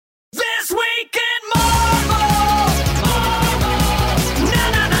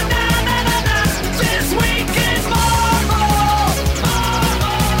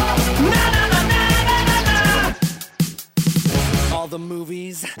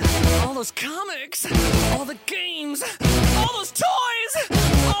all those comics, all the games, all those toys,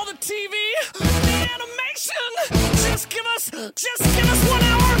 all the TV, the animation. Just give us 1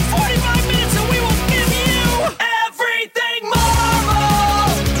 hour and 45 minutes and we will give you everything Marvel.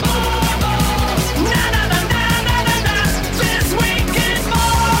 Marvel. Na na na na na na na. This week in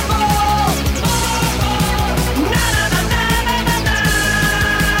Marvel. Marvel. Na na na na na na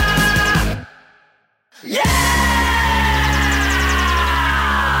na. Yeah!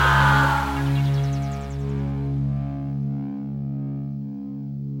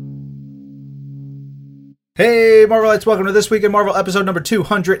 Hey, Marvelites, welcome to This Week in Marvel, episode number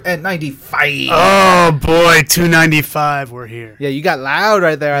 295. Oh, boy, 295, we're here. Yeah, you got loud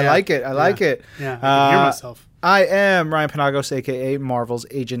right there. I Yeah. like it. I like it. Yeah, I can hear myself. I am Ryan Penagos, a.k.a. Marvel's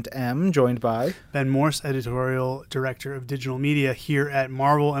Agent M, joined by... Ben Morse, editorial director of digital media here at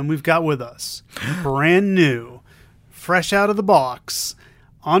Marvel, and we've got with us, brand new, fresh out of the box,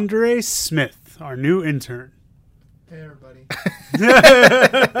 Andre Smith, our new intern. Hey, everybody.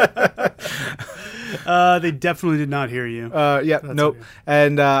 They definitely did not hear you. Nope. Okay.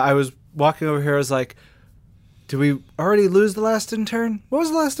 And I was walking over here, I was like, did we already lose the last intern? What was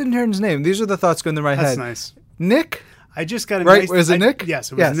the last intern's name? These are the thoughts going through my head. That's nice. Nick? I just got a Right, nice... was it Nick?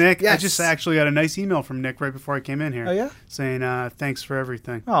 Yes, it was Yes, Nick. yes. I just actually got a nice email from Nick right before I came in here. Oh, yeah? Saying, thanks for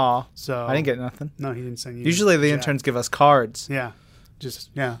everything. Aw. So I didn't get nothing. No, he didn't send you. Usually the jack. interns give us cards. Yeah.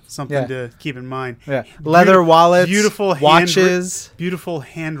 Something to keep in mind. Yeah. Leather wallets, beautiful watches. beautiful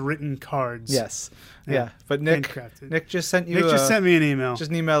handwritten cards. Yes. Yeah. But Nick Handcrafted. just sent you Nick just sent me an email.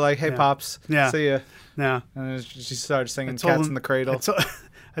 just an email like, hey, Yeah. Pops, Yeah. see ya. Yeah. And she started singing told Cats him- in the Cradle.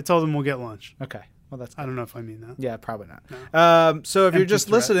 I told him we'll get lunch. Okay. Well, that's I don't know if I mean that. Yeah, probably not. No. So if you're Empty just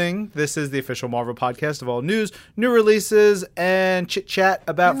threat. listening, this is the official Marvel podcast of all news, new releases, and chit-chat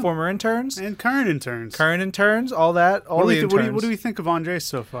about former interns, And current interns. current interns, all that, all what the do, we, interns. what do we think of Andre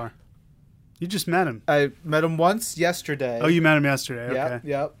so far? You just met him. I met him once yesterday. Oh, you met him yesterday. Yep, Okay.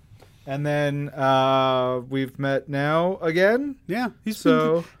 yep. And then we've met now again. Yeah, he's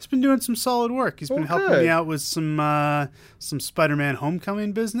been doing some solid work. He's been Well, helping good. me out with some Spider-Man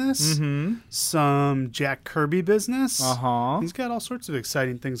Homecoming business, some Jack Kirby business. He's got all sorts of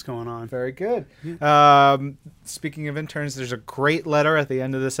exciting things going on. Very good. Speaking of interns, there's a great letter at the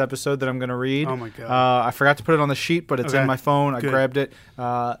end of this episode that I'm going to read. Oh, my God. I forgot to put it on the sheet, but it's Okay. in my phone. I Good. grabbed it.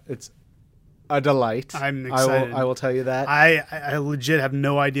 It's a delight. I'm excited. I will tell you that. I legit have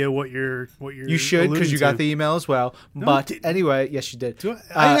no idea what you're You should, because you got the email as well. No, but did- anyway, yes, you did.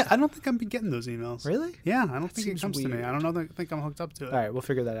 I don't think I'm getting those emails. Really? Yeah, I don't think it Seems comes to me. weird. I don't think I'm hooked up to it. All right, we'll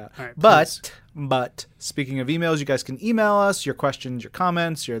figure that out. All right, But speaking of emails, you guys can email us your questions, your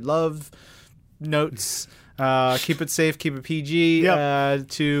comments, your love notes. Keep it safe, keep it PG. Yep.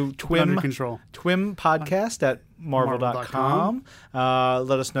 To Under control. twimpodcast at marvel.com.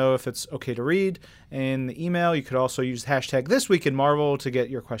 Let us know if it's okay to read in the email. You could also use hashtag This Week in Marvel to get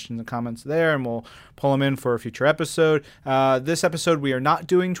your questions and comments there, and we'll pull them in for a future episode. This episode, we are not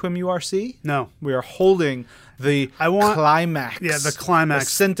doing Twim URC. No. We are holding the climax. Yeah, the climax. The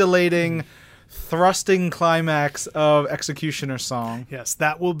scintillating, thrusting climax of Executioner Song. Yes,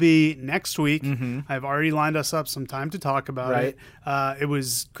 that will be next week. I've already lined us up some time to talk about Right. it. It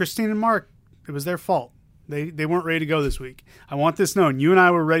was Christine and Mark. It was their fault. They weren't ready to go this week. I want this known. You and I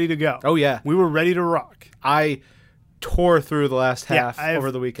were ready to go. Oh, yeah. We were ready to rock. I tore through the last half I've-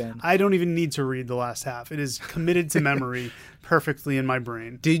 over the weekend. I don't even need to read the last half. It is committed to memory perfectly in my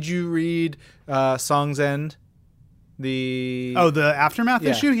brain. Did you read Song's End? The Aftermath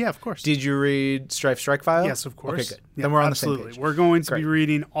Yeah. issue? Yeah, of course. Did you read Strike File? Yes, of course. Okay, good. Yeah, Then we're on absolutely. the same page. We're going to Great. be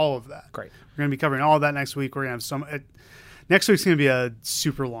reading all of that. Great. We're going to be covering all of that next week. We're going to have next week's going to be a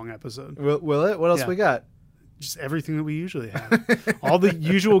super long episode. Will it? What else Yeah. we got? Just everything that we usually have. All the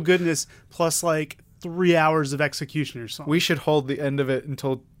usual goodness plus like 3 hours of Executioner Song. We should hold the end of it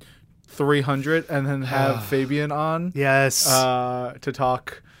until 300 and then have Fabian on Yes. to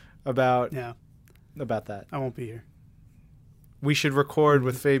talk about Yeah. that. I won't be here. We should record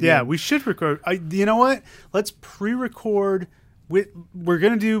with Fabian. Yeah, we should record. You know what? Let's pre-record. We're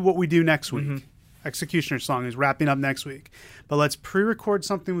going to do what we do next week. Executioner Song is wrapping up next week. But let's pre-record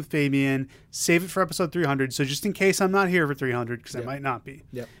something with Fabian, save it for episode 300. So just in case I'm not here for 300, because I might not be,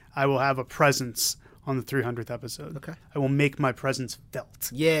 I will have a presence on the 300th episode. Okay. I will make my presence felt.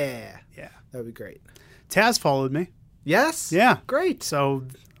 Yeah. Yeah. That would be great. Taz followed me. Yes? Yeah. Great. So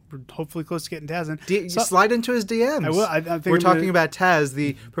we're hopefully close to getting Taz in. Slide into his DMs. I will. I think We're I'm talking gonna- about Taz,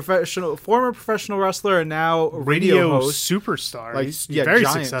 the former professional wrestler and now radio host. superstar. Like, he's yeah, very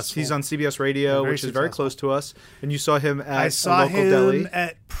giant. successful. He's on CBS Radio, Very which is very successful. close to us. And you saw him at I saw a local him deli.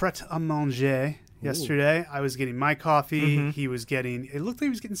 at Pret a Manger yesterday. I was getting my coffee. He was getting, it looked like he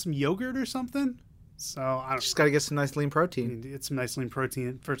was getting some yogurt or something. So I just got to get some nice lean protein. Get some nice lean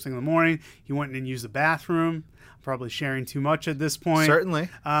protein first thing in the morning. He went in and used the bathroom. Probably sharing too much at this point. Certainly.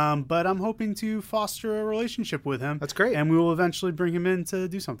 But I'm hoping to foster a relationship with him. That's great. And we will eventually bring him in to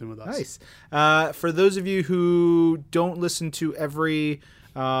do something with us. Nice. For those of you who don't listen to every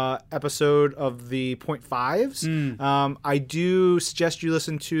episode of the 0.5s, I do suggest you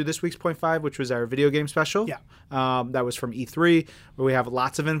listen to this week's 0.5, which was our video game special. Yeah. That was from E3, where we have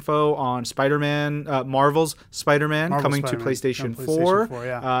lots of info on Spider-Man, Marvel's Spider-Man coming to PlayStation 4,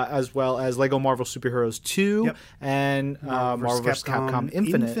 as well as Lego Marvel Superheroes 2 and Marvel vs. Capcom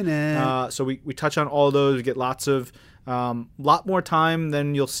Infinite. So we touch on all those. We get lots of lot more time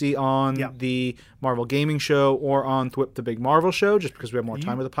than you'll see on the Marvel Gaming Show or on Thwip the Big Marvel Show, just because we have more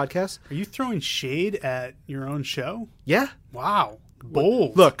time with the podcast. Are you throwing shade at your own show? Yeah. Wow.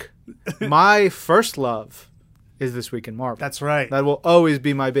 Bold. Look, my first love is This Week in Marvel. That's right. That will always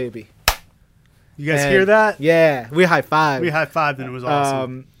be my baby. You guys hear that? Yeah. We high-fived. We high-fived and it was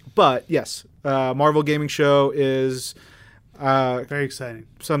awesome. But, yes, Marvel Gaming Show is... very exciting.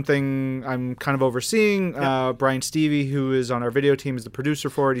 Something I'm kind of overseeing. Brian Stevie, who is on our video team, is the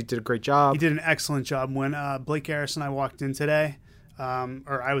producer for it. He did a great job. He did an excellent job. When Blake Harris and I walked in today,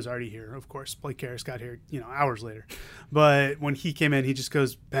 or I was already here, of course. Blake Harris got here, hours later. But when he came in, he just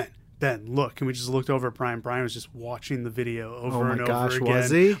goes, Ben, look. And we just looked over at Brian. Brian was just watching the video over and over again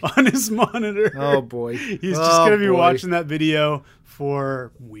was he? on his monitor. Oh, boy. He's just going to be watching that video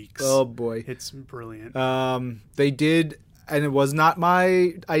for weeks. Oh, boy. It's brilliant. They did... And it was not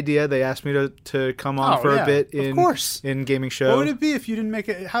my idea. They asked me to come on for a bit in Gaming Show. What would it be if you didn't make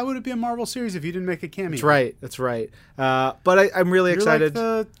it? How would it be a Marvel series if you didn't make a cameo? That's right. But I'm really excited.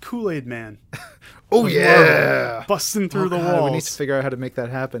 You're like the Kool-Aid man. Oh, yeah. Busting through the walls. We need to figure out how to make that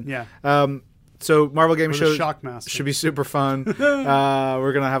happen. Yeah. So Marvel Game Show Shockmaster should be super fun.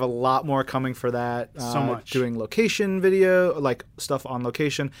 We're going to have a lot more coming for that. So much. Doing location video, like stuff on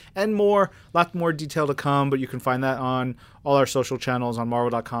location, and more. Lots more detail to come, but you can find that on all our social channels on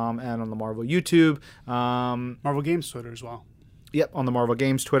Marvel.com and on the Marvel YouTube. Marvel Games Twitter as well. Yep, on the Marvel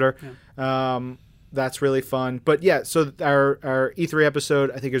Games Twitter. Yeah. That's really fun. But yeah, so our E3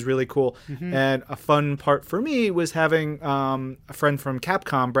 episode I think is really cool. And a fun part for me was having a friend from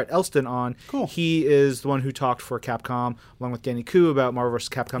Capcom, Brett Elston, on. Cool. He is the one who talked for Capcom along with Danny Koo about Marvel vs.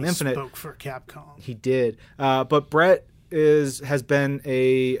 Capcom Infinite. He spoke for Capcom. He did. But Brett has been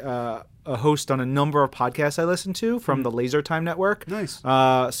a host on a number of podcasts I listen to from the Laser Time Network. Nice.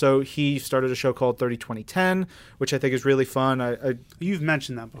 So he started a show called 30-20-10, which I think is really fun. You've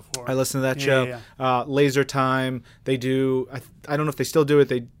mentioned that before. I listen to that show. Yeah. Laser Time. They do, I don't know if they still do it.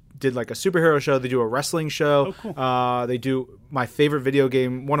 They did like a superhero show. They do a wrestling show. Oh, cool. They do my favorite video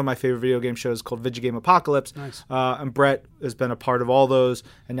game, one of my favorite video game shows called Video Game Apocalypse. Nice. And Brett has been a part of all those.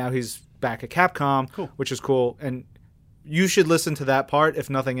 And now he's back at Capcom, which is cool. And you should listen to that part, if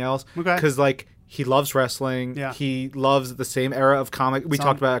nothing else. Okay. Because, he loves wrestling. Yeah. He loves the same era of comic. We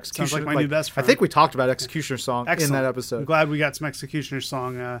talked about Executioner. Sounds like my new best friend. I think we talked about Executioner Song in that episode. I'm glad we got some Executioner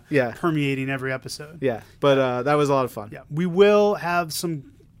Song permeating every episode. Yeah. But that was a lot of fun. Yeah. We will have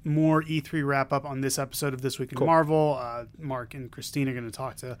some more E3 wrap-up on this episode of This Week in Marvel. Marc and Christine are going to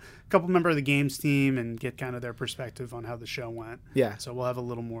talk to a couple members of the games team and get kind of their perspective on how the show went. Yeah. So we'll have a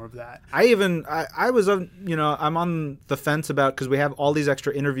little more of that. I was, I'm on the fence about, because we have all these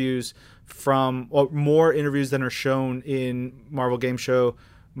extra interviews more interviews than are shown in Marvel Gaming Show,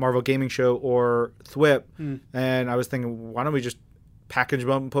 or Thwip. And I was thinking, why don't we just package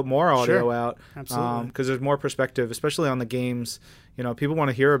them up and put more audio out? Absolutely. Because there's more perspective, especially on the games. People want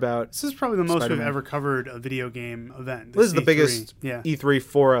to hear about. This is probably the most we've ever covered a video game event. This is the biggest E3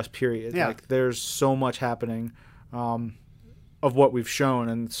 for us, period. Yeah. There's so much happening of what we've shown,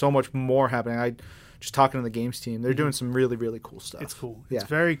 and so much more happening. Just talking to the games team, they're doing some really, really cool stuff. It's cool. Yeah. It's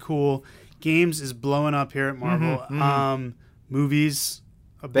very cool. Games is blowing up here at Marvel. Movies,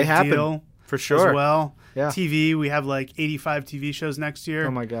 they happen deal for sure as well. Yeah. TV, we have 85 TV shows next year.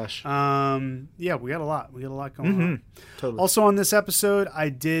 Oh my gosh. Yeah, we got a lot. We got a lot going on. Totally. Also on this episode, I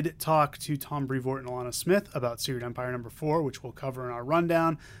did talk to Tom Brevoort and Alana Smith about Secret Empire number 4, which we'll cover in our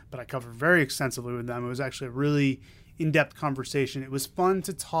rundown, but I covered very extensively with them. It was actually a really in-depth conversation. It was fun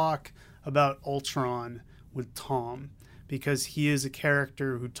to talk about Ultron with Tom, because he is a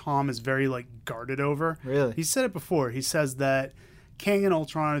character who Tom is very guarded over. Really? He said it before. He says that Kang and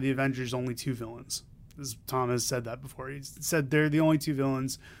Ultron are the Avengers' only two villains. Tom has said that before. He said they're the only two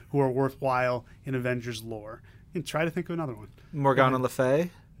villains who are worthwhile in Avengers lore. And try to think of another one. Morgana Le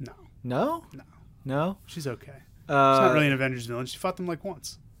Fay? No. No? No. No? She's okay. She's not really an Avengers villain. She fought them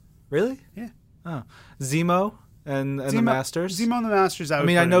once. Really? Yeah. Oh, Zemo and the Masters. Zemo and the Masters. I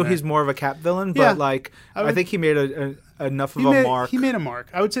mean, I know he's more of a Cap villain, but like I think he made enough of a mark. He made a mark.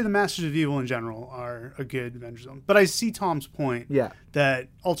 I would say the Masters of Evil in general are a good Avengers villain. But I see Tom's point. Yeah. That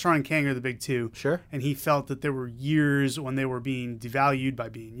Ultron and Kang are the big two. Sure. And he felt that there were years when they were being devalued by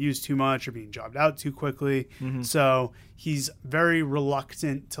being used too much or being jobbed out too quickly. Mm-hmm. So he's very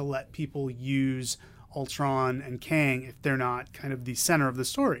reluctant to let people use Ultron and Kang if they're not kind of the center of the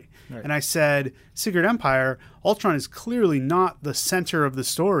story. Right. And I said, Secret Empire, Ultron is clearly not the center of the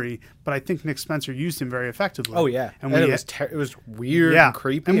story, but I think Nick Spencer used him very effectively. Oh yeah, and it was weird and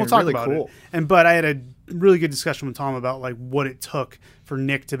creepy, and we'll talk really about cool. it. But I had a really good discussion with Tom about like what it took for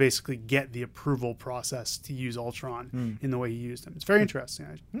Nick to basically get the approval process to use Ultron in the way he used him. It's very interesting.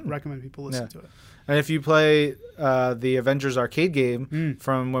 I recommend people listen to it. And if you play the Avengers arcade game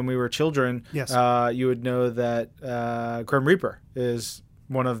from when we were children, yes. You would know that Grim Reaper is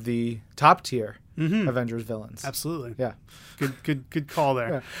one of the top tier Avengers villains. Absolutely. Yeah. Good call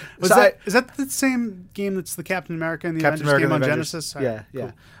there. Yeah. Is that the same game that's the Captain America and the Captain Avengers America game on Avengers. Genesis? Yeah, right,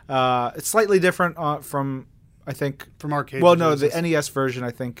 yeah. Cool. It's slightly different from, I think... From arcade. Well, no, the NES version,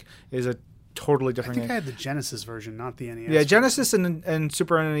 I think, is a totally different game. I had the Genesis version, not the NES. Yeah, Genesis and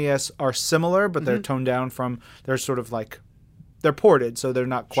Super NES are similar, but they're toned down from... They're sort of like... They're ported, so they're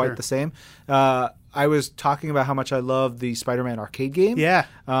not quite the same. I was talking about how much I love the Spider-Man arcade game. Yeah,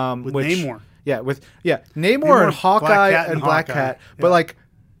 with Namor. Yeah, Namor and Hawkeye and Black Cat. Yeah. But like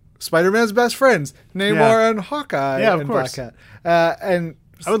Spider-Man's best friends, Namor and Hawkeye and Black Cat. And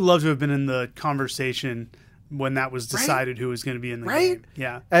I would love to have been in the conversation when that was decided who was going to be in the game.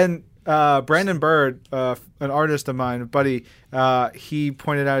 Yeah. And Brandon Bird, an artist of mine, a buddy, he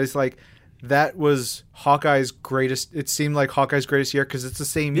pointed out, he's like, that was Hawkeye's greatest. It seemed like Hawkeye's greatest year because it's the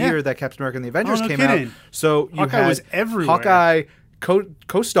same year that Captain America and the Avengers came out. So you Hawkeye was everywhere. Hawkeye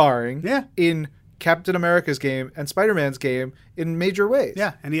co-starring in Captain America's game and Spider-Man's game in major ways.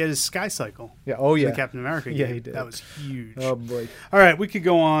 Yeah, and he had his Sky Cycle. Yeah, oh yeah, the Captain America game. Yeah, he did. That was huge. Oh boy. All right, we could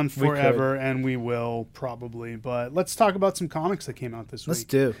go on forever, and we will probably, but let's talk about some comics that came out this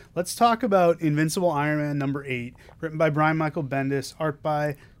week. Let's talk about Invincible Iron Man number 8, written by Brian Michael Bendis, art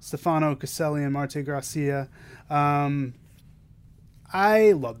by Stefano Caselli and Marte Gracia.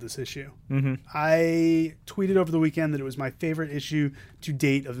 I love this issue. Mm-hmm. I tweeted over the weekend that it was my favorite issue to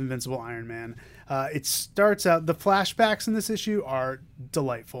date of Invincible Iron Man. It starts out, the flashbacks in this issue are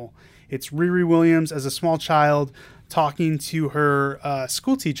delightful. It's Riri Williams as a small child talking to her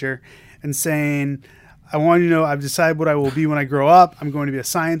school teacher and saying, I want you to know I've decided what I will be when I grow up. I'm going to be a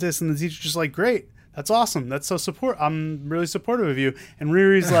scientist. And the teacher's just like, great. That's awesome. That's so I'm really supportive of you. And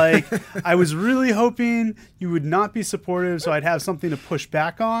Riri's like, I was really hoping you would not be supportive so I'd have something to push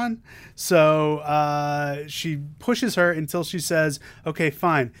back on. So she pushes her until she says, okay,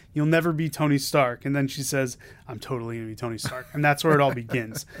 fine. You'll never be Tony Stark. And then she says, I'm totally going to be Tony Stark. And that's where it all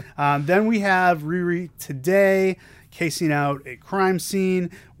begins. Then we have Riri today casing out a crime scene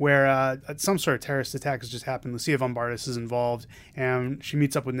where some sort of terrorist attack has just happened. Lucia Von Bartis is involved, and she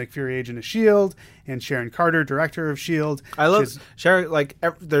meets up with Nick Fury, agent of S.H.I.E.L.D., and Sharon Carter, director of S.H.I.E.L.D. I love Sharon, like,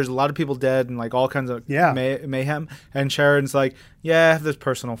 there's a lot of people dead and, like, all kinds of mayhem, and Sharon's like, I have this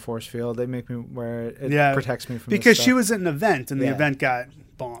personal force field. They make me wear it. It protects me from because this she was at an event, and the event got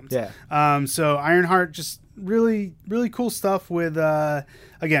bombed. Yeah. So Ironheart, just really, really cool stuff with...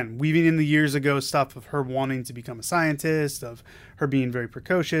 again, weaving in the years ago stuff of her wanting to become a scientist, of her being very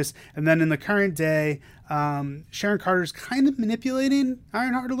precocious. And then in the current day, Sharon Carter's kind of manipulating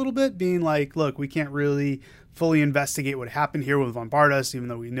Ironheart a little bit, being like, look, we can't really fully investigate what happened here with Von Bartis, even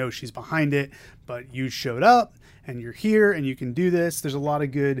though we know she's behind it. But you showed up, and you're here, and you can do this. There's a lot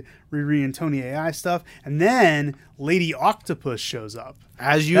of good Riri and Tony AI stuff. And then Lady Octopus shows up.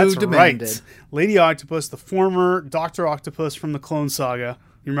 As you demanded. Right. Lady Octopus, the former Dr. Octopus from the Clone Saga.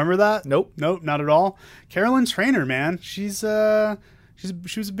 You remember that? Nope, not at all. Carolyn Trainer, man, she was a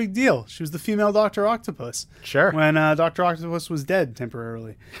big deal. She was the female Dr. Octopus. Sure. When Dr. Octopus was dead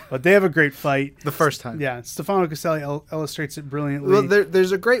temporarily, but they have a great fight. The first time. Yeah, Stefano Caselli illustrates it brilliantly. Well,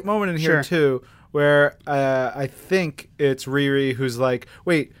 there's a great moment in here too, where I think it's Riri who's like,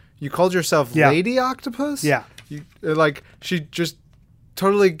 "Wait, you called yourself Lady Octopus?" Yeah. Like she just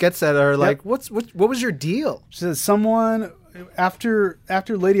totally gets at her. Like, what was your deal? She says someone. After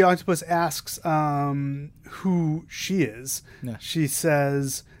Lady Octopus asks who she is, she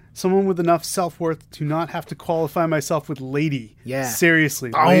says, Someone with enough self-worth to not have to qualify myself with lady. Yeah. Seriously.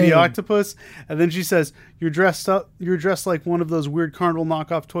 Lady Octopus. And then she says, you're dressed like one of those weird carnival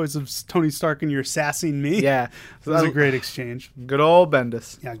knockoff toys of Tony Stark and you're sassing me. Yeah. That was a great exchange. Good old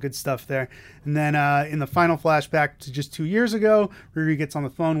Bendis. Yeah, good stuff there. And then in the final flashback to just 2 years ago, Riri gets on the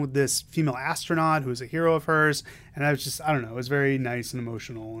phone with this female astronaut who is a hero of hers. And I was just, I don't know, it was very nice and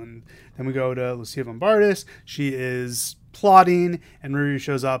emotional. And then we go to Lucia Bombardis. She is plotting, and Riri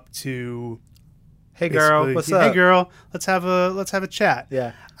shows up to, hey girl, what's up? Hey girl, let's have a chat.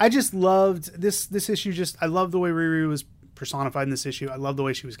 Yeah, I just loved this issue. I love the way Riri was personified in this issue. I love the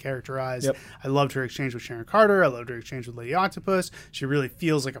way she was characterized. Yep. I loved her exchange with Sharon Carter. I loved her exchange with Lady Octopus. She really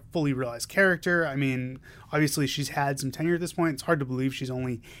feels like a fully realized character. I mean, obviously she's had some tenure at this point. It's hard to believe she's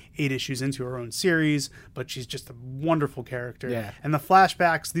only 8 issues into her own series, but she's just a wonderful character. Yeah. And the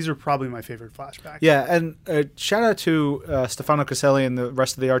flashbacks, these are probably my favorite flashbacks. Yeah, and shout out to Stefano Caselli and the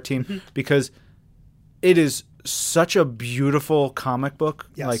rest of the art team because it is such a beautiful comic book.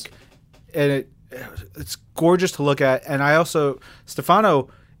 Yes. Like, and it's gorgeous to look at. And I also, Stefano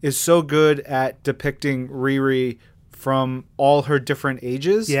is so good at depicting Riri from all her different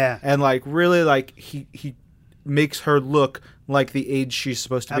ages. Yeah. And like really like he makes her look like the age she's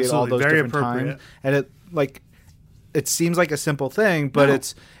supposed to be at all those very different appropriate. times. And it seems like a simple thing, but No.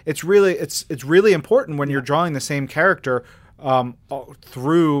 it's really important when you're drawing the same character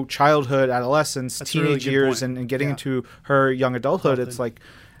through childhood, adolescence, That's a really teenage good years, point. and getting Yeah. into her young adulthood. It's like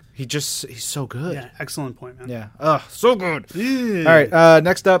he's so good. Yeah, excellent point, man. Yeah. So good. Yeah. All right.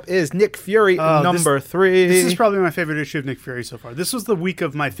 Next up is Nick Fury number 3. This is probably my favorite issue of Nick Fury so far. This was the week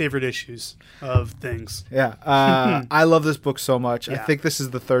of my favorite issues of things. Yeah. I love this book so much. I Yeah. think this is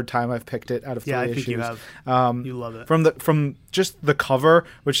the 3rd time I've picked it out of 3 Yeah, I issues. think you have. You love it. From just the cover,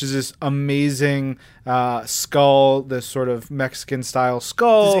 which is this amazing skull, this sort of Mexican style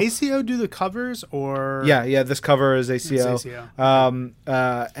skull. Does ACO do the covers or? Yeah. This cover is ACO. It's ACO.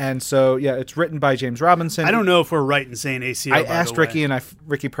 And so it's written by James Robinson. I don't know if we're right in saying ACO. I by asked the way.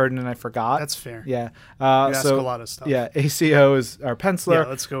 Ricky Purdon and I forgot. That's fair. Yeah. You ask a lot of stuff. Yeah, ACO is our penciler. Yeah,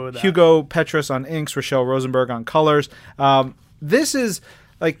 let's go with that. Hugo Petrus on inks, Rochelle Rosenberg on colors. This is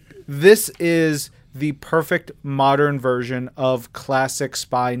the perfect modern version of classic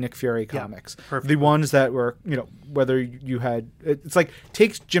spy Nick Fury comics. perfect. The ones that were, whether you had, it's like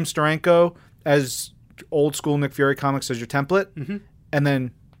takes Jim Steranko as old school Nick Fury comics as your template, and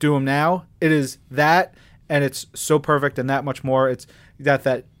then do them now. It is that, and it's so perfect and that much more. It's got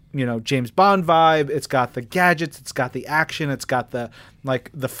that James Bond vibe. It's got the gadgets. It's got the action. It's got the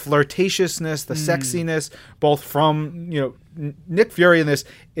flirtatiousness, the sexiness, both from Nick Fury in this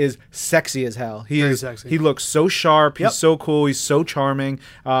is sexy as hell. Very sexy. He looks so sharp. Yep. He's so cool. He's so charming.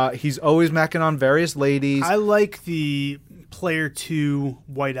 He's always macking on various ladies. I like the Player 2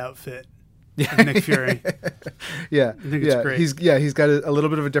 white outfit of Nick Fury. Yeah, I think it's great. He's got a little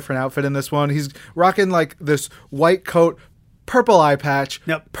bit of a different outfit in this one. He's rocking like this white coat, purple eye patch,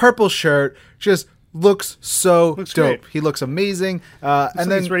 purple shirt. Just looks so dope. Great. He looks amazing. And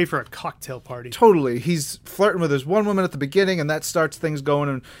then he's ready for a cocktail party. Totally. He's flirting with his one woman at the beginning, and that starts things going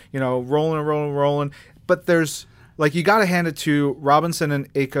and rolling. But there's you got to hand it to Robinson and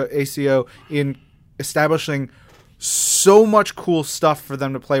ACO in establishing so much cool stuff for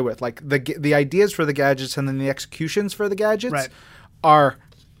them to play with. Like the ideas for the gadgets and then the executions for the gadgets are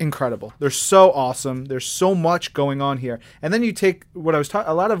incredible. They're so awesome. There's so much going on here. And then you take what I was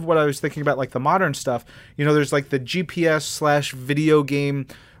a lot of what I was thinking about, like the modern stuff. There's like the GPS/video game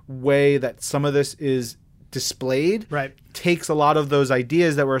way that some of this is displayed. Right. Takes a lot of those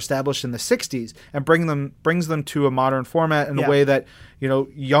ideas that were established in the 60s and brings them to a modern format in a way that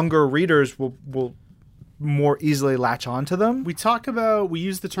younger readers will more easily latch onto them. We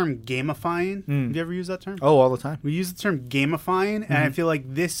use the term gamifying. Have you ever used that term? Oh, all the time. We use the term gamifying, and I feel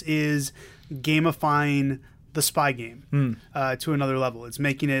like this is gamifying the spy game to another level. It's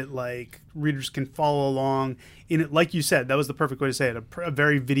making it like readers can follow along in it. Like you said, that was the perfect way to say it. A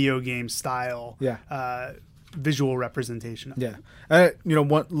very video game style visual representation of it.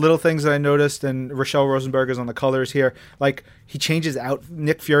 One little things that I noticed, and Rochelle Rosenberg is on the colors here, like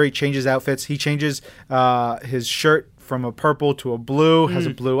Nick Fury changes outfits. He changes his shirt from a purple to a blue, has a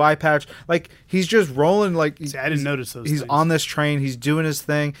blue eye patch. Like he's just rolling. Like I didn't notice those. He's things. on this train. He's doing his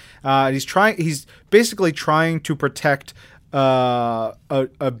thing. He's basically trying to protect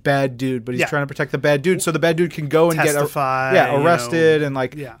a bad dude, but he's trying to protect the bad dude, so the bad dude can go and testify, get arrested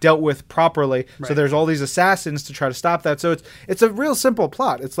and dealt with properly. Right. So there's all these assassins to try to stop that. So it's a real simple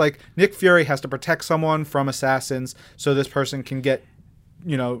plot. It's like Nick Fury has to protect someone from assassins, so this person can get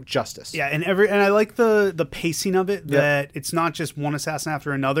justice. Yeah, and I like the pacing of it, that it's not just one assassin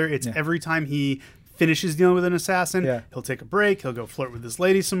after another. It's every time he finishes dealing with an assassin, he'll take a break, he'll go flirt with this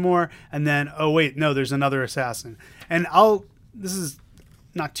lady some more, and then, oh wait, no, there's another assassin. And this is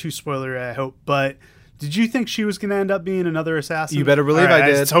not too spoilery, I hope, but did you think she was going to end up being another assassin? You better believe I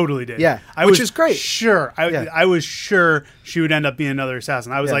did. I totally did. Yeah, which is great. Sure. I was sure she would end up being another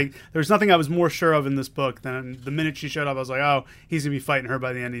assassin. I was like, there's nothing I was more sure of in this book than the minute she showed up, I was like, oh, he's going to be fighting her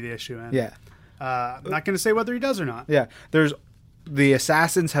by the end of the issue. And, I'm not going to say whether he does or not. Yeah. The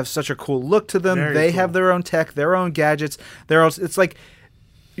assassins have such a cool look to them. They have their own tech, their own gadgets. It's like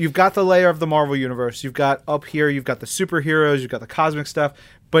you've got the layer of the Marvel Universe. You've got up here, you've got the superheroes, you've got the cosmic stuff.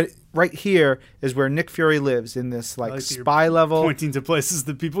 But right here is where Nick Fury lives, in this spy level. Pointing to places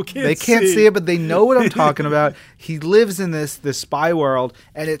that people can't see. They can't see it, but they know what I'm talking about. He lives in this spy world,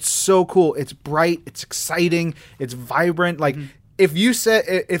 and it's so cool. It's bright, it's exciting, it's vibrant.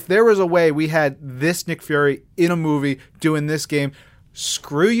 If there was a way we had this Nick Fury in a movie doing this game,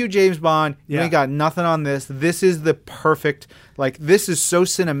 screw you, James Bond. You ain't got nothing on this. This is the perfect, this is so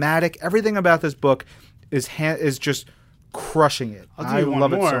cinematic. Everything about this book is just crushing it. I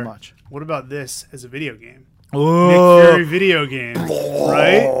love it so much. What about this as a video game? Oh. Nick Fury video game,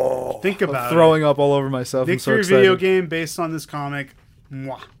 right? Think about throwing up all over myself. Nick Fury video game based on this comic.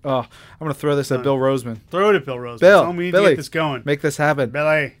 Mwah. Oh, I'm going to throw this at Bill Roseman. Throw it at Bill Roseman. Bill, Tell me to Billy, get this going. Make this happen.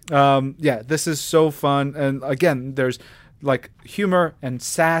 Billy. This is so fun. And again, there's humor and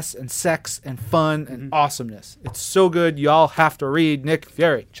sass and sex and fun and awesomeness. It's so good. Y'all have to read Nick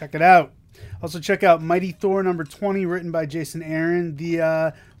Fury. Check it out. Also check out Mighty Thor number 20, written by Jason Aaron.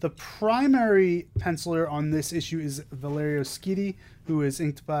 The primary penciler on this issue is Valerio Schiti, who is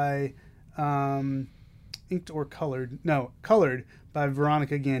colored by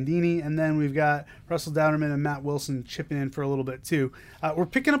Veronica Gandini. And then we've got Russell Dowderman and Matt Wilson chipping in for a little bit too. We're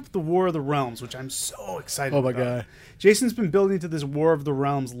picking up the War of the Realms, which I'm so excited about. Oh my God. Jason's been building to this War of the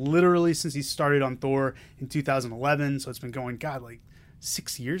Realms literally since he started on Thor in 2011. So it's been going,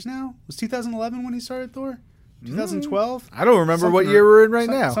 6 years now? Was 2011 when he started Thor? 2012? I don't remember what year we're in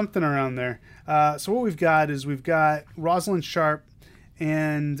now. Something around there. So what we've got Rosalind Sharp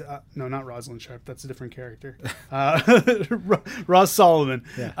and... no, not Rosalind Sharp. That's a different character. Ross Sullivan.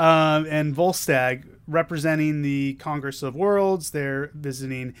 Yeah. And Volstagg representing the Congress of Worlds. They're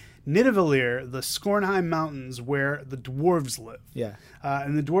visiting Nidavellir, the Skornheim Mountains, where the dwarves live. Yeah.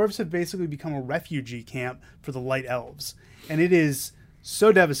 And the dwarves have basically become a refugee camp for the Light Elves. And it is...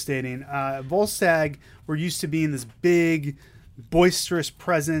 so devastating. Volstagg, we're used to being this big, boisterous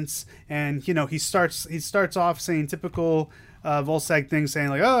presence, and he starts off saying typical Volstagg things,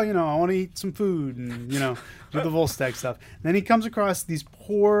 saying I want to eat some food, and do the Volstagg stuff. And then he comes across these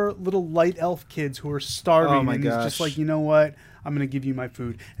poor little light elf kids who are starving, and he's just like, you know what, I'm going to give you my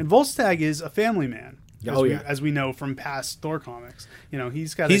food. And Volstagg is a family man. As we know from past Thor comics,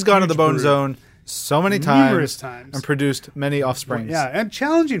 he's gone to the Bone Zone so many times. Numerous times. And produced many offsprings. Yeah, and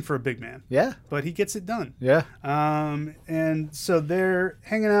challenging for a big man. Yeah. But he gets it done. Yeah. And so they're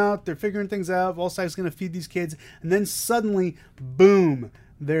hanging out, they're figuring things out. Volstagg's going to feed these kids. And then suddenly, boom,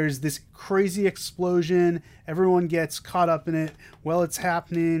 there's this crazy explosion. Everyone gets caught up in it. While it's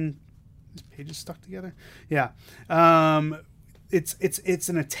happening, these pages stuck together? Yeah. It's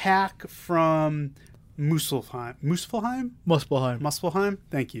an attack from... Muspelheim? Muspelheim?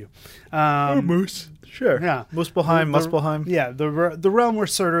 Thank you. Moose. Sure. Yeah. Muspelheim. Yeah, the realm where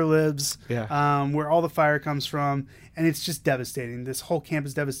Surtur lives. Yeah. Where all the fire comes from. And it's just devastating. This whole camp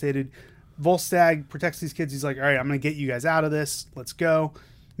is devastated. Volstagg protects these kids. He's like, all right, I'm going to get you guys out of this. Let's go.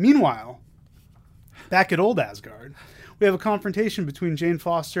 Meanwhile, back at Old Asgard, we have a confrontation between Jane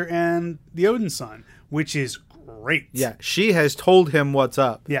Foster and the Odin son, which is great. Yeah, she has told him what's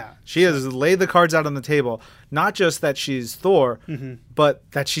up. Yeah. She has laid the cards out on the table. Not just that she's Thor, but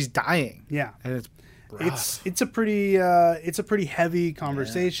that she's dying. Yeah. And it's rough. It's a pretty heavy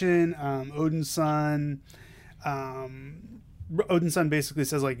conversation. Yeah. Odin's son basically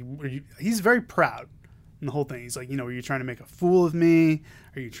says, he's very proud in the whole thing. He's like, are you trying to make a fool of me?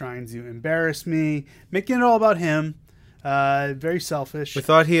 Are you trying to embarrass me? Making it all about him. Very selfish. We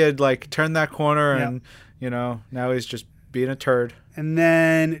thought he had turned that corner and now he's just being a turd. And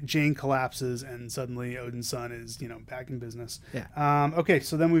then Jane collapses, and suddenly Odin's son is, back in business. Yeah. Okay,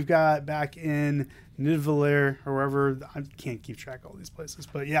 so then we've got back in Nidavellir, or wherever. I can't keep track of all these places.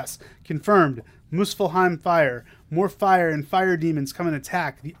 But yes, confirmed. Muspelheim fire. More fire and fire demons come and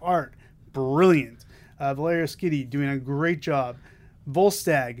attack. The art, brilliant. Valerio Schiti doing a great job.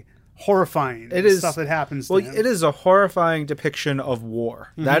 Volstagg, horrifying. It is stuff that happens to him. It is a horrifying depiction of war.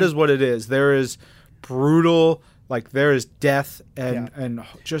 Mm-hmm. That is what it is. There is brutal, Like there is death and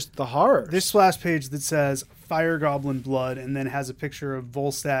just the horror. This splash page that says Fire Goblin Blood and then has a picture of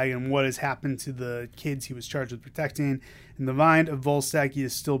Volstagg and what has happened to the kids he was charged with protecting. In the mind of Volstagg, he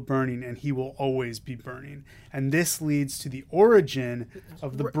is still burning and he will always be burning. And this leads to the origin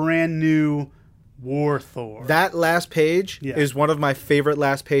of the brand new War Thor. That last page is one of my favorite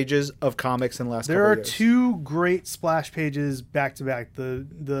last pages of comics in the last couple of years. There are two great splash pages back to back.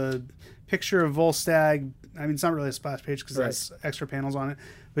 The picture of Volstagg, I mean, it's not really a splash page because it has extra panels on it,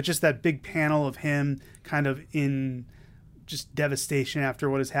 but just that big panel of him kind of in just devastation after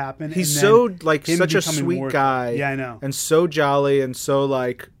what has happened. He's so like such a sweet guy. Yeah, I know. And so jolly and so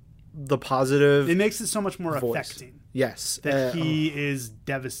like the positive. It makes it so much more voice. affecting. Yes. That he is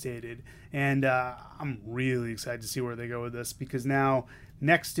devastated. And I'm really excited to see where they go with this because now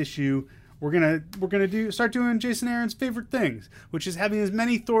next issue we're gonna start doing Jason Aaron's favorite things, which is having as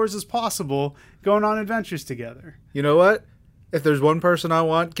many Thors as possible going on adventures together. You know what? If there's one person I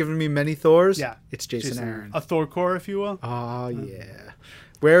want giving me many Thors, it's Jason Aaron. A Thorcore, if you will. Oh, yeah.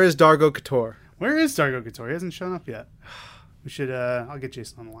 Where is Dargo Couture? Where is Dargo Couture? He hasn't shown up yet. We should. I'll get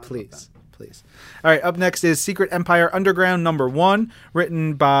Jason on the line. Please. All right, up next is Secret Empire Underground #1,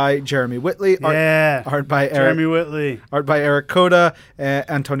 written by Jeremy Whitley. Art by Jeremy Whitley. Art by Eric Coda and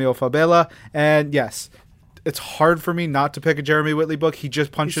Antonio Fabela. And yes, it's hard for me not to pick a Jeremy Whitley book. He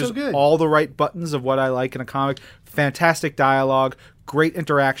just punches all the right buttons of what I like in a comic. Fantastic dialogue, great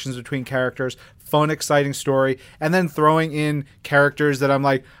interactions between characters, fun, exciting story, and then throwing in characters that I'm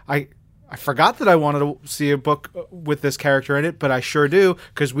like, I forgot that I wanted to see a book with this character in it, but I sure do,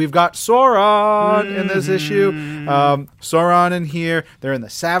 because we've got Sauron in this issue. Sauron in here. They're in the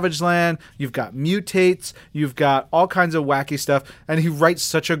Savage Land. You've got mutates. You've got all kinds of wacky stuff. And he writes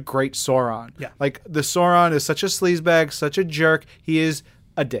such a great Sauron. Yeah. Like, the Sauron is such a sleazebag, such a jerk. He is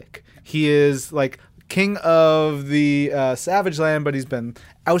a dick. He is, like, king of the Savage Land, but he's been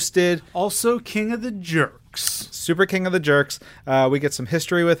ousted. Also king of the jerks. Super king of the jerks. We get some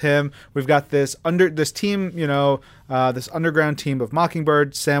history with him. We've got this team, this underground team of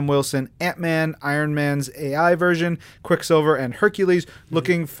Mockingbird, Sam Wilson, Ant-Man, Iron Man's AI version, Quicksilver, and Hercules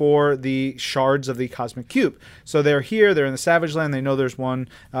looking for the shards of the Cosmic Cube. So they're here. They're in the Savage Land. They know there's one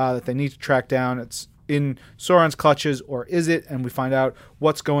that they need to track down. It's in Sauron's clutches, or is it? And we find out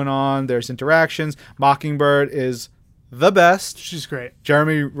what's going on. There's interactions. Mockingbird is the best. She's great.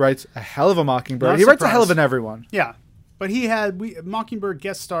 Jeremy writes a hell of a Mockingbird. He writes a hell of an everyone. Yeah. But Mockingbird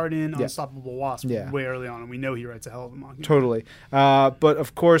guest starred in Unstoppable Wasp way early on, and we know he writes a hell of a Mockingbird. Totally. But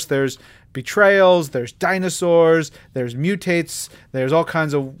of course, there's betrayals, there's dinosaurs, there's mutates, there's all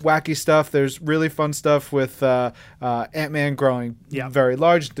kinds of wacky stuff. There's really fun stuff with Ant-Man growing very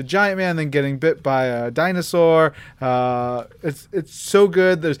large, the Giant Man, then getting bit by a dinosaur. It's so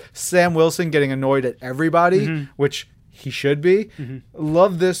good. There's Sam Wilson getting annoyed at everybody, which he should be.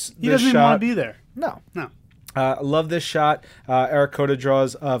 Love this. He doesn't even want to be there. No. I love this shot. Eric Coda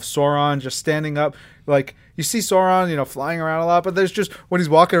draws of Sauron just standing up. Like, you see Sauron, flying around a lot, but there's just when he's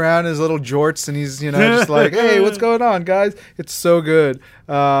walking around in his little jorts and he's, just like, hey, what's going on, guys? It's so good.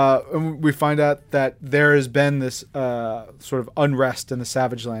 And we find out that there has been this sort of unrest in the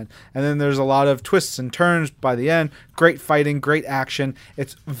Savage Land. And then there's a lot of twists and turns by the end. Great fighting, great action.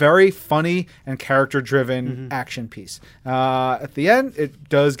 It's very funny and character-driven action piece. At the end, it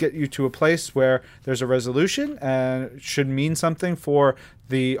does get you to a place where there's a resolution and it should mean something for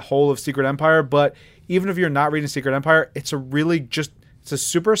the whole of Secret Empire, but even if you're not reading Secret Empire, it's a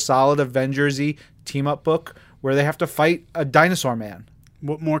super solid Avengers-y team-up book where they have to fight a dinosaur man.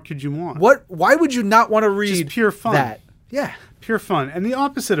 What more could you want? Why would you not want to read just pure fun? That? Yeah. Pure fun. And the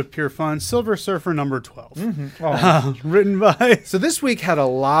opposite of pure fun, Silver Surfer #12. Written by... So this week had a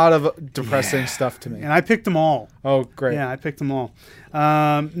lot of depressing stuff to me. And I picked them all. Oh, great. Yeah, I picked them all.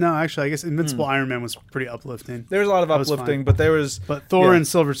 No, actually, I guess Invincible Iron Man was pretty uplifting. There was a lot of uplifting, but there was... But Thor and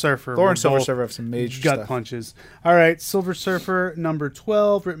Silver Surfer have some major gut stuff. punches. All right, Silver Surfer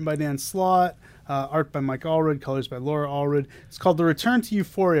 #12, written by Dan Slott. Art by Mike Allred, colors by Laura Allred. It's called The Return to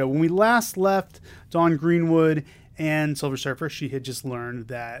Euphoria. When we last left Dawn Greenwood and Silver Surfer, she had just learned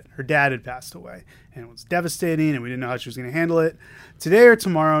that her dad had passed away. And it was devastating, and we didn't know how she was going to handle it. Today or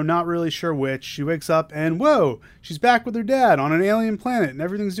tomorrow, not really sure which, she wakes up and, whoa, she's back with her dad on an alien planet, and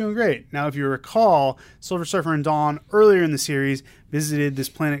everything's doing great. Now, if you recall, Silver Surfer and Dawn, earlier in the series, visited this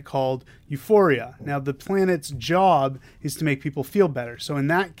planet called Euphoria. Now, the planet's job is to make people feel better. So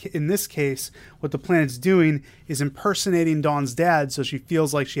in this case, what the planet's doing is impersonating Dawn's dad so she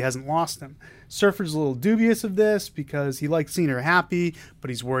feels like she hasn't lost him. Surfer's a little dubious of this because he likes seeing her happy, but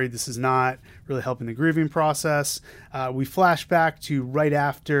he's worried this is not really helping the grieving process. We flash back to right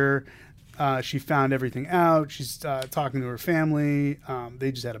after She found everything out. She's talking to her family.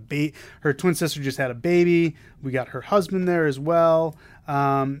 They just had a baby. Her twin sister just had a baby. We got her husband there as well.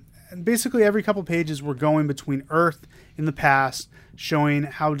 And basically, every couple pages, we're going between Earth in the past, showing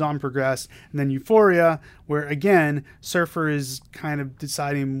how Dawn progressed, and then Euphoria, where again, Surfer is kind of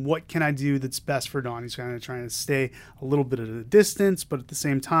deciding what can I do that's best for Dawn. He's kind of trying to stay a little bit at a distance, but at the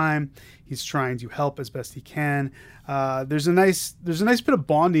same time, he's trying to help as best he can. There's a nice bit of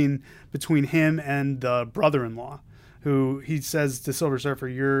bonding between him and the brother-in-law, who he says to Silver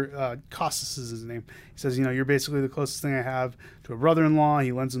Surfer, Costas is his name. He says, you're basically the closest thing I have to a brother-in-law.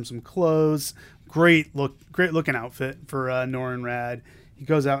 He lends him some clothes. Great looking outfit for Norrin Rad. He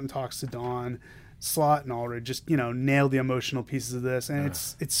goes out and talks to Dawn. Slott and Allred just, nailed the emotional pieces of this. And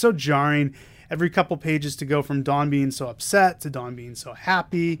it's so jarring. Every couple pages to go from Dawn being so upset to Dawn being so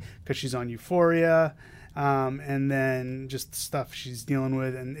happy because she's on Euphoria. And then just the stuff she's dealing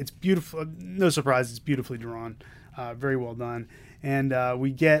with. And it's beautiful. No surprise, it's beautifully drawn. Very well done. And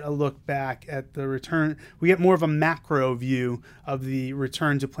we get a look back at the return. We get more of a macro view of the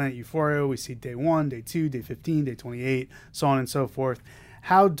return to Planet Euphoria. We see day 1, day 2, day 15, day 28, so on and so forth.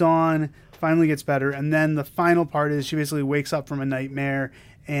 How Dawn finally gets better. And then the final part is she basically wakes up from a nightmare.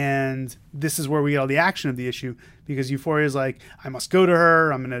 And this is where we get all the action of the issue, because Euphoria is like, I must go to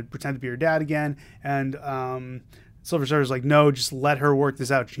her. I'm going to pretend to be her dad again. And Silver Surfer's like, no, just let her work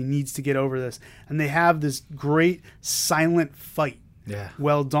this out. She needs to get over this. And they have this great silent fight. Yeah.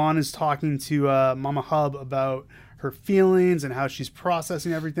 Well, Dawn is talking to Mama Hub about her feelings and how she's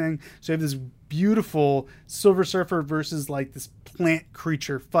processing everything. So you have this beautiful Silver Surfer versus like this plant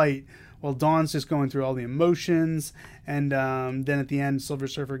creature fight. Well, Dawn's just going through all the emotions. And then at the end, Silver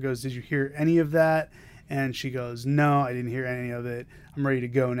Surfer goes, did you hear any of that? And she goes, no, I didn't hear any of it. I'm ready to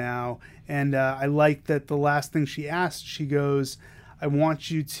go now. And I like that the last thing she asked, she goes, I want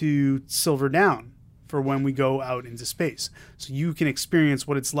you to silver down for when we go out into space, so you can experience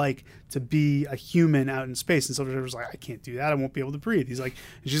what it's like to be a human out in space. And Silver Surfer's like, I can't do that. I won't be able to breathe. He's like,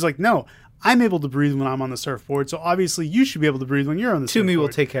 and she's like, no, I'm able to breathe when I'm on the surfboard. So obviously you should be able to breathe when you're on the surfboard. Toomey will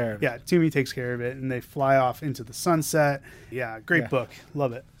take care of it. Yeah, Toomey takes care of it, and they fly off into the sunset. Yeah, great book.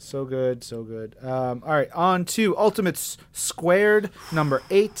 Love it. So good, so good. All right, on to Ultimates Squared, number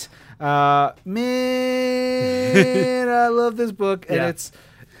 8. Man, I love this book, and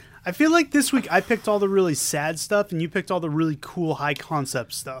I feel like this week I picked all the really sad stuff, and you picked all the really cool high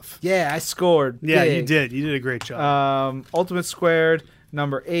concept stuff. Yeah, I scored. Yeah, big. you did. You did a great job. Ultimate Squared,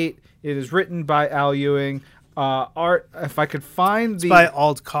 number 8. It is written by Al Ewing. Art, if I could find it's by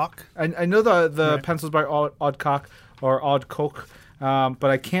Aldcock. I know the pencils by Aldcock or Aldcock,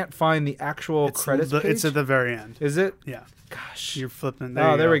 but I can't find the actual credits page. It's at the very end. Is it? Yeah. Gosh. You're flipping.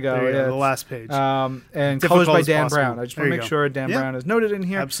 There we go. Yeah, the last page. And Difficult colors by as Dan possible. Brown. I just want to make sure Dan Brown is noted in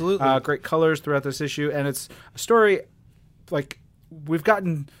here. Absolutely. Great colors throughout this issue. And it's a story, like, we've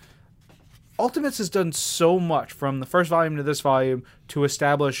gotten... Ultimates has done so much from the first volume to this volume to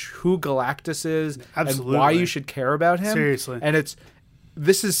establish who Galactus is and why you should care about him. Seriously. And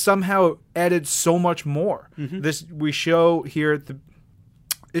this is somehow added so much more. Mm-hmm. This we show here at the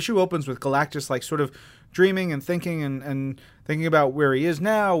issue opens with Galactus like sort of dreaming and thinking and thinking about where he is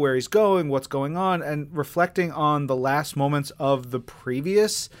now, where he's going, what's going on, and reflecting on the last moments of the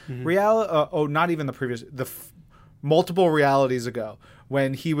previous reality. Not even the previous, multiple realities ago,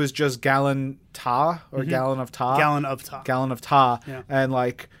 when he was just Gallon Ta or Gallon of Ta. Gallon of Ta. Gallon of Ta. Yeah. And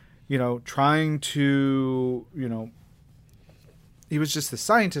trying to, he was just this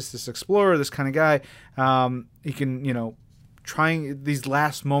scientist, this explorer, this kind of guy. He can, trying these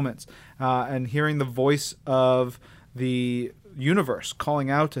last moments and hearing the voice of the universe calling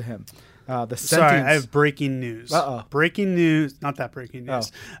out to him. The sentence. Sorry, I have breaking news. Uh-oh. Breaking news. Not that breaking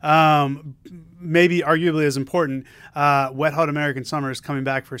news. Maybe arguably as important. Wet Hot American Summer is coming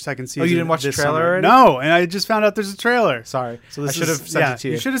back for a second season. Oh, you didn't watch the trailer already? No, and I just found out there's a trailer. Sorry. So I should have sent it to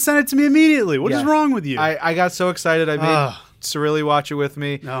you. You should have sent it to me immediately. What is wrong with you? I got so excited. I made Cirilli watch it with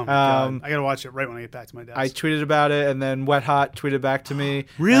me. Oh, my God. I got to watch it right when I get back to my desk. I tweeted about it, and then Wet Hot tweeted back to me.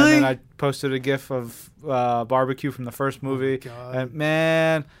 Really? And then I posted a GIF of barbecue from the first movie. Oh, God. And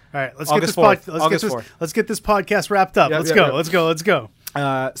man, all right, let's August get this 4th. Let's get this podcast wrapped up. Let's go. Let's go.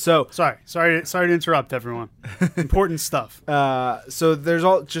 So sorry to interrupt everyone. Important stuff. So there's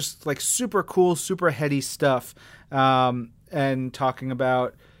all just like super cool, super heady stuff, and talking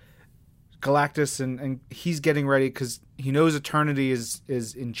about Galactus and he's getting ready because he knows eternity is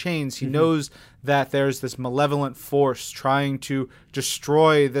in chains. He knows that there's this malevolent force trying to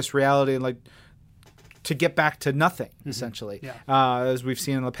destroy this reality and to get back to nothing, essentially. Yeah. As we've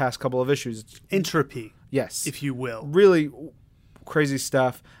seen in the past couple of issues. Entropy. Yes. If you will. Really crazy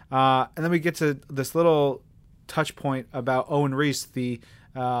stuff. And then we get to this little touch point about Owen Reese, the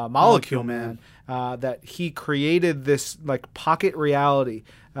Molecule Man, that he created this like pocket reality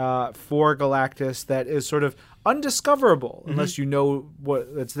for Galactus that is sort of undiscoverable unless you know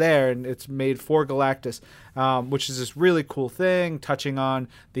it's there, and it's made for Galactus, which is this really cool thing, touching on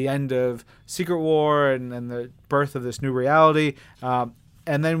the end of Secret War and the birth of this new reality. And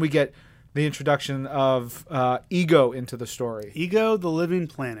then we get the introduction of Ego into the story. Ego, the living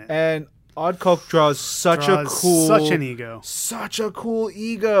planet. And Oddculk draws such an ego. Such a cool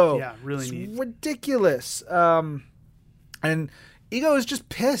ego. Yeah, really it's neat. Ridiculous. And Ego is just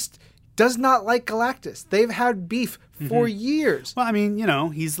pissed. Does not like Galactus. They've had beef for years. Well, I mean,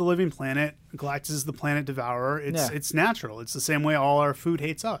 he's the living planet. Galactus is the planet devourer. It's natural. It's the same way all our food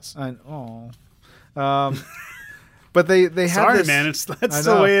hates us. But they have Sorry, this, man. That's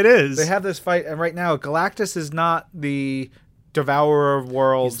the way it is. They have this fight, and right now Galactus is not the devourer of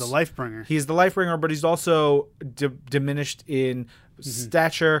worlds. He's the Lifebringer. He's the Lifebringer, but he's also diminished in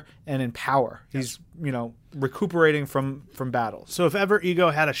stature and in power. He's recuperating from battles. So if ever Ego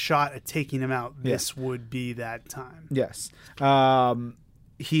had a shot at taking him out, this would be that time. Yes.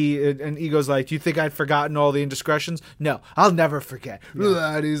 Ego's like, do you think I'd forgotten all the indiscretions? No, I'll never forget.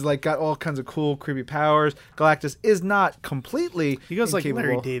 Yeah. And he's like got all kinds of cool, creepy powers. Galactus is not completely Ego's incapable. like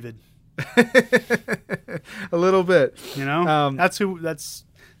Larry David. A little bit.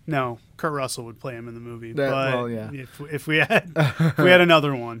 Kurt Russell would play him in the movie. If we had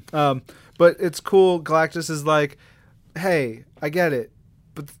another one. But it's cool. Galactus is like, hey, I get it,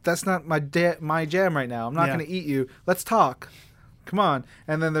 but that's not my jam right now. I'm not going to eat you. Let's talk. Come on.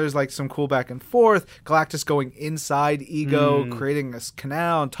 And then there's like some cool back and forth. Galactus going inside Ego, creating this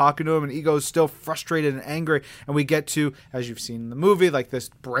canal and talking to him, and Ego's still frustrated and angry. And we get to, as you've seen in the movie, like this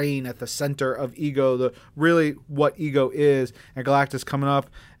brain at the center of Ego, really what Ego is. And Galactus coming up,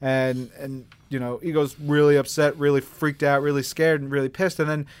 and Ego's really upset, really freaked out, really scared, and really pissed. And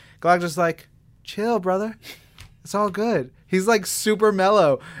then Galactus is like, chill, brother. It's all good. He's like super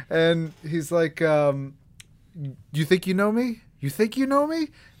mellow. And he's like, you think you know me? You think you know me?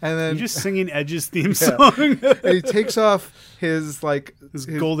 And then you're just singing Edge's theme song. And he takes off his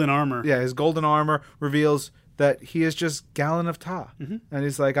golden armor. Yeah, his golden armor reveals that he is just Gallon of Ta. And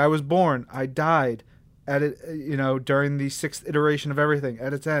he's like, I was born, I died at it, during the 6th iteration of everything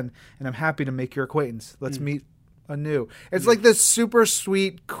at its end, and I'm happy to make your acquaintance. Let's meet anew. It's like this super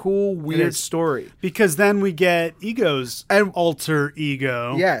sweet, cool, weird story. Because then we get Ego's alter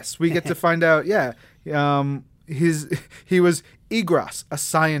ego. Yes, we get to find out. Yeah. He was Igras, a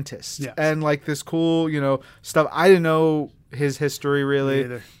scientist, and like this cool, stuff. I didn't know his history really. Me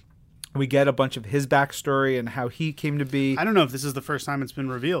either. We get a bunch of his backstory and how he came to be. I don't know if this is the first time it's been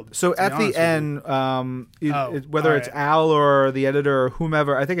revealed. So at the end, whether it's Al or the editor or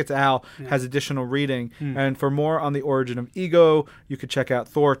whomever, I think it's Al, has additional reading. And for more on the origin of Ego, you could check out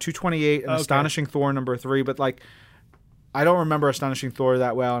Thor 228 and Astonishing Thor #3. But like, I don't remember Astonishing Thor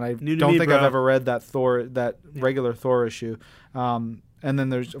that well, and I don't think I've ever read that regular Thor issue. And then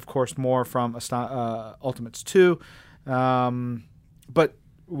there's, of course, more from Ultimates 2. But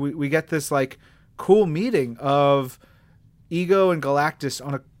we get this like cool meeting of Ego and Galactus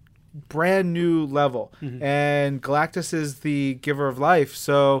on a brand new level. And Galactus is the giver of life,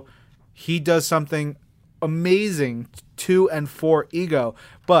 so he does something amazing to and for Ego,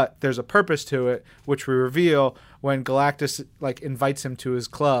 but there's a purpose to it, which we reveal when Galactus like invites him to his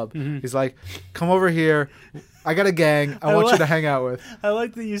club. He's like, come over here, I got a gang I want you to hang out with. I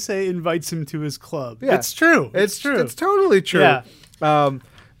like that you say invites him to his club. Yeah. It's true. It's true. It's totally true. Yeah. I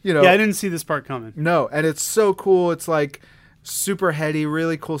didn't see this part coming. No, and it's so cool. It's like super heady,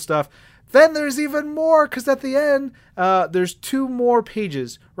 really cool stuff. Then there's even more, because at the end, there's 2 more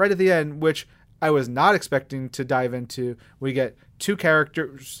pages right at the end, which I was not expecting to dive into. We get 2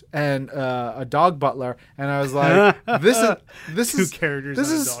 characters and a dog butler, and I was like, "This is 2 characters this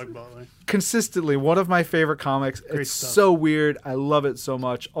and is a dog butler." Consistently one of my favorite comics. Great it's stuff. So weird. I love it so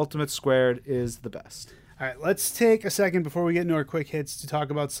much. Ultimate Squared is the best. All right, let's take a second before we get into our quick hits to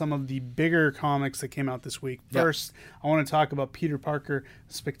talk about some of the bigger comics that came out this week. First, I want to talk about Peter Parker,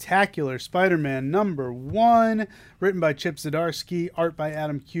 Spectacular Spider-Man #1, written by Chip Zdarsky, art by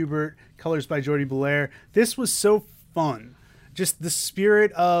Adam Kubert, colors by Jordi Belair. This was so fun. Just the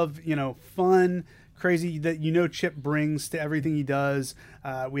spirit of, fun, crazy that Chip brings to everything he does.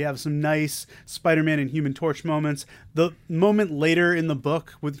 We have some nice Spider-Man and Human Torch moments. The moment later in the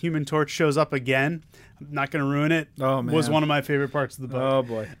book with Human Torch shows up again, I'm not going to ruin it. Oh, man. Was one of my favorite parts of the book. Oh,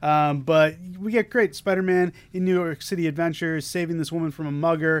 boy. But we get great Spider-Man in New York City adventures, saving this woman from a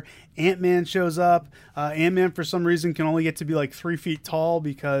mugger. Ant-Man shows up. Ant-Man, for some reason, can only get to be like 3 feet tall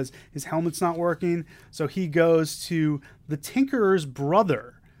because his helmet's not working. So he goes to the Tinkerer's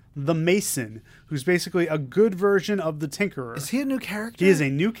brother, the Mason, who's basically a good version of the Tinkerer. Is he a new character? He is a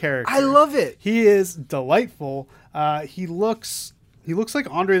new character. I love it. He is delightful. He looks like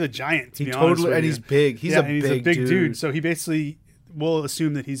Andre the Giant, to be honest with and you. he's big. He's a big dude. So he basically will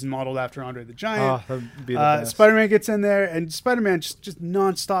assume that he's modeled after Andre the Giant. Oh, that'd be the best. Spider-Man gets in there, and Spider-Man just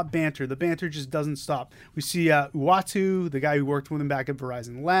nonstop banter. The banter just doesn't stop. We see Uatu, the guy who worked with him back at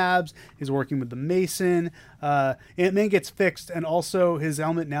Verizon Labs, is working with the Mason. Ant-Man gets fixed, and also his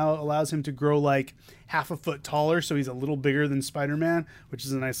helmet now allows him to grow like half a foot taller, so he's a little bigger than Spider-Man, which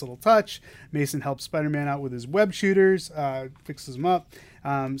is a nice little touch. Mason helps Spider-Man out with his web shooters, fixes him up.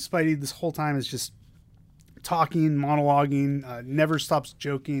 Spidey this whole time is just talking, monologuing, never stops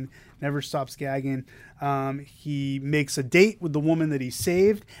joking, never stops gagging. He makes a date with the woman that he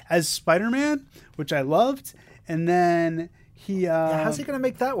saved as Spider-Man, which I loved. And then he... how's he going to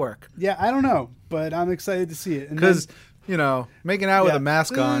make that work? Yeah, I don't know, but I'm excited to see it. Because, making out with a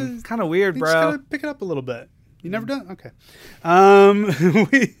mask on, kind of weird, bro. Just gotta pick it up a little bit. You never done? Okay.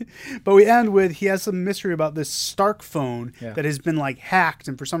 But we end with he has some mystery about this Stark phone that has been like hacked,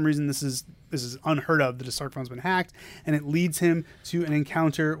 and for some reason this is unheard of that a Stark phone's been hacked, and it leads him to an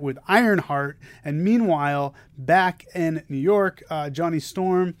encounter with Ironheart. And meanwhile, back in New York, Johnny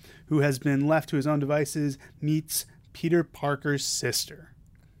Storm, who has been left to his own devices, meets Peter Parker's sister.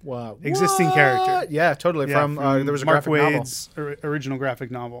 Wow. Existing character. Yeah, totally. Yeah, from there was a Mark graphic Waid's original graphic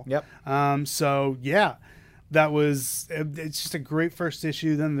novel. Yep. It's just a great first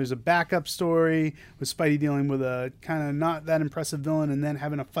issue. Then there's a backup story with Spidey dealing with a kind of not that impressive villain and then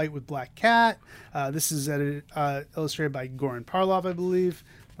having a fight with Black Cat. This is illustrated by Goran Parlov, I believe.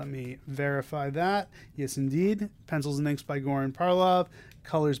 Let me verify that. Yes, indeed. Pencils and inks by Goran Parlov.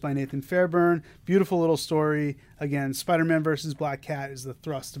 Colors by Nathan Fairburn. Beautiful little story. Again, Spider-Man versus Black Cat is the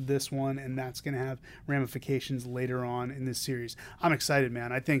thrust of this one, and that's going to have ramifications later on in this series. I'm excited,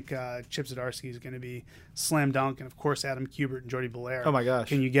 man. I think Chip Zdarsky is going to be slam dunk, and of course Adam Kubert and Jordi Belair. Oh my gosh.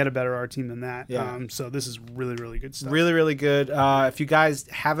 Can you get a better art team than that? Yeah. So this is really, really good stuff. Really, really good. If you guys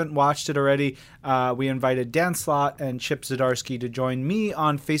haven't watched it already, we invited Dan Slott and Chip Zdarsky to join me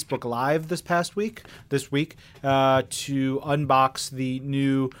on Facebook Live this week, to unbox the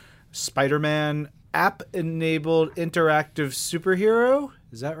new Spider-Man app-enabled interactive superhero.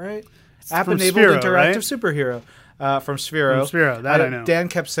 Is that right? App-enabled interactive superhero. From Sphero. From Sphero, that I know. Dan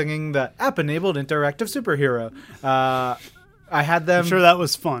kept singing the app-enabled interactive superhero. I had them. I'm sure that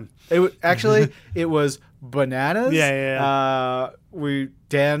was fun. It was bananas. Yeah.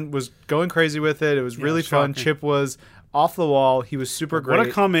 Dan was going crazy with it. It was really fun. Chip was off the wall. He was super great. What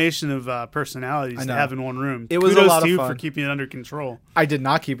a combination of personalities to have in one room. It was Kudos a lot to of you fun for keeping it under control. I did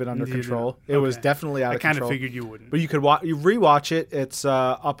not keep it under control. It was definitely out of control. I kind of figured you wouldn't. But you could you rewatch it. It's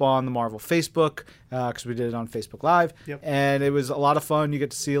up on the Marvel Facebook because we did it on Facebook Live. Yep. And it was a lot of fun. You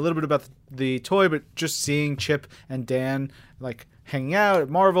get to see a little bit about the toy, but just seeing Chip and Dan like hanging out at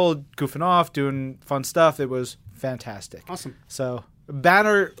Marvel, goofing off, doing fun stuff. It was fantastic. Awesome. So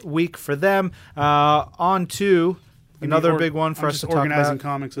banner week for them. On to another big one for us to talk about. Organizing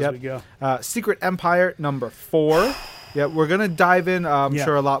comics as we go. Secret Empire number 4. Yeah, we're going to dive in, I'm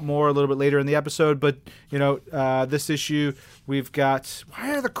sure, a lot more a little bit later in the episode. But, this issue, we've got...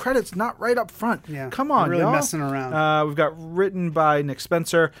 Why are the credits not right up front? Yeah, Come on, really y'all. Messing around. We've got written by Nick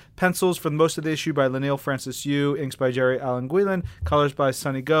Spencer, pencils for most of the issue by Leinil Francis Yu, inks by Jerry Allen Guilin, colors by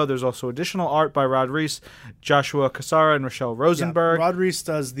Sonny Go. There's also additional art by Rod Reese, Joshua Cassara, and Rochelle Rosenberg. Yeah, Rod Reese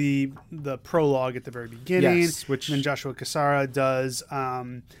does the prologue at the very beginning. Yes, and then Joshua Cassara does...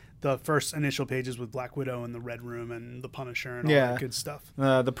 the first initial pages with Black Widow in the Red Room and the Punisher and all that good stuff.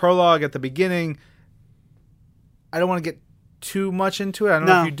 The prologue at the beginning, I don't want to get too much into it. I don't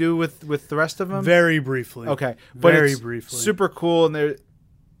know if you do with the rest of them. Very briefly. Okay. But very it's briefly. Super cool. And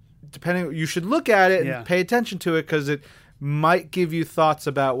you should look at it and pay attention to it because it might give you thoughts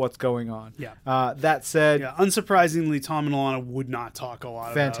about what's going on. Yeah. That said... Yeah. Unsurprisingly, Tom and Alana would not talk a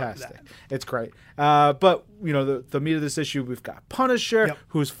lot about that. It's great. But the meat of this issue, we've got Punisher, Yep.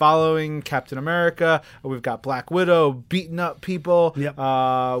 who's following Captain America. We've got Black Widow beating up people.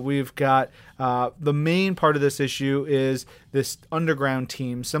 Yep. We've got the main part of this issue is this underground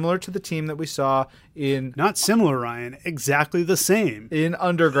team, similar to the team that we saw in Not similar, Ryan. Exactly the same. in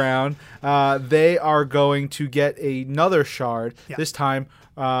Underground. They are going to get another shard Yeah. this time,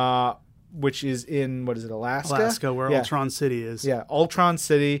 which is in, what is it, Alaska? Alaska, where Yeah. Ultron City is. Yeah, Ultron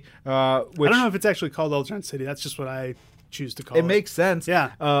City. Which I don't know if it's actually called Ultron City. That's just what I choose to call it. it makes sense.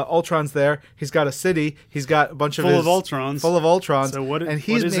 Yeah. Ultron's there. He's got a city. He's got a bunch full of of Ultrons. Full of Ultrons. So what and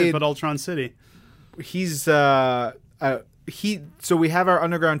is it but Ultron City? He's so we have our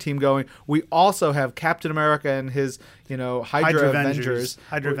underground team going. We also have Captain America and his Hydra Avengers.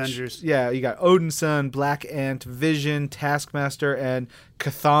 Hydra which- Avengers. Yeah, you got Odinson, Black Ant, Vision, Taskmaster, and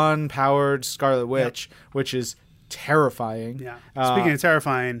Chthon powered Scarlet Witch, which is terrifying. Yeah. Speaking of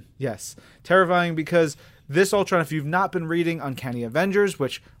terrifying, Yes, terrifying because this Ultron, if you've not been reading Uncanny Avengers,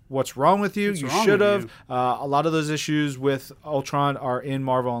 which what's wrong with you? What's You wrong should with have. you? A lot of those issues with Ultron are in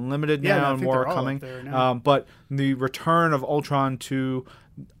Marvel Unlimited Yeah, now, no, I and think more they're are all coming. up there now. But the return of Ultron to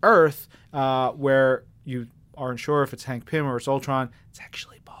Earth, where you aren't sure if it's Hank Pym or it's Ultron, it's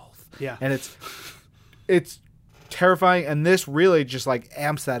actually both. Yeah. And it's terrifying, and this really just like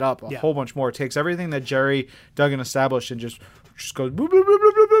amps that up a whole bunch more. It takes everything that Jerry Duggan established and just goes boop, boop, boop,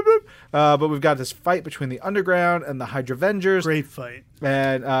 boop, boop, boop. But we've got this fight between the Underground and the Hydra Avengers, great fight.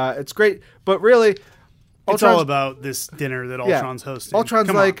 and it's great. But really, It's all about this dinner that Ultron's hosting. Ultron's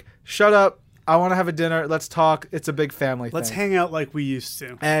Come like, on. shut up. I want to have a dinner. Let's talk. It's a big family Let's thing. hang out like we used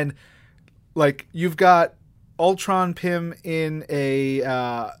to. And like you've got Ultron Pym in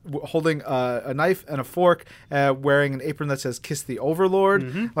holding a knife and a fork, wearing an apron that says "Kiss the Overlord."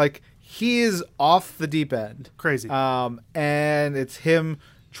 Mm-hmm. Like he is off the deep end. Crazy. And it's him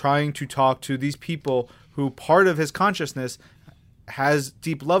trying to talk to these people who part of his consciousness has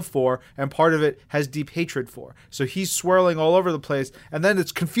deep love for, and part of it has deep hatred for. So he's swirling all over the place, and then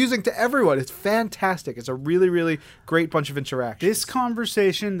it's confusing to everyone. It's fantastic. It's a really, really great bunch of interactions. This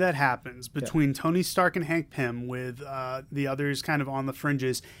conversation that happens between Tony Stark and Hank Pym with the others kind of on the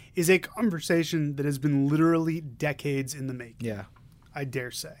fringes is a conversation that has been literally decades in the making. Yeah. I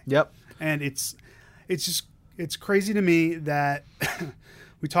dare say. Yep. And it's crazy to me that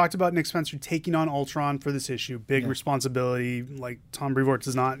we talked about Nick Spencer taking on Ultron for this issue. Big responsibility. Like, Tom Brevoort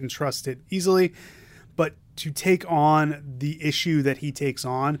does not entrust it easily. But to take on the issue that he takes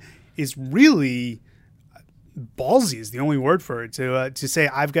on is really ballsy is the only word for it. To say,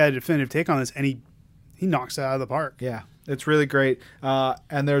 I've got a definitive take on this, and he knocks it out of the park. Yeah. It's really great.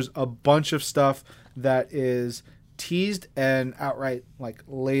 And there's a bunch of stuff that is teased and outright like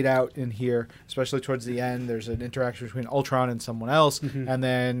laid out in here, especially towards the end. There's an interaction between Ultron and someone else, and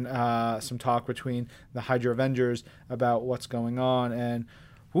then some talk between the Hydra Avengers about what's going on. And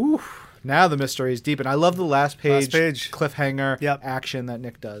now the mystery is deep. And I love the last page cliffhanger action that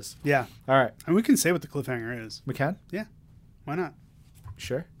Nick does. Yeah. All right. And we can say what the cliffhanger is. We can? Yeah. Why not?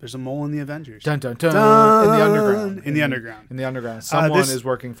 Sure. There's a mole in the Avengers. Dun, dun, dun. In the underground. In the underground. In the underground. Someone is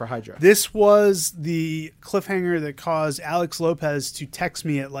working for Hydra. This was the cliffhanger that caused Alex Lopez to text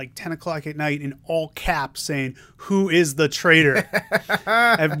me at like 10 o'clock at night in all caps saying, "Who is the traitor?"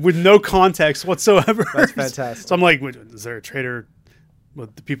 With no context whatsoever. That's fantastic. So I'm like, is there a traitor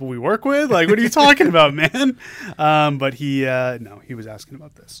with the people we work with? Like, what are you talking about, man? But he was asking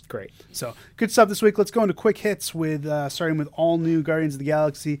about this. Great. So good stuff this week. Let's go into quick hits with starting with all new Guardians of the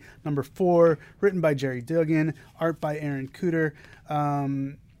Galaxy #4, written by Jerry Duggan, art by Aaron Cooter,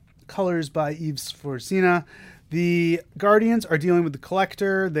 colors by Yves Forcina. The Guardians are dealing with the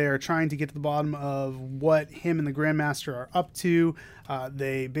Collector. They are trying to get to the bottom of what him and the Grandmaster are up to.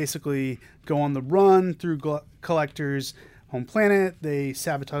 They basically go on the run through Collector's home planet. They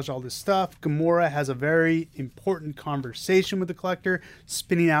sabotage all this stuff. Gamora has a very important conversation with the Collector,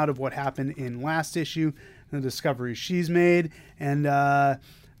 spinning out of what happened in last issue and the discoveries she's made. And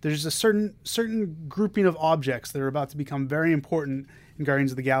there's a certain grouping of objects that are about to become very important in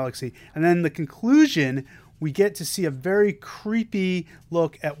Guardians of the Galaxy. And then the conclusion, we get to see a very creepy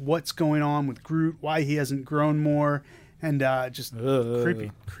look at what's going on with Groot, why he hasn't grown more. And just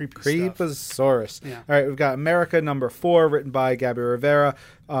creepy stuff. Creeposaurus. Yeah. All right, we've got America #4, written by Gabby Rivera.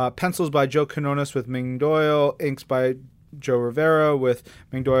 Pencils by Joe Quinones with Ming Doyle. Inks by Joe Rivera with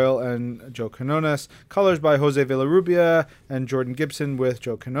Ming Doyle and Joe Quinones. Colors by Jose Villarrubia and Jordan Gibson with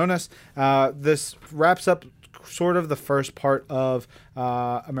Joe Quinones. This wraps up sort of the first part of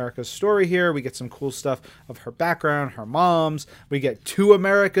America's story here. We get some cool stuff of her background, her moms. We get two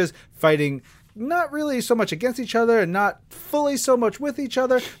Americas fighting not really so much against each other and not fully so much with each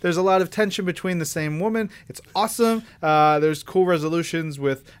other. There's a lot of tension between the same woman. It's awesome. There's cool resolutions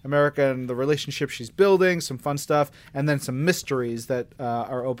with America and the relationship she's building, some fun stuff, and then some mysteries that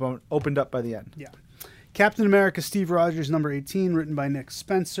are opened up by the end. Yeah. Captain America Steve Rogers, number 18, written by Nick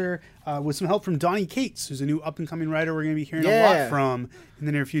Spencer, with some help from Donnie Cates, who's a new up-and-coming writer we're going to be hearing a lot from in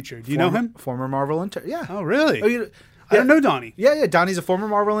the near future. Do you know him? Former Marvel intern. Yeah. Oh, really? Oh, I don't know Donnie. Yeah. Donnie's a former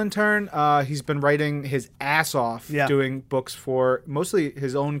Marvel intern. He's been writing his ass off doing books for mostly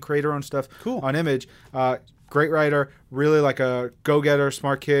his own creator-owned stuff on Image. Great writer, really like a go-getter,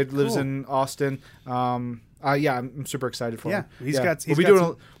 smart kid, lives in Austin. I'm super excited for him.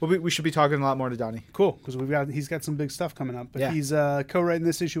 We should be talking a lot more to Donnie. Cool, because he's got some big stuff coming up. But he's co-writing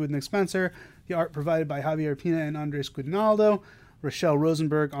this issue with Nick Spencer. The art provided by Javier Pina and Andres Guinaldo. Rochelle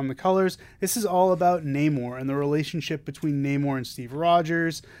Rosenberg on the colors. This is all about Namor and the relationship between Namor and Steve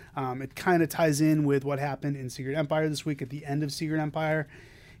Rogers. It kind of ties in with what happened in Secret Empire this week at the end of Secret Empire.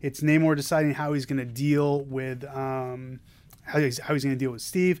 It's Namor deciding how he's going to deal with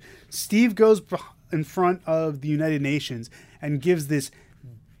Steve. Steve goes in front of the United Nations and gives this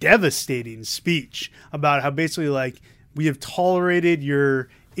devastating speech about how basically like we have tolerated your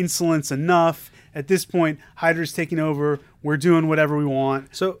insolence enough. At this point, Hydra's taking over. We're doing whatever we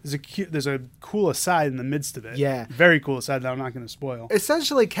want. So there's a cool aside in the midst of it. Yeah. Very cool aside that I'm not going to spoil.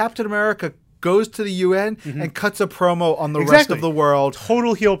 Essentially, Captain America goes to the UN and cuts a promo on the rest of the world.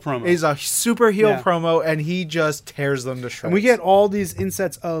 Total heel promo. He's a super heel promo, and he just tears them to shreds. And we get all these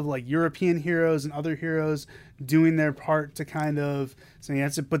insets of like European heroes and other heroes doing their part to kind of say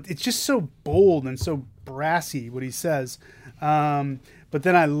that's it. But it's just so bold and so brassy what he says. But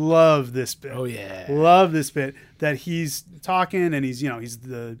then I love this bit. Oh yeah, love this bit that he's talking and he's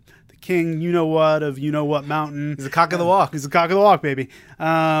the king, of mountain. He's the cock of the walk. He's the cock of the walk, baby.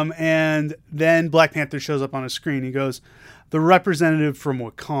 And then Black Panther shows up on a screen. He goes, "The representative from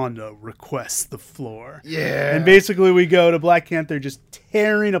Wakanda requests the floor." Yeah. And basically we go to Black Panther just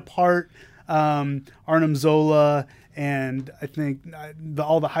tearing apart Arnim Zola and I think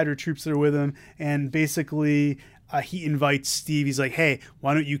all the Hydra troops that are with him. And basically he invites Steve. He's like, "Hey,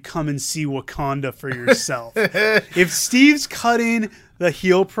 why don't you come and see Wakanda for yourself?" If Steve's cutting the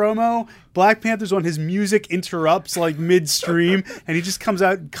heel promo, Black Panther's on his music interrupts like midstream, and he just comes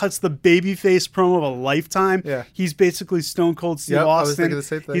out and cuts the babyface promo of a lifetime. Yeah. He's basically Stone Cold Steve Austin. I was thinking the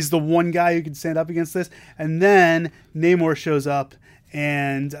same thing. He's the one guy who can stand up against this. And then Namor shows up,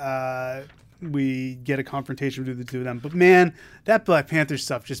 and we get a confrontation between the two of them. But man, that Black Panther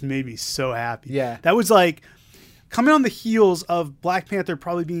stuff just made me so happy. Yeah. That was like coming on the heels of Black Panther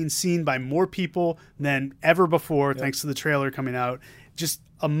probably being seen by more people than ever before, thanks to the trailer coming out. Just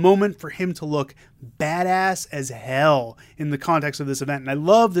a moment for him to look badass as hell in the context of this event. And I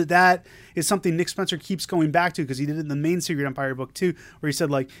love that is something Nick Spencer keeps going back to because he did it in the main Secret Empire book too, where he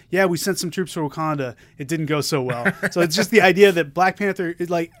said like, yeah, we sent some troops for Wakanda. It didn't go so well. So it's just the idea that Black Panther is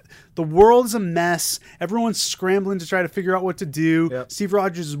like, the world is a mess. Everyone's scrambling to try to figure out what to do. Yep. Steve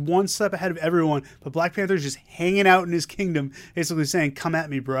Rogers is one step ahead of everyone, but Black Panther's just hanging out in his kingdom, basically saying, "Come at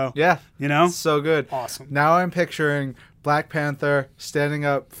me, bro." Yeah. So good. Awesome. Now I'm picturing Black Panther standing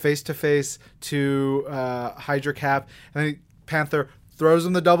up face to face to Hydra Cap, and then Panther throws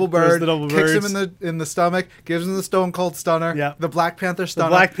him the double bird, kicks him in the stomach, gives him the Stone Cold Stunner. Yeah. The Black Panther Stunner.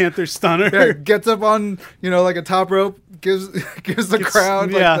 The Black Panther Stunner. Yeah, gets up on like a top rope, gives the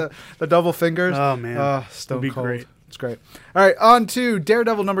crowd like the double fingers. Oh man, Stone Cold. Great. It's great. All right, on to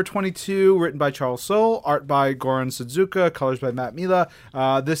Daredevil number 22, written by Charles Soule, art by Goran Sudzuka, colors by Matt Mila.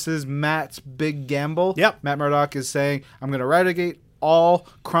 This is Matt's big gamble. Yep. Matt Murdock is saying, I'm going to eradicate all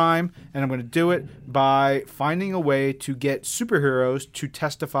crime, and I'm going to do it by finding a way to get superheroes to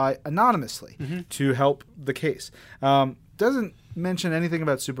testify anonymously to help the case. Doesn't mention anything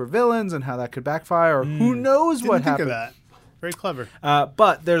about supervillains and how that could backfire, or who knows what happened. Think of that. Very clever.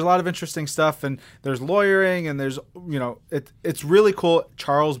 But there's a lot of interesting stuff, and there's lawyering, and there's, it's really cool.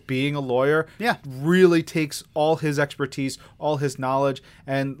 Charles being a lawyer really takes all his expertise, all his knowledge,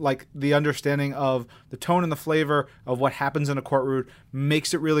 and like the understanding of the tone and the flavor of what happens in a courtroom,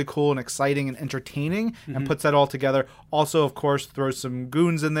 makes it really cool and exciting and entertaining, and puts that all together. Also, of course, throws some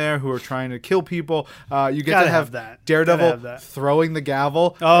goons in there who are trying to kill people. You get to have that. Daredevil throwing the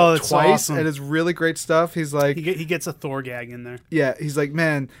gavel twice, awesome. And it's really great stuff. He's like, he gets a Thor gag in there. Yeah, he's like,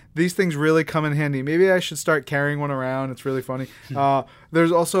 man, these things really come in handy. Maybe I should start carrying one around. It's really funny.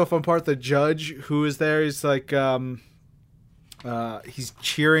 There's also a fun part. The judge who is there, he's like, he's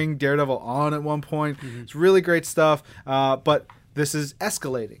cheering Daredevil on at one point. It's really great stuff. But this is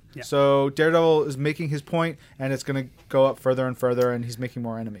escalating. Yeah. So Daredevil is making his point, and it's going to go up further and further, and he's making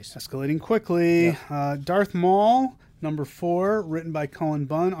more enemies. Escalating quickly. Yeah. Darth Maul, number 4, written by Cullen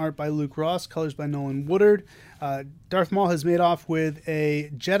Bunn, art by Luke Ross, colors by Nolan Woodard. Darth Maul has made off with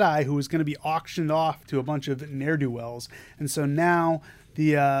a Jedi who was going to be auctioned off to a bunch of ne'er-do-wells. And so now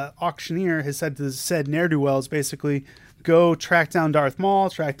the auctioneer has said to said ne'er-do-wells, basically, go track down Darth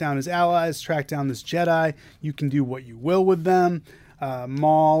Maul, track down his allies, track down this Jedi. You can do what you will with them.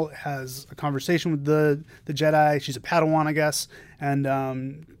 Maul has a conversation with the Jedi. She's a Padawan, I guess. And,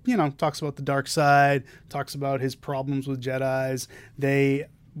 talks about the dark side, talks about his problems with Jedis. They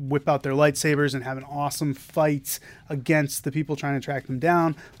whip out their lightsabers and have an awesome fight against the people trying to track them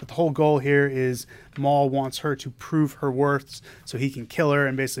down. But the whole goal here is Maul wants her to prove her worth so he can kill her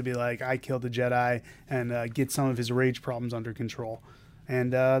and basically be like, I killed the Jedi, and get some of his rage problems under control.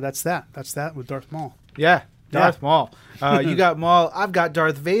 And that's that. That's that with Darth Maul. Yeah. Darth Maul. You got Maul. I've got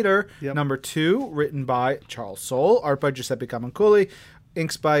Darth Vader, number 2, written by Charles Soule, art by Giuseppe Camuncoli,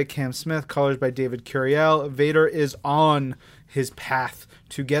 inks by Cam Smith, colors by David Curiel. Vader is on his path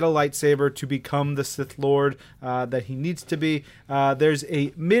to get a lightsaber, to become the Sith Lord that he needs to be. There's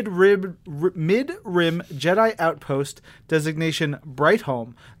a mid-rim Jedi outpost, designation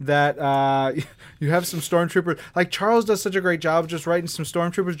Brightholm, that you have some stormtroopers. Like, Charles does such a great job of just writing some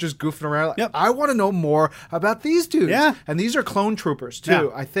stormtroopers just goofing around. Yep. I want to know more about these dudes. Yeah. And these are clone troopers,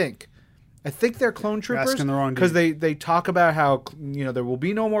 too, I think. I think they're clone troopers because they talk about how there will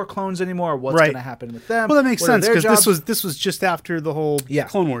be no more clones anymore. What's going to happen with them? Well, that makes sense because this was just after the whole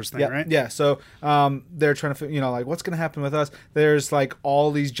Clone Wars thing, right? Yeah. So they're trying to what's going to happen with us? There's like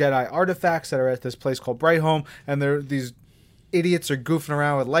all these Jedi artifacts that are at this place called Brightholm, and these idiots are goofing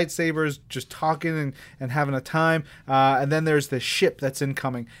around with lightsabers, just talking and having a time. And then there's this ship that's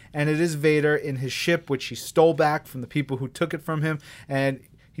incoming, and it is Vader in his ship, which he stole back from the people who took it from him, and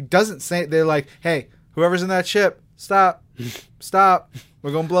he doesn't say, they're like, hey, whoever's in that ship, stop.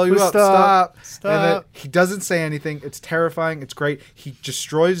 We're going to blow you up. Stop. And then he doesn't say anything. It's terrifying. It's great. He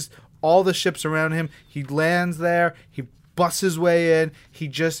destroys all the ships around him. He lands there. He busts his way in. He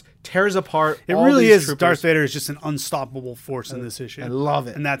just tears apart It all really these is. troopers. Darth Vader is just an unstoppable force in this issue. I love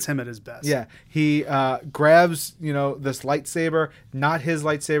it. And that's him at his best. Yeah. He grabs, this lightsaber, not his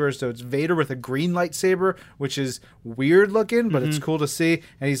lightsaber, so it's Vader with a green lightsaber, which is weird looking, but it's cool to see.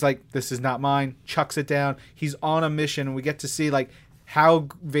 And he's like, this is not mine. Chucks it down. He's on a mission, and we get to see, how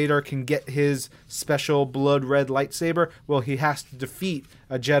Vader can get his special blood red lightsaber. Well, he has to defeat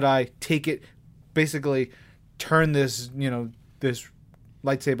a Jedi, take it, basically turn this, this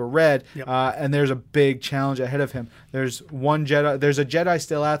lightsaber red, and there's a big challenge ahead of him. There's a Jedi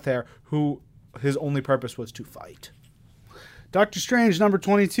still out there who his only purpose was to fight. Doctor Strange, number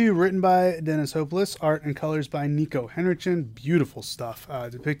 22, written by Dennis Hopeless, art and colors by Nico Henrichsen. Beautiful stuff,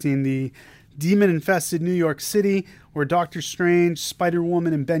 depicting the demon-infested New York City, where Doctor Strange,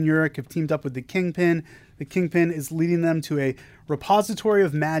 Spider-Woman, and Ben Urich have teamed up with the Kingpin. The Kingpin is leading them to a repository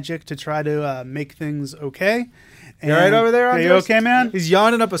of magic to try to make things okay. You right over there, Andres? Are you okay, man? He's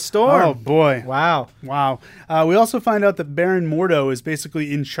yawning up a storm. Oh, boy. Wow. We also find out that Baron Mordo is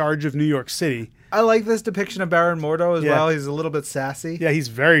basically in charge of New York City. I like this depiction of Baron Mordo as well. He's a little bit sassy. Yeah, he's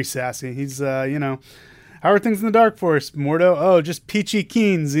very sassy. He's, how are things in the Dark Force, Mordo? Oh, just peachy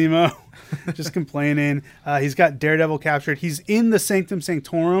keen, Zemo. Just complaining. He's got Daredevil captured. He's in the Sanctum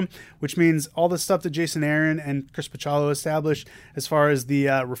Sanctorum, which means all the stuff that Jason Aaron and Chris Pachalo established as far as the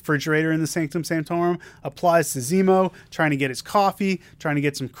refrigerator in the Sanctum Sanctorum applies to Zemo, trying to get his coffee, trying to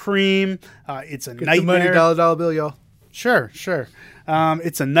get some cream. It's a nightmare. The money, dollar bill, y'all. Sure.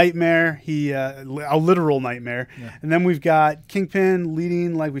 It's a nightmare. A literal nightmare. Yeah. And then we've got Kingpin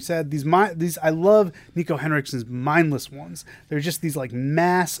leading, like we said, these. I love Nico Henrichsen's mindless ones. They're just these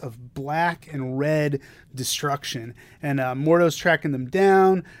mass of black and red destruction. And Mordo's tracking them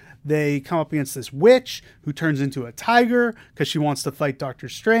down. They come up against this witch who turns into a tiger because she wants to fight Doctor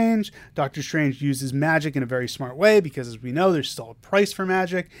Strange. Doctor Strange uses magic in a very smart way because, as we know, there's still a price for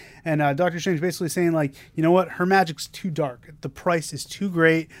magic. And Doctor Strange basically saying, you know what? Her magic's too dark. The price is too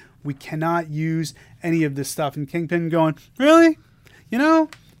great. We cannot use any of this stuff. And Kingpin going, really?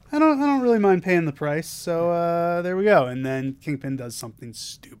 I don't really mind paying the price. So there we go. And then Kingpin does something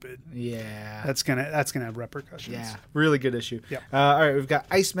stupid. Yeah, that's gonna have repercussions. Yeah, really good issue. Yeah. All right, we've got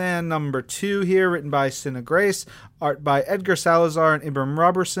Iceman number 2 here, written by Cinna Grace, art by Edgar Salazar and Ibrahim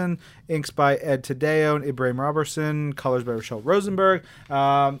Robertson, inks by Ed Tadeo and Ibrahim Robertson, colors by Rochelle Rosenberg.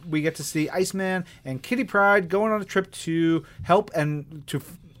 We get to see Iceman and Kitty Pryde going on a trip to help and to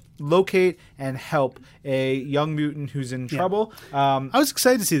locate and help a young mutant who's in trouble. I was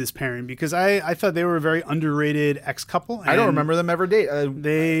excited to see this pairing because I thought they were a very underrated ex-couple. I don't remember them ever date.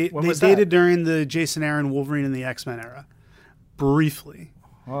 They dated during the Jason Aaron Wolverine and the X-Men era, briefly.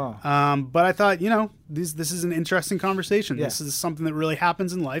 Wow. But I thought, this is an interesting conversation. Yeah. This is something that really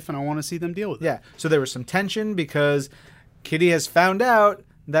happens in life, and I want to see them deal with it. Yeah. So there was some tension because Kitty has found out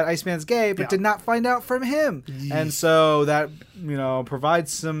that Iceman's gay, but did not find out from him. And so that,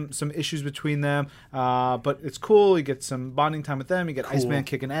 provides some issues between them. But it's cool. You get some bonding time with them. You get Iceman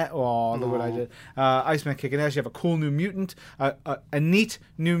kicking ass. Oh, look what I did. Iceman kicking ass. You have a cool new mutant, a neat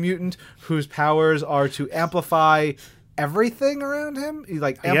new mutant whose powers are to amplify everything around him. He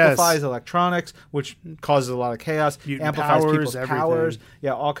amplifies electronics, which causes a lot of chaos. Mutant amplifies powers, people's everything. powers.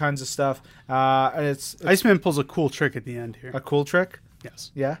 Yeah, all kinds of stuff. And it's Iceman pulls a cool trick at the end here. a cool trick.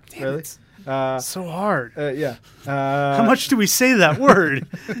 Yes. Yeah, Damn really? it. So hard. Yeah. How much do we say that word?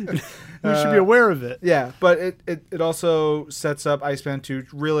 We should be aware of it. Yeah, but it also sets up Iceman to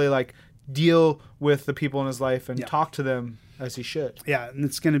really deal with the people in his life and talk to them as he should. Yeah, and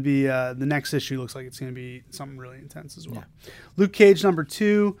it's going to be the next issue looks like it's going to be something really intense as well. Yeah. Luke Cage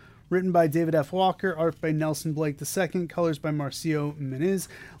 #2, written by David F. Walker, art by Nelson Blake II, colors by Marcio Meniz.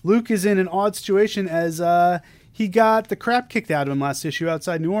 Luke is in an odd situation as he got the crap kicked out of him last issue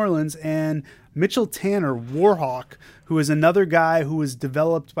outside New Orleans, and Mitchell Tanner, Warhawk, who is another guy who was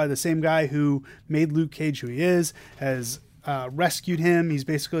developed by the same guy who made Luke Cage who he is, has rescued him. He's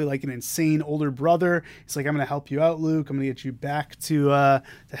basically like an insane older brother. He's like, I'm going to help you out, Luke. I'm going to get you back to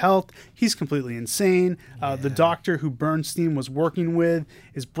health. He's completely insane. The doctor who Bernstein was working with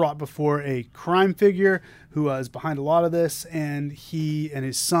is brought before a crime figure who is behind a lot of this, and he and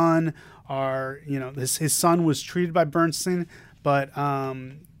his son are, his son was treated by Bernstein, but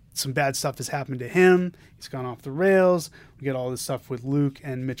some bad stuff has happened to him. He's gone off the rails. We get all this stuff with Luke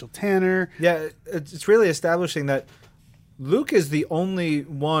and Mitchell Tanner. Yeah, it's really establishing that Luke is the only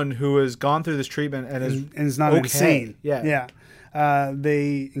one who has gone through this treatment and is not insane. Yeah.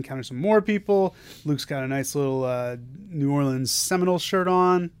 They encounter some more people. Luke's got a nice little New Orleans Seminole shirt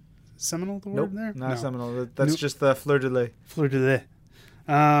on. Seminole, the word there? Not Seminole. That's just the fleur de lis. Fleur de lis.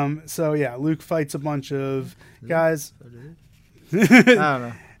 So yeah, Luke fights a bunch of guys. I don't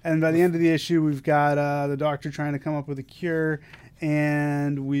know. And by the end of the issue, we've got the doctor trying to come up with a cure,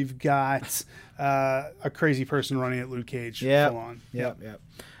 and we've got a crazy person running at Luke Cage. Full on. Yep.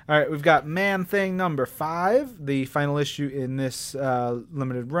 All right, we've got Man-Thing #5, the final issue in this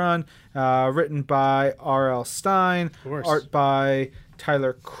limited run, written by R.L. Stine, art by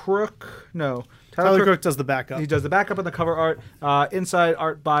Tyler Crook. No, Tyler Crook does the backup. He does the backup and the cover art. Inside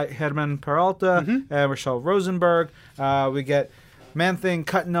art by Herman Peralta and Rochelle Rosenberg. We get Man-Thing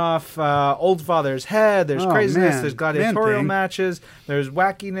cutting off Old Father's head. There's craziness. There's gladiatorial matches. There's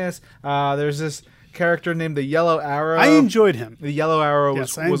wackiness. There's this character named the Yellow Arrow. I enjoyed him. The Yellow Arrow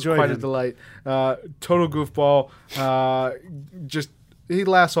was quite a delight. Total goofball. He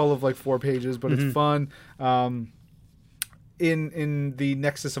lasts all of 4 pages, but it's fun. In the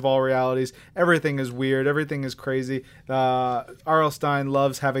nexus of all realities, everything is weird, everything is crazy. R.L. Stine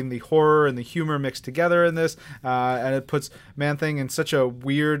loves having the horror and the humor mixed together in this, and it puts Man-Thing in such a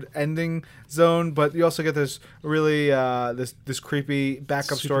weird ending zone, but you also get this really this creepy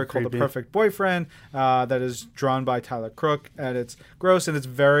backup story called The Perfect Boyfriend that is drawn by Tyler Crook, and it's gross, and it's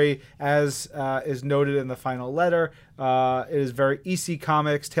very, as is noted in the final letter, it is very EC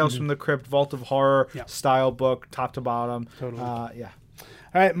Comics, Tales from the Crypt, Vault of Horror style book, top to bottom. Totally. All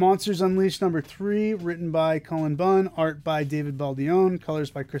right, Monsters Unleashed #3, written by Cullen Bunn, art by David Baldione, colors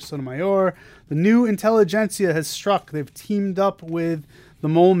by Chris Sotomayor. The new intelligentsia has struck. They've teamed up with the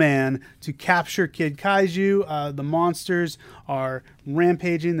Mole Man to capture Kid Kaiju. The monsters are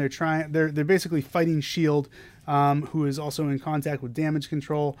rampaging. They're basically fighting Shield, who is also in contact with Damage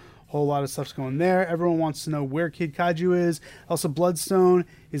Control. Whole lot of stuff's going there. Everyone wants to know where Kid Kaiju is. Elsa Bloodstone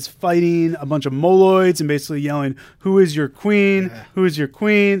is fighting a bunch of moloids and basically yelling, "Who is your queen? Yeah. Who is your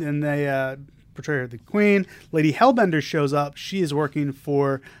queen?" And they portray her the queen. Lady Hellbender shows up. She is working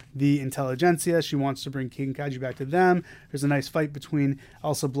for the intelligentsia. She wants to bring King Kaiju back to them. There's a nice fight between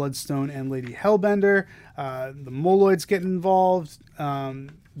Elsa Bloodstone and Lady Hellbender. The moloids get involved.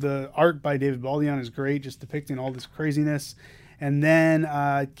 The art by David Baldione is great, just depicting all this craziness. And then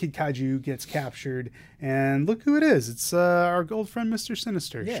Kid Kaiju gets captured, and look who it is. It's our old friend Mr.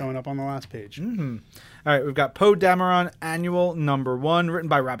 Sinister showing up on the last page. Mm-hmm. All right, we've got Poe Dameron Annual #1, written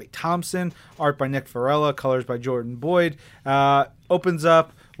by Robbie Thompson, art by Nick Farella, colors by Jordan Boyd. Opens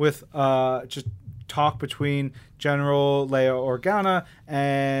up with just talk between General Leia Organa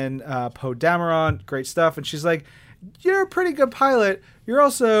and Poe Dameron. Great stuff. And she's like, you're a pretty good pilot. You're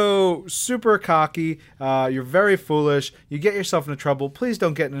also super cocky. You're very foolish. You get yourself into trouble. Please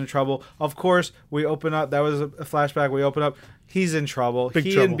don't get into trouble. Of course, we open up. That was a flashback. We open up. He's in trouble. Big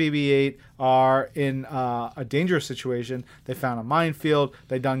he trouble. and BB-8 are in a dangerous situation. They found a minefield.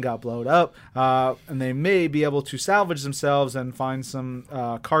 They done got blowed up. And they may be able to salvage themselves and find some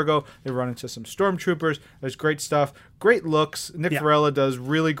cargo. They run into some stormtroopers. There's great stuff. Great looks. Nick Farella does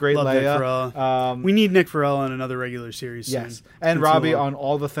really great Love Leia. Nick Farella. We need Nick Farella in another regular series soon. Yes. And Robbie on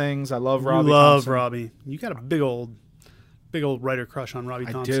all the things. I love Robbie Love Thompson. Robbie. You got a big old writer crush on Robbie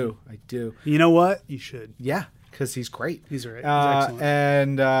Thompson. I do. You know what? You should. Yeah, because he's great. He's right. He's excellent.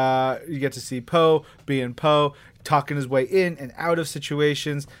 And you get to see Poe being Poe, talking his way in and out of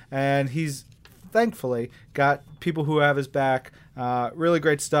situations. And he's thankfully got people who have his back. Really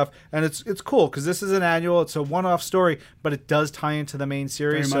great stuff. And it's cool because this is an annual. It's a one-off story, but it does tie into the main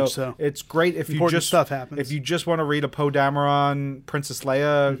series. Very much so. It's great if Important you just stuff happens. If you just want to read a Poe Dameron, Princess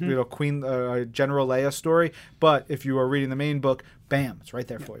Leia, Queen General Leia story. But if you are reading the main book, bam, it's right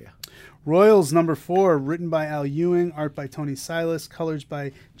there for you. Royals #4, written by Al Ewing, art by Tony Silas, colors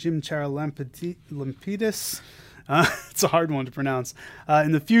by Jim Charalampidis. It's a hard one to pronounce.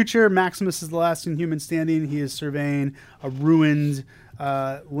 In the future, Maximus is the last inhuman standing. He is surveying a ruined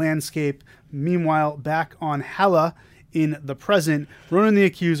landscape. Meanwhile, back on Hala, in the present, Ronan the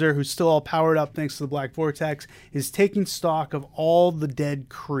Accuser, who's still all powered up thanks to the Black Vortex, is taking stock of all the dead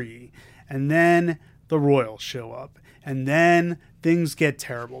Kree. And then the Royals show up. And then things get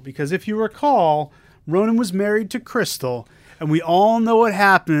terrible. Because if you recall, Ronan was married to Crystal. And we all know what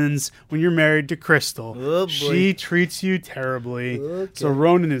happens when you're married to Crystal. Oh, she treats you terribly. Okay. So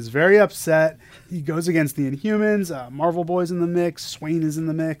Ronan is very upset. He goes against the Inhumans. Marvel Boy's in the mix. Swain is in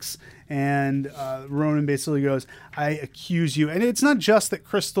the mix. And Ronan basically goes, I accuse you. And it's not just that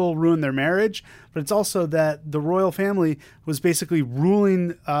Crystal ruined their marriage, but it's also that the royal family was basically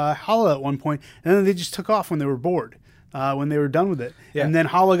ruling Hala at one point, and then they just took off when they were bored. When they were done with it. Yeah. And then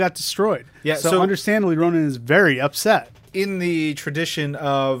Hala got destroyed. Yeah, so understandably, Ronan is very upset. In the tradition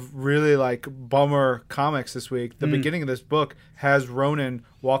of really like bummer comics this week, the beginning of this book has Ronan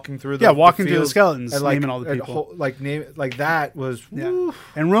walking through the walking through the skeletons, and, like, naming all the people. That was woo.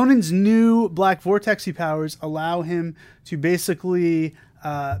 And Ronan's new Black Vortexy powers allow him to basically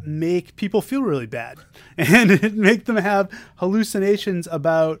make people feel really bad and make them have hallucinations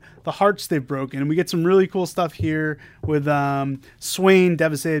about the hearts they've broken. And we get some really cool stuff here with Swain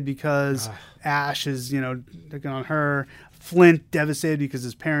devastated because Ash is, taking on her. Flint devastated because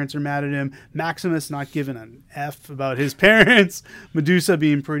his parents are mad at him. Maximus not giving an F about his parents. Medusa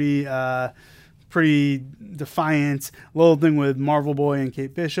being pretty defiant. Little thing with Marvel Boy and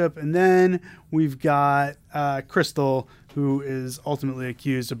Kate Bishop. And then we've got Crystal, who is ultimately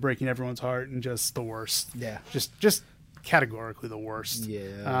accused of breaking everyone's heart and just the worst. Yeah. Just categorically the worst.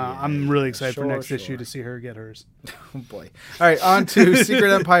 Yeah. I'm really excited for next issue to see her get hers. Oh, boy. All right, on to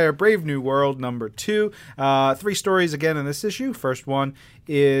Secret Empire, Brave New World, #2. 3 stories again in this issue. First one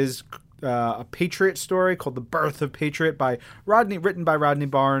is a Patriot story called The Birth of Patriot written by Rodney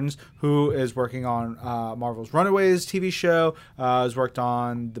Barnes, who is working on Marvel's Runaways TV show, has worked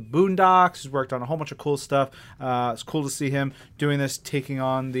on The Boondocks, has worked on a whole bunch of cool stuff. It's cool to see him doing this, taking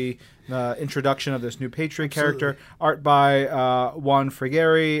on the introduction of this new Patriot character. Art by Juan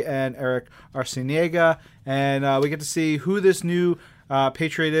Frigeri and Eric Arciniega. And we get to see who this new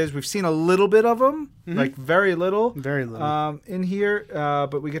Patriot is. We've seen a little bit of him, like very little in here,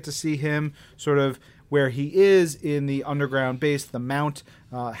 but we get to see him sort of where he is in the underground base, the Mount,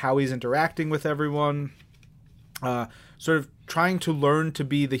 how he's interacting with everyone, sort of trying to learn to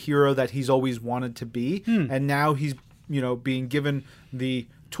be the hero that he's always wanted to be. And now he's being given the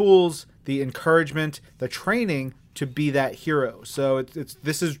tools, the encouragement, the training to be that hero. So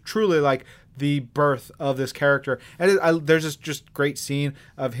this is truly like the birth of this character. And there's this just great scene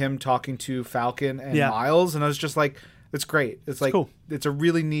of him talking to Falcon and Miles, and I was just like, it's great. It's like cool. It's a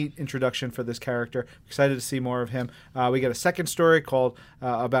really neat introduction for this character. Excited to see more of him. We get a second story called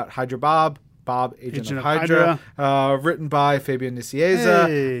about Hydra Bob, Agent of Hydra. Written by Fabian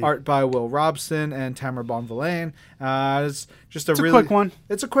Nicieza, art by Will Robson and Tamara Bonvillain. It's just a really quick one.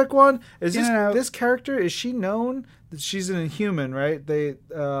 It's a quick one. This character, is she known? She's an Inhuman, right?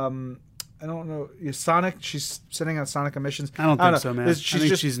 I don't know. Sonic, she's sending out Sonic emissions. I don't think so, man.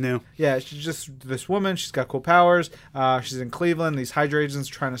 She's new. Yeah, she's just this woman. She's got cool powers. She's in Cleveland. These Hydra agents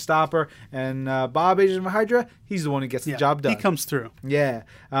trying to stop her. And Bob, Agent of Hydra, he's the one who gets the job done. He comes through. Yeah.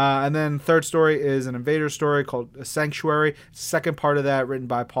 And then third story is an Invader story called Sanctuary. Second part of that, written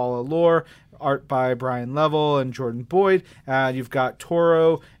by Paula Lore. art by Brian Level and Jordan Boyd. You've got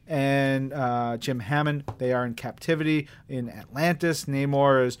Toro and Jim Hammond. They are in captivity in Atlantis.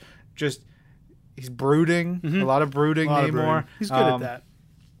 Namor is just, he's brooding. A lot of brooding, Namor. He's good at that.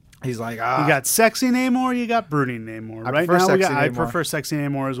 He's like, You got sexy Namor, you got brooding Namor. I prefer sexy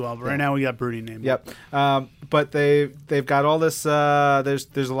Namor as well, but right now we got brooding Namor. Yep. But they've got all this.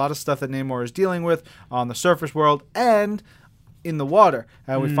 There's a lot of stuff that Namor is dealing with on the surface world and in the water,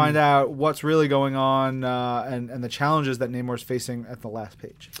 and we find out what's really going on and the challenges that Namor is facing at the last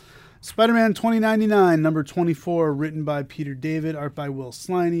page. Spider-Man 2099, number 24, written by Peter David, art by Will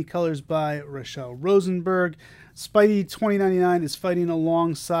Sliney, colors by Rachelle Rosenberg. Spidey 2099 is fighting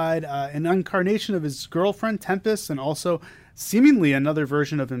alongside an incarnation of his girlfriend, Tempest, and also seemingly another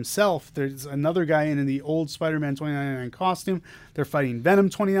version of himself. There's another guy in the old Spider-Man 2099 costume. They're fighting Venom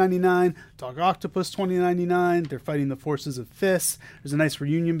 2099, Dog Octopus 2099. They're fighting the forces of Fisk. There's a nice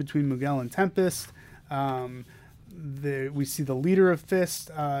reunion between Miguel and Tempest. We see the leader of Fisk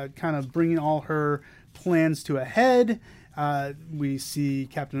kind of bringing all her plans to a head. We see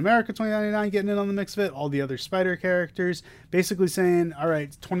Captain America 2099 getting in on the mix of it. All the other Spider characters basically saying, all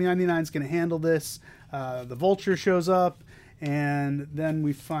right, 2099 is going to handle this. The Vulture shows up, and then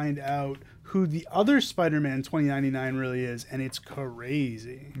we find out who the other Spider-Man 2099 really is, and it's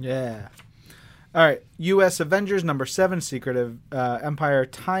crazy. Yeah. All right. U.S. Avengers number 7, Secret Empire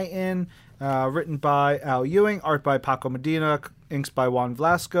tie-in, written by Al Ewing, art by Paco Medina, inks by Juan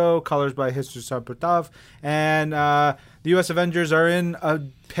Velasco, colors by Jesus Sarputav, and the U.S. Avengers are in a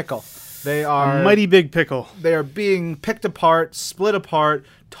pickle. They are a mighty big pickle. They are being picked apart, split apart,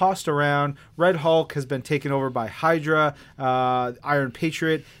 tossed around. Red Hulk has been taken over by Hydra. Iron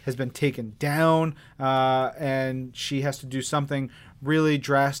Patriot has been taken down, and she has to do something really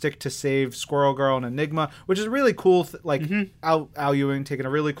drastic to save Squirrel Girl and Enigma, which is really cool. Al Ewing taking a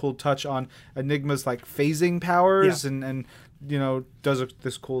really cool touch on Enigma's like phasing powers and you know, does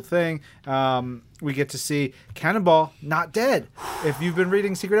this cool thing. We get to see Cannonball not dead. If you've been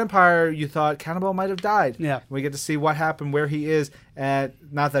reading Secret Empire, you thought Cannonball might have died. Yeah. We get to see what happened, where he is, and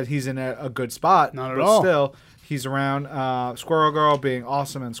not that he's in a good spot. Not at but all. Still, he's around. Squirrel Girl being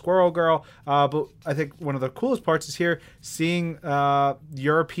awesome and Squirrel Girl. But I think one of the coolest parts is here seeing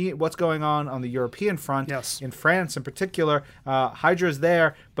what's going on the European front. Yes. In France in particular. Hydra's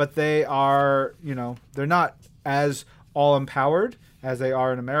there, but they are, they're not as all empowered as they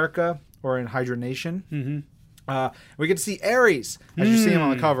are in America or in Hydra Nation. We get to see Ares as you see him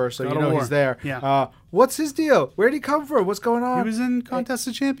on the cover, so God you know he's there. Yeah. What's his deal? Where did he come from? What's going on? He was in Contest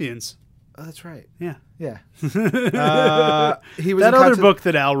of Champions. Oh, that's right. Yeah. Yeah. He was that in other book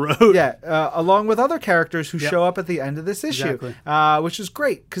that Al wrote. Yeah, along with other characters who show up at the end of this issue, Exactly. which is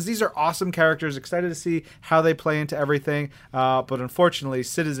great because these are awesome characters. Excited to see how they play into everything. But unfortunately,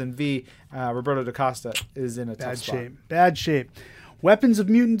 Citizen V, Roberto da Costa, is in a tough spot. Bad shape. Weapons of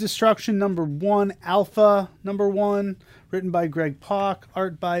Mutant Destruction number 1, Alpha number 1, written by Greg Pak,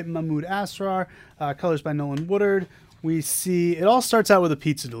 art by Mahmoud Asrar, colors by Nolan Woodard. We see it all starts out with a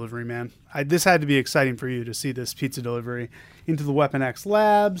pizza delivery, man. This had to be exciting for you to see this pizza delivery into the Weapon X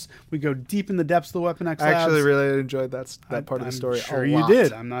labs. We go deep in the depths of the Weapon X labs. I actually really enjoyed that part of the story. I'm sure you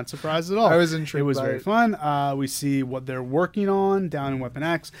did. I'm not surprised at all. I was intrigued. It was by very it. fun. We see what they're working on down in Weapon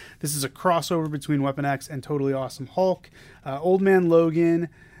X. This is a crossover between Weapon X and Totally Awesome Hulk. Old Man Logan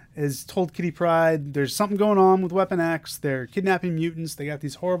has told Kitty Pryde there's something going on with Weapon X. They're kidnapping mutants. They got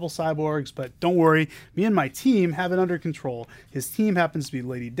these horrible cyborgs, but don't worry. Me and my team have it under control. His team happens to be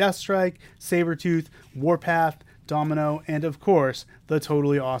Lady Deathstrike, Sabretooth, Warpath, Domino, and of course, the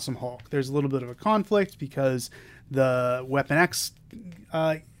Totally Awesome Hulk. There's a little bit of a conflict because the Weapon X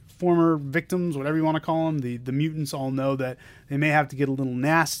former victims, whatever you want to call them, the mutants all know that they may have to get a little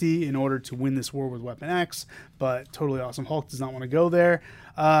nasty in order to win this war with Weapon X, but Totally Awesome Hulk does not want to go there.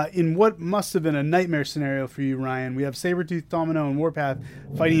 In what must have been a nightmare scenario for you, Ryan, we have Sabretooth, Domino, and Warpath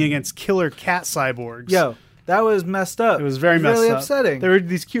fighting against killer cat cyborgs. Yo, that was messed up. It was very messed really up. Upsetting. There were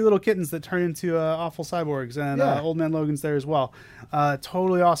these cute little kittens that turn into awful cyborgs, and Old Man Logan's there as well.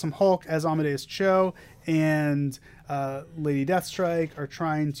 Totally Awesome Hulk as Amadeus Cho and Lady Deathstrike are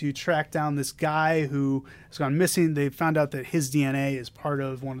trying to track down this guy who has gone missing. They found out that his DNA is part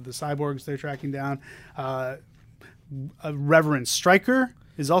of one of the cyborgs they're tracking down. Reverend Stryker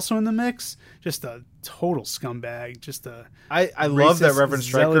is also in the mix. Just a total scumbag. I love that racist, Reverend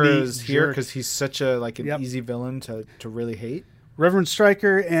Stryker is here jerk. because he's such an easy villain to really hate. Reverend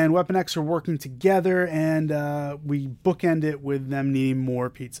Stryker and Weapon X are working together, and we bookend it with them needing more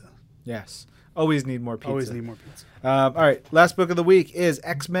pizza. Yes. Always need more pizza. Always need more pizza. All right. Last book of the week is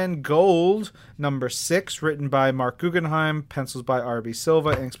X-Men Gold, number 6, written by Marc Guggenheim, pencils by R.B.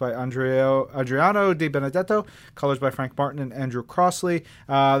 Silva, inks by Adriano Di Benedetto, colors by Frank Martin and Andrew Crossley.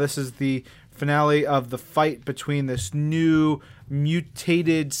 This is the finale of the fight between this new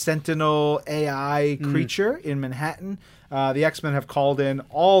mutated Sentinel AI creature in Manhattan. The X-Men have called in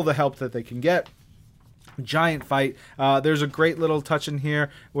all the help that they can get. Giant fight. There's a great little touch in here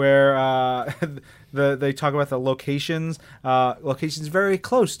where they talk about the locations. Locations very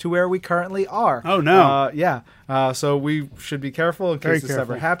close to where we currently are. Oh, no. Yeah. So we should be careful in case this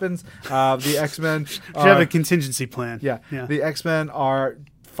ever happens. The X-Men should have a contingency plan. Yeah. The X-Men are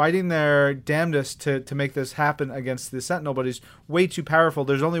fighting their damnedest to make this happen against the Sentinel, but he's way too powerful.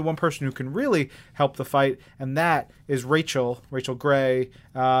 There's only one person who can really help the fight, and that is Rachel Gray,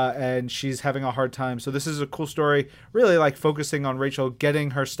 and she's having a hard time. So this is a cool story, really like focusing on Rachel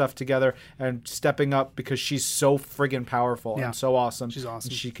getting her stuff together and stepping up because she's so friggin' powerful and so awesome. She's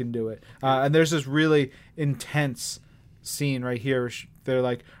awesome. And she can do it. And there's this really intense scene right here. They're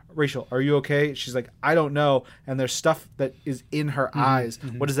like, Rachel, are you okay? She's like, I don't know. And there's stuff that is in her eyes.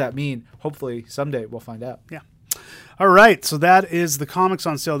 What does that mean? Hopefully someday we'll find out. Yeah. All right. So that is the comics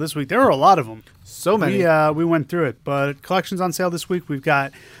on sale this week. There were a lot of them. So many. We went through it. But collections on sale this week. We've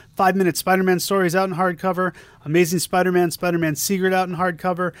got 5-Minute Spider-Man Stories out in hardcover. Amazing Spider-Man, Spider-Man Secret out in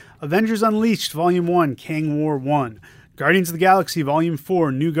hardcover. Avengers Unleashed Volume 1, Kang War 1. Guardians of the Galaxy Volume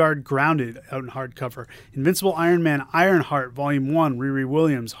 4, New Guard Grounded out in hardcover. Invincible Iron Man Ironheart Volume 1, Riri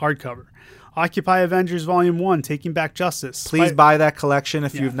Williams hardcover. Occupy Avengers Volume 1, Taking Back Justice. Please buy that collection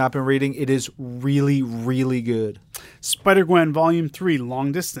if you've not been reading. It is really, really good. Spider-Gwen Volume 3,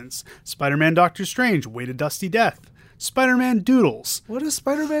 Long Distance. Spider-Man Doctor Strange, Way to Dusty Death. Spider-Man Doodles. What is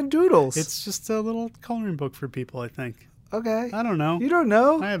Spider-Man Doodles? It's just a little coloring book for people, I think. Okay. I don't know. You don't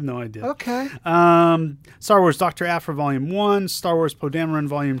know? I have no idea. Okay. Star Wars Dr. Aphra Volume 1, Star Wars Poe Dameron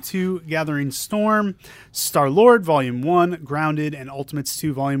Volume 2, Gathering Storm, Star-Lord Volume 1, Grounded, and Ultimates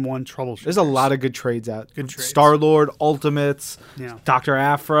 2 Volume 1, Troubleshooters. There's a lot of good trades out. Good trades. Star-Lord, Ultimates, Yeah. Dr.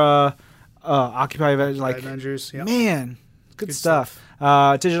 Aphra, Occupy Avengers. Avengers, yeah. Man, good stuff.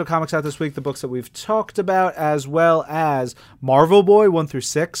 Digital comics out this week, the books that we've talked about, as well as Marvel Boy 1 through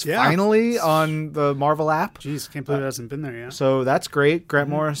 6, finally on the Marvel app. Jeez, can't believe it hasn't been there yet. So that's great. Grant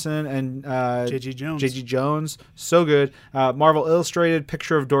Morrison and J.G. Jones. J.G. Jones, so good. Marvel Illustrated,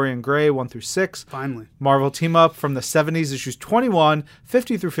 Picture of Dorian Gray 1 through 6. Finally. Marvel Team Up from the 70s, issues 21,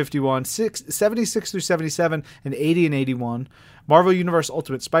 50 through 51, 76 through 77, and 80 and 81. Marvel Universe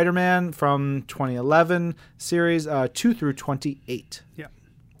Ultimate Spider-Man from 2011 series 2 through 28.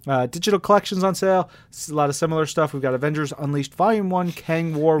 Yeah. Digital collections on sale. It's a lot of similar stuff. We've got Avengers Unleashed Volume 1,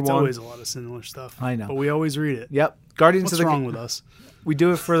 Kang War 1. It's always a lot of similar stuff. I know. But we always read it. Yep. Guardians What's of the wrong with us? We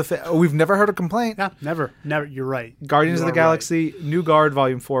do it for the we've never heard a complaint. Yeah, never. You're right. Guardians of the Galaxy, New Guard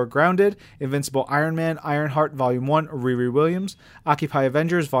Volume 4, Grounded. Invincible Iron Man, Ironheart Volume 1, Riri Williams. Occupy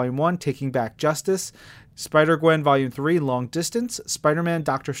Avengers Volume 1, Taking Back Justice. Spider-Gwen Volume 3, Long Distance. Spider-Man,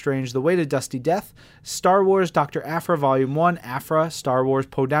 Doctor Strange, The Way to Dusty Death. Star Wars, Dr. Aphra Volume 1, Aphra. Star Wars,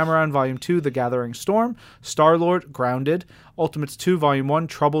 Poe Dameron Volume 2, The Gathering Storm. Star-Lord, Grounded. Ultimates 2, Volume 1,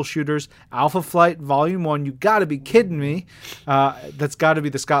 Troubleshooters. Alpha Flight Volume 1, you gotta be kidding me. That's gotta be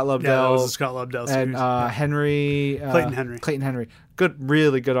the Scott Lobdell. Yeah, that was the Scott Lobdell series. And Clayton Henry. Good,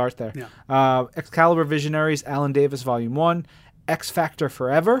 really good art there. Yeah. Excalibur Visionaries, Alan Davis Volume 1. X Factor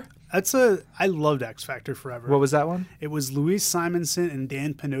Forever. I loved X Factor Forever. What was that one? It was Luis Simonson and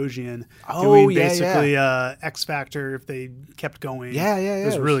Dan Panosian doing basically X Factor if they kept going. Yeah. It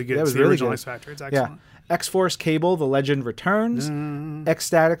was really good. It was the really original good. X Factor. It's excellent. Yeah. X-Force Cable, The Legend Returns.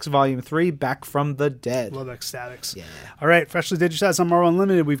 X-Statix Volume 3, Back from the Dead. Love X-Statix. Yeah. All right, freshly digitized on Marvel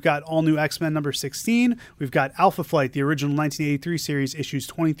Unlimited, we've got all new X-Men number 16. We've got Alpha Flight, the original 1983 series, issues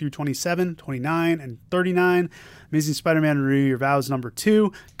 20 through 27, 29, and 39. Amazing Spider-Man Renew Your Vows number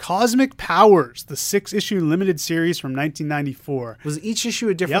 2. Cosmic Powers, the 6-issue limited series from 1994. Was each issue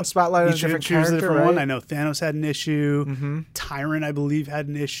a different spotlight on a different character, right? one. I know Thanos had an issue. Tyrant, I believe, had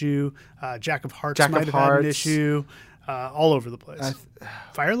an issue. Jack of Hearts might have had an issue. All over the place.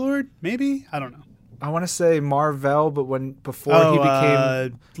 Firelord, maybe? I don't know. I want to say Marvel, but before he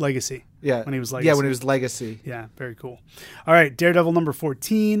became Legacy. Yeah. When he was Legacy. Yeah, when he was Legacy. Yeah, very cool. All right, Daredevil number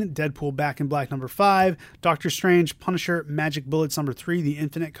 14, Deadpool Back in Black number 5, Doctor Strange, Punisher, Magic Bullets number 3, The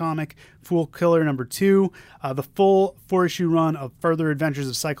Infinite Comic, Fool Killer number 2, the full 4-issue run of Further Adventures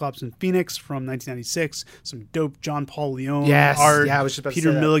of Cyclops and Phoenix from 1996, some dope John Paul Leon art. Yeah, I was just about Peter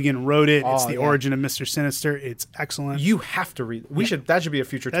to say that. Milligan wrote it. It's the origin of Mr. Sinister. It's excellent. You have to read it. That should be a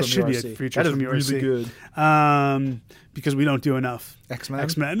future That Twim should be URC. a future That is Twim really URC. good. Because we don't do enough.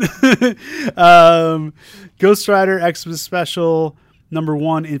 X-Men. Ghost Rider Xmas Special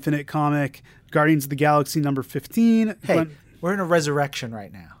 #1 Infinite Comic. Guardians of the Galaxy #15. Hey, we're in a resurrection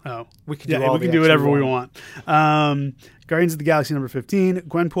right now. Oh, we can do all we can the do whatever extra we want. Guardians of the Galaxy #15,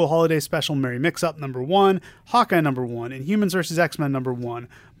 Gwenpool Holiday Special Merry Mix-Up #1, Hawkeye #1, Inhumans vs. X-Men #1,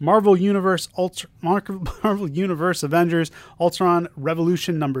 Marvel Universe Avengers Ultron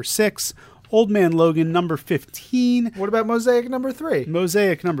Revolution 6, Old Man Logan #15. What about Mosaic #3?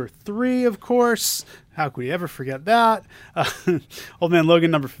 Mosaic #3, of course. How could we ever forget that? Old Man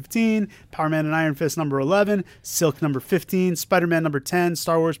Logan #15, Power Man and Iron Fist #11, Silk #15, Spider-Man #10,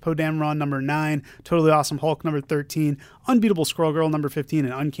 Star Wars Poe Dameron #9, Totally Awesome Hulk #13, Unbeatable Squirrel Girl #15,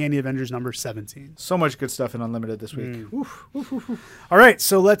 and Uncanny Avengers #17. So much good stuff in Unlimited this week. All right,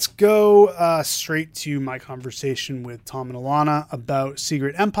 so let's go straight to my conversation with Tom and Alana about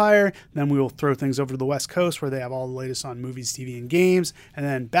Secret Empire. Then we will throw things over to the West Coast where they have all the latest on movies, TV, and games. And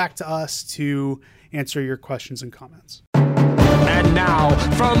then back to us to answer your questions and comments. And now,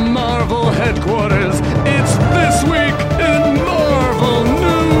 from Marvel headquarters, it's This Week in Marvel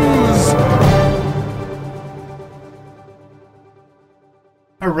News!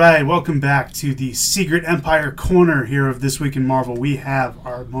 All right, welcome back to the Secret Empire corner here of This Week in Marvel. We have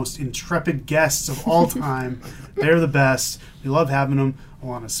our most intrepid guests of all time. They're the best. We love having them.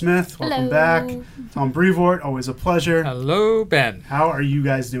 Alana Smith, welcome back. Tom Brevoort, always a pleasure. Hello, Ben. How are you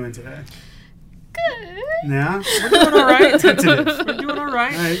guys doing today? Good. Yeah, We're doing all right. tentative. We're doing all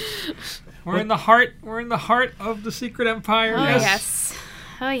right. All right. We're in the heart. We're in the heart of the Secret Empire. Oh, yes.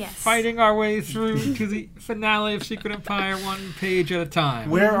 Oh, yes. Fighting our way through to the finale of Secret Empire, one page at a time.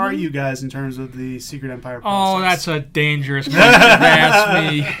 Where are you guys in terms of the Secret Empire process? Oh, that's a dangerous question to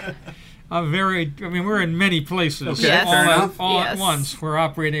ask me. We're in many places. Okay, yes. Fair enough. All Yes. at once. We're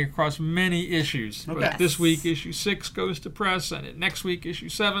operating across many issues. Okay. But this week, issue 6 goes to press, and next week, issue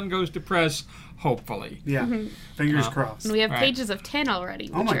 7 goes to press, hopefully. Yeah, fingers crossed. And we have Right. pages of 10 already,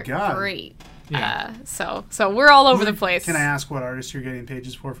 which Oh my are God. great. Yeah. So we're all over the place. Can I ask what artist you're getting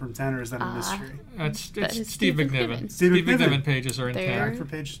pages for from 10, or is that a mystery? It's That is Steve Steve McNiven. McNiven. Steve Steve McNiven. McNiven pages are in They're 10. Back for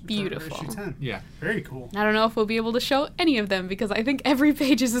page for beautiful. issue 10. Yeah. Very cool. I don't know if we'll be able to show any of them because I think every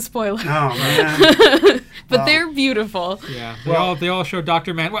page is a spoiler. Oh man. But they're beautiful. Yeah, they all show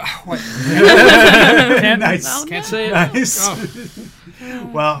Dr. Man. Well, wait. Nice. Can't say it. Nice. Oh.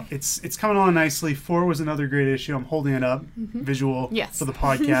 Well, it's coming along nicely. 4 was another great issue. I'm holding it up, visual Yes. for the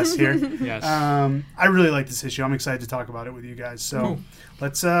podcast here. Yes. I really like this issue. I'm excited to talk about it with you guys. So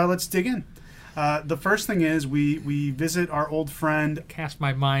let's dig in. The first thing is we visit our old friend. Cast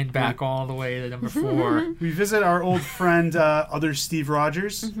my mind back all the way to number 4. We visit our old friend, other Steve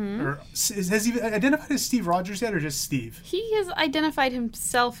Rogers. Or has he identified as Steve Rogers yet, or just Steve? He has identified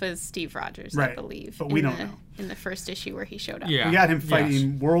himself as Steve Rogers, I Right, believe. but we don't know. In the first issue where he showed up. Yeah. We got him fighting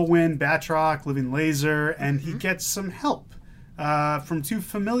Yes. Whirlwind, Batroc, Living Laser, and he gets some help from 2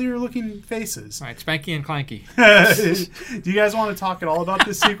 familiar-looking faces. All right, Spanky and Clanky. Do you guys want to talk at all about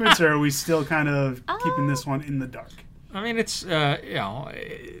this sequence, or are we still kind of keeping this one in the dark? I mean, it's I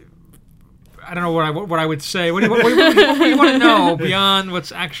don't know what I would say. What do you want to know beyond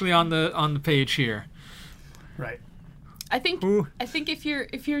what's actually on the page here? Right. I think Ooh.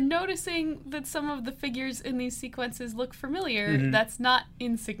 if you're noticing that some of the figures in these sequences look familiar, that's not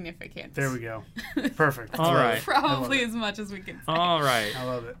insignificant. There we go. Perfect. All right. Probably as much as we can say. All right. I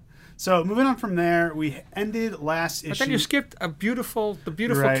love it. So moving on from there, we ended last issue. But then you skipped the beautiful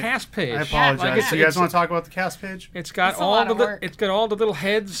Right. cast page. I apologize. Like Do you guys want to talk about the cast page? It's got It's a lot of work. it's got all the little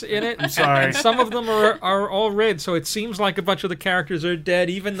heads in it. I'm sorry. And some of them are all red, so it seems like a bunch of the characters are dead,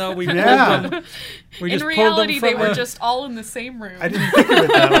 even though we Yeah. pulled them. We In just reality, pulled them they from were just all in the same room. I didn't think of it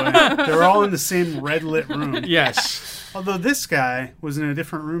that way. They were all in the same red lit room. Yes. Although this guy was in a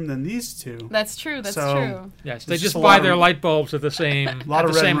different room than these 2. That's true. That's So- true. Yes, they It's just just a buy lot their of- light bulbs at the same Lot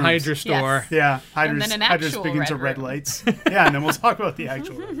of red rooms. Hydra store. Yeah, And Hydra's, then an Hydra's actual big into red red room. lights. Yeah, and then we'll talk about the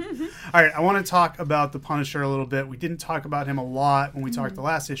actual room. All right, I want to talk about the Punisher a little bit. We didn't talk about him a lot when we talked the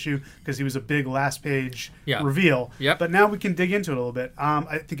last issue because he was a big last page Yeah. reveal. Yep. But now we can dig into it a little bit.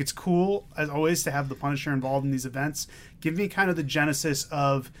 I think it's cool, as always, to have the Punisher involved in these events. Give me kind of the genesis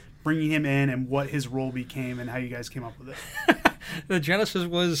of bringing him in and what his role became and how you guys came up with it. The genesis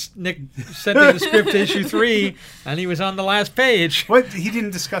was Nick sent me the script to issue 3, and he was on the last page. What? He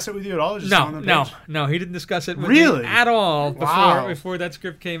didn't discuss it with you at all? Just on the page? No, he didn't discuss it with Really? me at all Wow. before that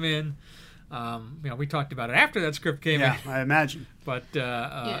script came in. We talked about it after that script came Yeah, in. I imagine. But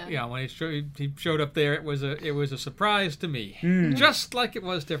Yeah. when he showed up there, it was a surprise to me, just like it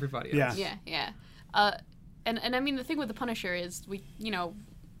was to everybody else. Yeah. Yeah. And I mean, the thing with the Punisher is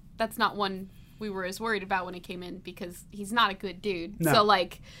that's not one we were as worried about when he came in, because he's not a good dude. No. So,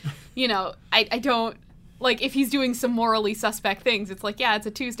 like, you know, I don't... Like, if he's doing some morally suspect things, it's like, yeah, it's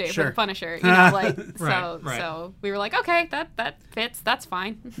a Tuesday for the Punisher. You know, like, so we were like, okay, that fits. That's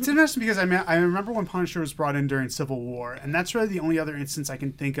fine. It's interesting because I remember when Punisher was brought in during Civil War, and that's really the only other instance I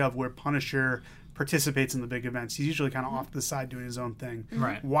can think of where Punisher participates in the big events. He's usually kind of off to the side doing his own thing.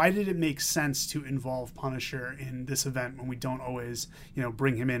 Right. Why did it make sense to involve Punisher in this event when we don't always,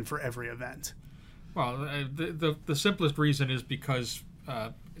 bring him in for every event? Well, the simplest reason is because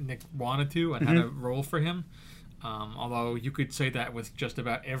Nick wanted to and had a role for him. Although you could say that with just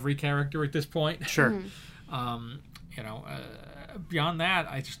about every character at this point. Sure. Beyond that,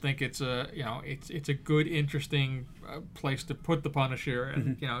 I just think it's a good, interesting place to put the Punisher,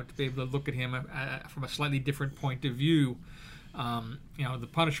 and to be able to look at him from a slightly different point of view. The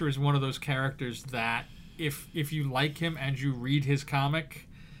Punisher is one of those characters that if you like him and you read his comic,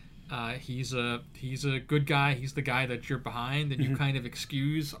 he's a good guy. He's the guy that you're behind, and you kind of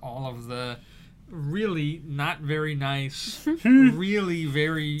excuse all of the really not very nice, really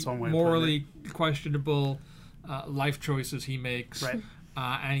very morally questionable life choices he makes, right.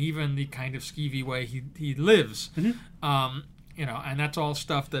 And even the kind of skeevy way he lives. And that's all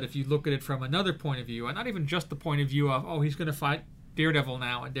stuff that if you look at it from another point of view, and not even just the point of view of, he's going to fight Daredevil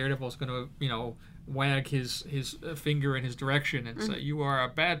now, and Daredevil's going to, wag his finger in his direction and say, you are a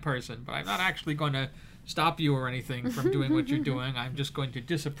bad person, but I'm not actually going to stop you or anything from doing what you're doing. I'm just going to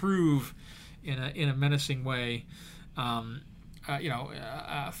disapprove in a menacing way.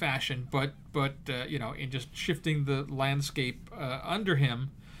 Fashion, but in just shifting the landscape under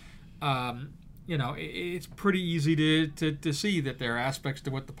him, it's pretty easy to see that there are aspects to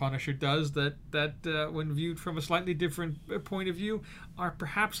what the Punisher does that when viewed from a slightly different point of view, are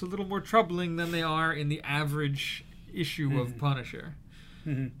perhaps a little more troubling than they are in the average issue of Punisher.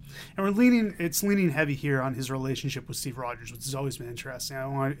 And it's leaning heavy here on his relationship with Steve Rogers, which has always been interesting. I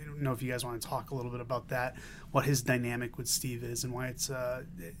want to know if you guys want to talk a little bit about that, what his dynamic with Steve is, and why it's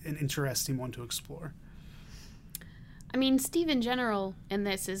an interesting one to explore. I mean, Steve in general in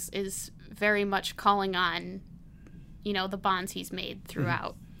this is very much calling on, the bonds he's made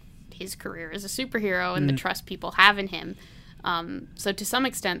throughout his career as a superhero and the trust people have in him. So to some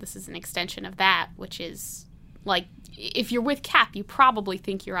extent, this is an extension of that, which is like, if you're with Cap, you probably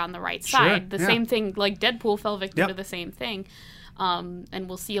think you're on the right side. The same thing, like Deadpool fell victim to the same thing. And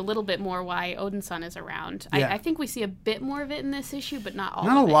we'll see a little bit more why Odinson is around. I think we see a bit more of it in this issue, but not all of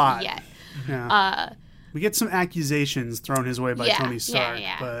it. Not a lot yet. Yeah. We get some accusations thrown his way by Tony Stark.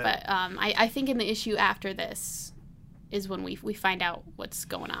 But I think in the issue after this is when we find out what's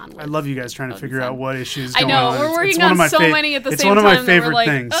going on with I love you guys trying to figure out what issues going on. I know, we're working on so many at the same time. It's one of my favorite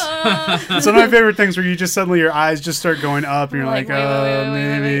things. It's one of my favorite things where you just suddenly your eyes just start going up and you're like,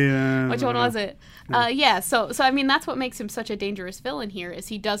 maybe. Which one was it? So I mean, that's what makes him such a dangerous villain here, is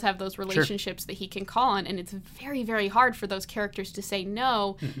he does have those relationships that he can call on, and it's very, very hard for those characters to say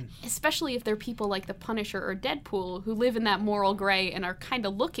no, especially if they're people like the Punisher or Deadpool who live in that moral gray and are kind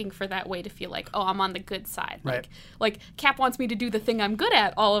of looking for that way to feel like, I'm on the good side. Right. Like Cap wants me to do the thing I'm good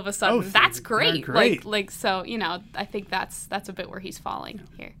at all of a sudden. That's great. So, I think that's a bit where he's falling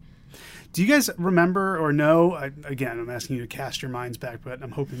here. Do you guys remember or know, again, I'm asking you to cast your minds back, but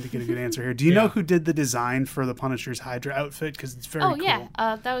I'm hoping to get a good answer here. Do you know who did the design for the Punisher's Hydra outfit? Because it's very cool. Oh, yeah.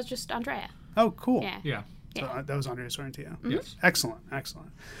 That was just Andrea. Oh, cool. Yeah. So that was Andrea Sorrentino. Yes. Excellent.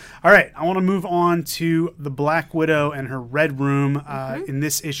 All right. I want to move on to the Black Widow and her Red Room. In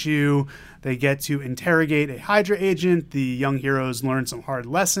this issue, they get to interrogate a Hydra agent. The young heroes learn some hard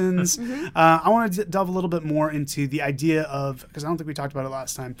lessons. I want to delve a little bit more into the idea of, because I don't think we talked about it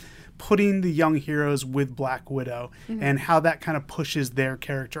last time, putting the young heroes with Black Widow and how that kind of pushes their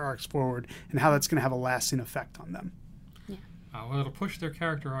character arcs forward and how that's going to have a lasting effect on them. Well, it'll push their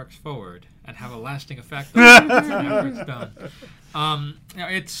character arcs forward and have a lasting effect on them after it's done.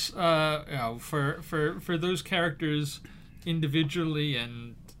 It's for those characters individually,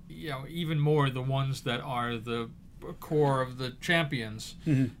 and even more the ones that are the core of the champions.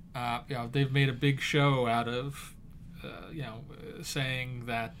 They've made a big show out of saying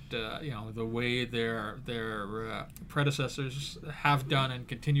that the way their predecessors have done and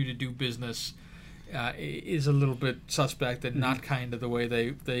continue to do business is a little bit suspect and not kind of the way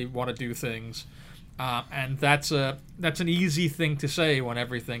they want to do things. And that's an easy thing to say when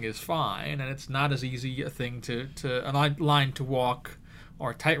everything is fine, and it's not as easy a thing a line to walk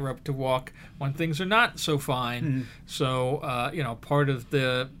or a tightrope to walk when things are not so fine. So part of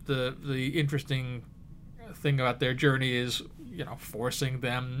the interesting thing about their journey is forcing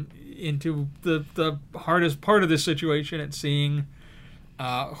them into the hardest part of this situation and seeing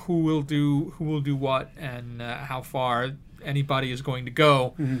who will do what, and how far anybody is going to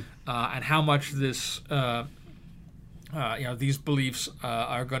go, and how much this these beliefs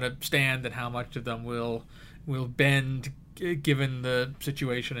are going to stand, and how much of them will bend given the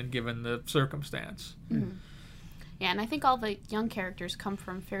situation and given the circumstance. Yeah, and I think all the young characters come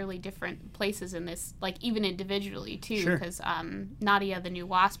from fairly different places in this, like even individually too, because Nadia, the new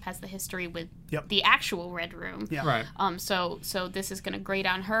Wasp, has the history with the actual Red Room. Yeah. Right. So this is going to grate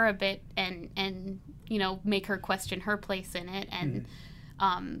on her a bit, and make her question her place in it. And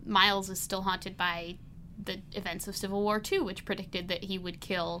Miles is still haunted by the events of Civil War II, which predicted that he would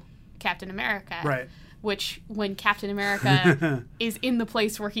kill Captain America. Right. Which, when Captain America is in the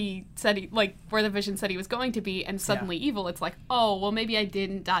place where he said where the Vision said he was going to be, and suddenly evil, it's like, oh, well, maybe I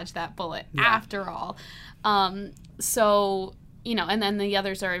didn't dodge that bullet after all. So, and then the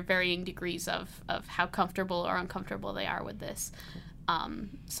others are at varying degrees of how comfortable or uncomfortable they are with this.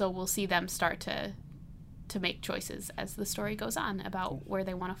 So we'll see them start to make choices as the story goes on about where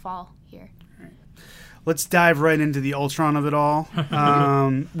they want to fall here. Let's dive right into the Ultron of it all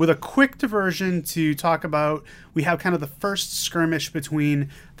with a quick diversion to talk about, we have kind of the first skirmish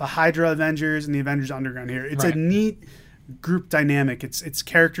between the Hydra Avengers and the Avengers Underground here. It's a neat group dynamic. It's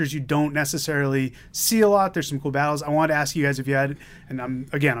characters you don't necessarily see a lot. There's some cool battles. I wanted to ask you guys if you had, and I'm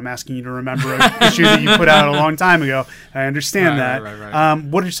asking you to remember an issue that you put out a long time ago. I understand that. Right.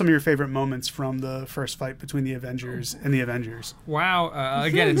 What are some of your favorite moments from the first fight between the Avengers and the Avengers? Wow.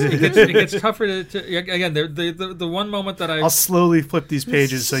 Again, it gets tougher to again, the one moment that I'll slowly flip these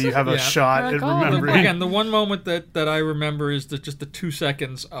pages so you have a shot at remembering. Again, the one moment that I remember is just the 2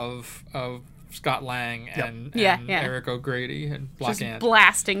 seconds of Scott Lang and Eric O'Grady and Black just Ant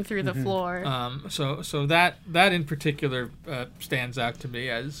blasting through the floor. So that in particular stands out to me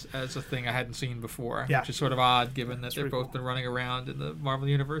as a thing I hadn't seen before, which is sort of odd given that they've both been running around in the Marvel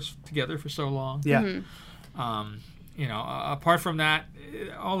Universe together for so long. Yeah. Apart from that,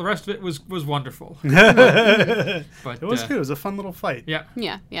 all the rest of it was wonderful. But it was good. It was a fun little fight. Yeah.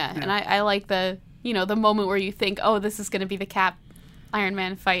 And I like the moment where you think, oh, this is going to be the Cap Iron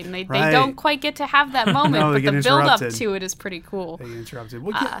Man fight, and they don't quite get to have that moment, but the build up to it is pretty cool. They get interrupted.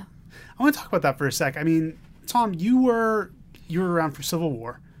 Well, I want to talk about that for a sec. I mean, Tom, you were around for Civil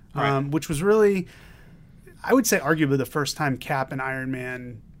War, which was really, I would say, arguably the first time Cap and Iron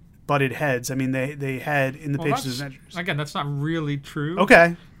Man butted heads. I mean, they had in the pages of Avengers. Again, that's not really true.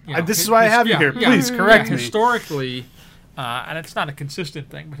 Okay, this is why I have you here. Please correct me. Historically. And it's not a consistent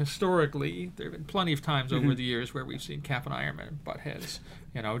thing, but historically, there have been plenty of times over the years where we've seen Cap and Iron Man butt heads.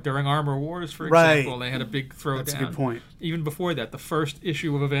 During Armor Wars, for example, they had a big throwdown. That's a good point. Even before that, the first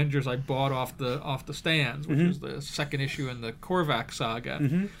issue of Avengers I bought off the stands, which was the second issue in the Korvac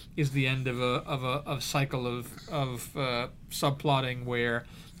saga, is the end of a cycle of subplotting where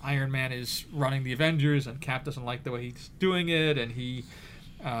Iron Man is running the Avengers and Cap doesn't like the way he's doing it, and he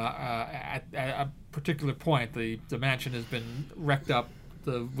at a particular point, the mansion has been wrecked up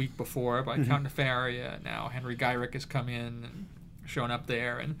the week before by Count Nefaria. Now Henry Gyrick has come in and shown up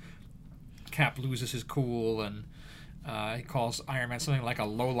there, and Cap loses his cool, and he calls Iron Man something like a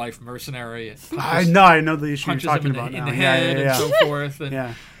low-life mercenary. And I know the issue you're talking about in the head and so forth.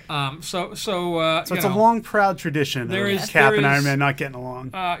 And, So it's a long, proud tradition of Cap and Iron Man not getting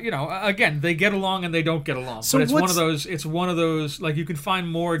along. Again, they get along and they don't get along. So but it's one of those. Like, you can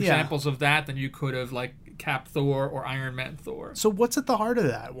find more examples of that than you could have, like, Cap Thor or Iron Man Thor. So what's at the heart of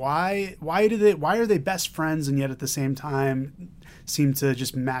that? Why are they best friends and yet at the same time seem to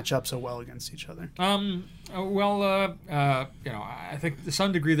just match up so well against each other? I think to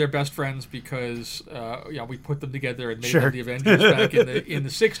some degree they're best friends because we put them together and made them the Avengers back in the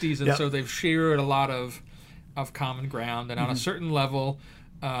 60s, and so they've shared a lot of common ground, and on a certain level,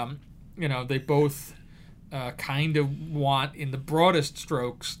 they both kind of want, in the broadest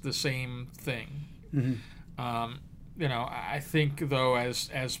strokes, the same thing. I think, though,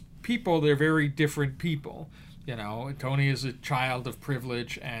 as people, they're very different people. Tony is a child of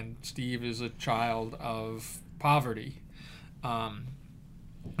privilege and Steve is a child of poverty.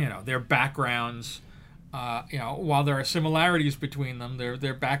 Their backgrounds, while there are similarities between them,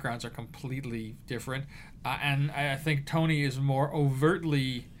 their backgrounds are completely different. And I think Tony is more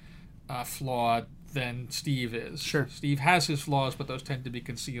overtly flawed than Steve is. Sure. Steve has his flaws, but those tend to be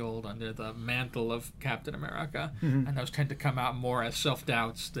concealed under the mantle of Captain America, and those tend to come out more as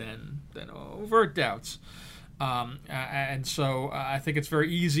self-doubts than overt doubts. And so I think it's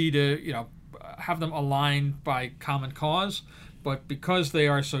very easy to have them aligned by common cause, but because they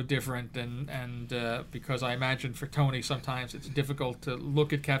are so different, and because I imagine for Tony sometimes it's difficult to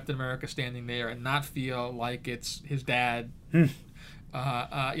look at Captain America standing there and not feel like it's his dad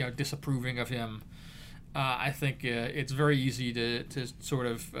disapproving of him, I think it's very easy to sort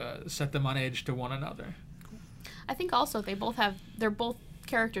of set them on edge to one another. I think also they're both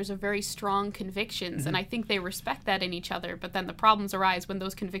characters of very strong convictions, and I think they respect that in each other, but then the problems arise when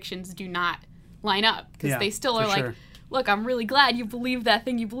those convictions do not line up, because they still are like, look, I'm really glad you believe that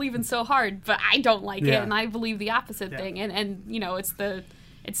thing you believe in so hard, but I don't like it, and I believe the opposite thing, and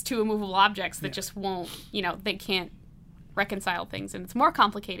it's two immovable objects that just won't, they can't reconcile things. And it's more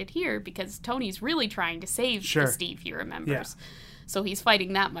complicated here because Tony's really trying to save Steve, he remembers. So he's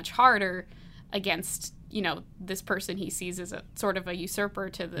fighting that much harder against, this person he sees as a sort of a usurper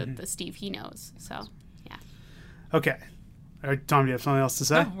to the Steve he knows. So, yeah. Okay. All right, Tom, do you have something else to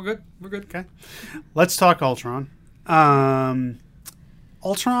say? No, we're good. Okay. Let's talk Ultron.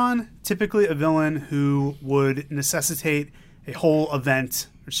 Ultron, typically a villain who would necessitate a whole event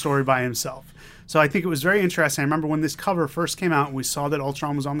or story by himself. So I think it was very interesting. I remember when this cover first came out, we saw that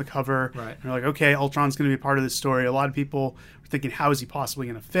Ultron was on the cover. Right. And we're like, okay, Ultron's going to be a part of this story. A lot of people were thinking, how is he possibly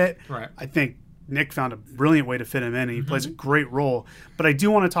going to fit? Right. I think Nick found a brilliant way to fit him in, and he plays a great role. But I do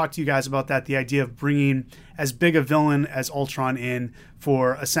want to talk to you guys about that, the idea of bringing as big a villain as Ultron in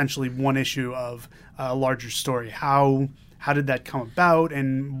for essentially one issue of a larger story. How did that come about,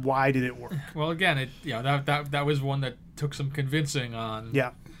 and why did it work? Well, again, that was one that took some convincing on.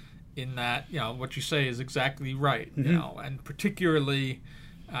 Yeah. In that, what you say is exactly right. And particularly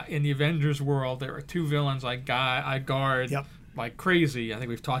in the Avengers world, there are two villains I guard like crazy. I think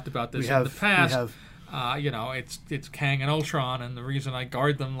we've talked about this in the past. It's Kang and Ultron, and the reason I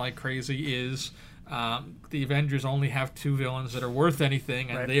guard them like crazy is the Avengers only have two villains that are worth anything,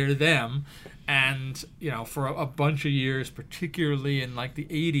 and they're them. And for a bunch of years, particularly in like the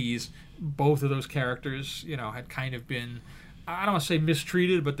 80s, both of those characters had kind of been, I don't want to say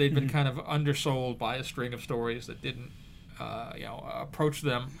mistreated, but they'd been kind of undersold by a string of stories that didn't approach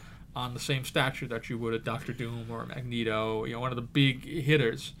them on the same stature that you would a Doctor Doom or Magneto, one of the big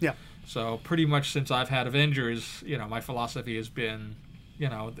hitters. Yeah. So pretty much since I've had Avengers, my philosophy has been,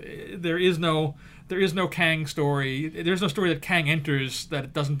 there is no Kang story. There's no story that Kang enters that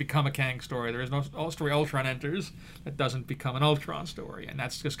it doesn't become a Kang story. There is no story Ultron enters that doesn't become an Ultron story, and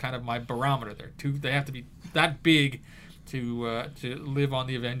that's just kind of my barometer. They have to be that big to live on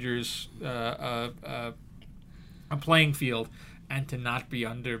the Avengers a playing field, and to not be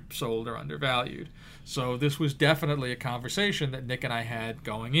undersold or undervalued. So this was definitely a conversation that Nick and I had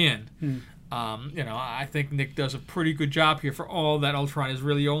going in. I think Nick does a pretty good job here, for all that Ultron is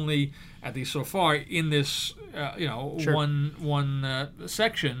really only, at least so far, in this one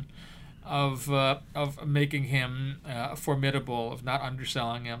section of making him formidable, of not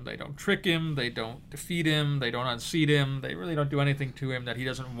underselling him. They don't trick him, they don't defeat him, they don't unseat him, they really don't do anything to him that he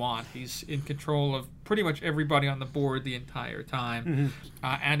doesn't want. He's in control of pretty much everybody on the board the entire time,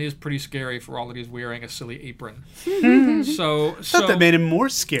 and is pretty scary for all that he's wearing a silly apron. I thought that made him more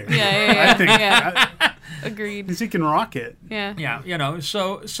scary. Yeah. I think. Agreed. Because he can rock it. Yeah. To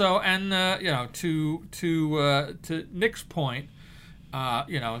Nick's point,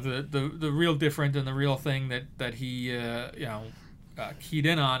 the real difference and the real thing that he keyed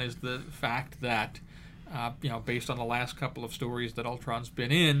in on is the fact that based on the last couple of stories that Ultron's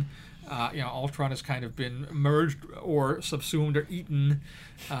been in, Ultron has kind of been merged or subsumed or eaten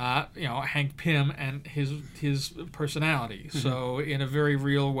Hank Pym and his personality. So in a very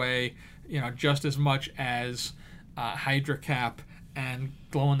real way, just as much as Hydra Cap and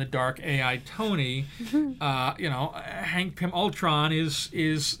glow-in-the-dark AI Tony, Hank Pym Ultron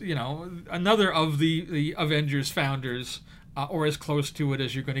is another of the Avengers founders, or as close to it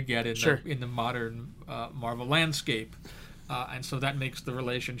as you're going to get in the modern Marvel landscape. And so that makes the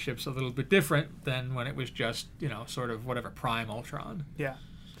relationships a little bit different than when it was just, sort of whatever, Prime Ultron. Yeah.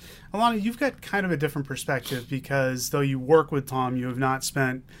 Alana, you've got kind of a different perspective, because though you work with Tom, you have not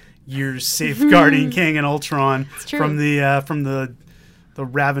spent years safeguarding Kang and Ultron from the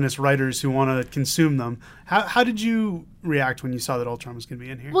ravenous writers who want to consume them. How did you react when you saw that Ultron was going to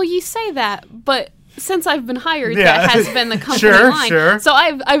be in here? Well, you say that, but since I've been hired, that has been the company line. Sure. So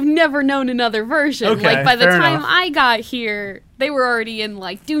I've never known another version. Okay, by the time enough. I got here, they were already in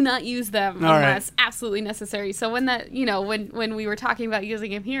do not use them unless absolutely necessary. So when that when we were talking about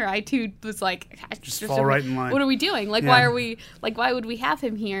using him here, I too was like, just fall right in line. What are we doing? Why are we why would we have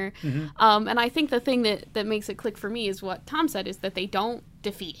him here? And I think the thing that makes it click for me is what Tom said, is that they don't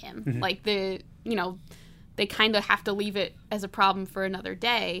defeat him. They kind of have to leave it as a problem for another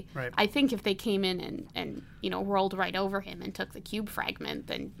day. Right. I think if they came in and rolled right over him and took the cube fragment,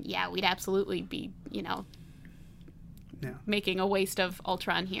 then we'd absolutely be making a waste of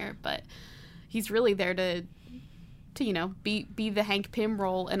Ultron here. But he's really there to to be the Hank Pym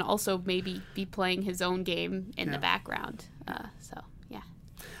role and also maybe be playing his own game in the background. So yeah.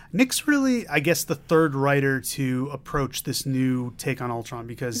 Nick's really, I guess, the third writer to approach this new take on Ultron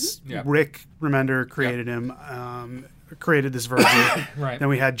because Rick Remender created him, created this version. Right. Then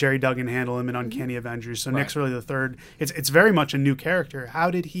we had Jerry Duggan handle him in Uncanny Avengers. So Nick's really the third. It's very much a new character. How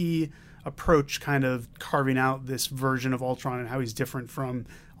did he approach kind of carving out this version of Ultron and how he's different from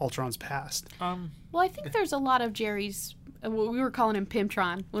Ultron's past? Well, I think there's a lot of Jerry's. We were calling him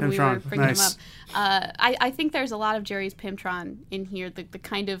Pimtron when we Pimtron, were bringing nice. him up. I think there's a lot of Jerry's Pimtron in here. The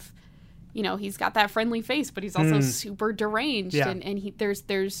kind of, he's got that friendly face, but he's also super deranged, and there's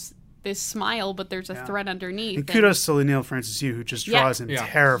this smile, but there's a threat underneath. And kudos to Leinil Francis Yu, who just draws him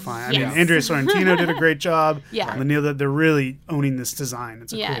terrifying. Yes. I mean, Andrea Sorrentino did a great job. Yeah. Leinil, they're really owning this design.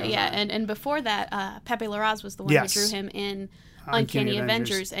 It's a kudos. And before that, Pepe Larraz was the one who drew him in Uncanny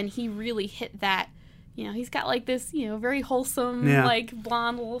Avengers, and he really hit that. He's got like this, very wholesome, like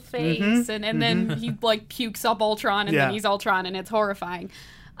blonde little face, and then he like pukes up Ultron, and then he's Ultron, and it's horrifying.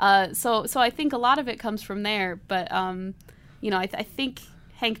 So I think a lot of it comes from there, but I think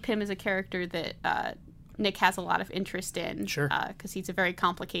Hank Pym is a character that Nick has a lot of interest in, because he's a very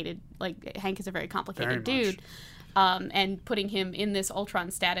complicated, Hank is a very complicated dude, and putting him in this Ultron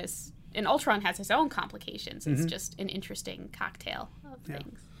status, and Ultron has his own complications. It's just an interesting cocktail of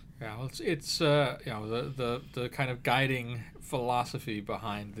things. Yeah, well, it's the kind of guiding philosophy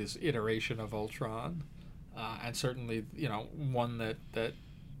behind this iteration of Ultron, and certainly one that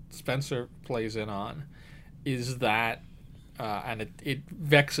Spencer plays in on, is that, and it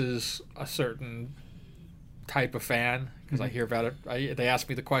vexes a certain type of fan because I hear about it. They ask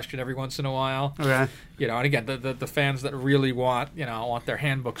me the question every once in a while. Okay. And again, the fans that really want their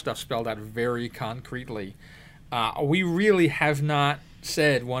handbook stuff spelled out very concretely. We really have not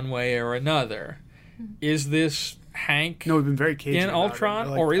said one way or another. Is this Hank we've been very cagey in about Ultron,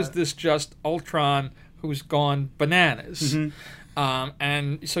 it. or is this just Ultron who's gone bananas?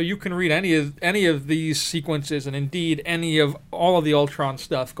 And so you can read any of these sequences, and indeed all of the Ultron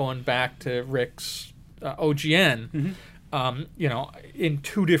stuff going back to Rick's OGN, in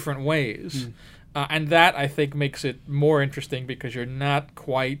two different ways. And that, I think, makes it more interesting because you're not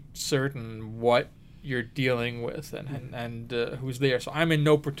quite certain what you're dealing with and who's there. So I'm in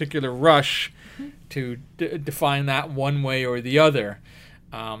no particular rush to define that one way or the other.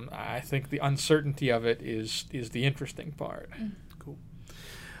 I think the uncertainty of it is the interesting part. Cool.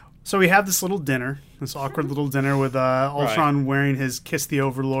 So we have this little dinner, this awkward little dinner with Ultron wearing his Kiss the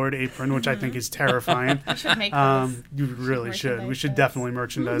Overlord apron, which I think is terrifying. We should make those. You really should. We should definitely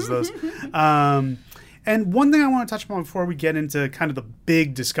merchandise those. And one thing I want to touch upon before we get into kind of the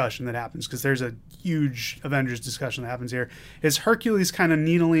big discussion that happens, because there's a huge Avengers discussion that happens here, is Hercules kind of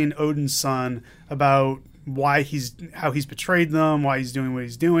needling Odin's son about how he's betrayed them, why he's doing what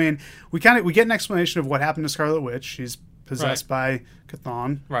he's doing. We get an explanation of what happened to Scarlet Witch. She's possessed by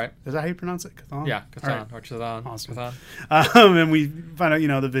Chthon. Right. Is that how you pronounce it? Chthon? Yeah, Chthon, right. or Chthon. Awesome. Chthon. And we find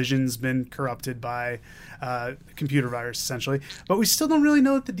out, the Vision's been corrupted by a computer virus, essentially. But we still don't really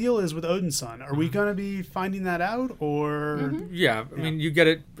know what the deal is with Odin's son. Are we going to be finding that out, or...? Yeah, I mean, you get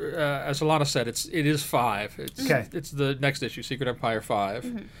it, as Alana said, it is 5. It's the next issue, Secret Empire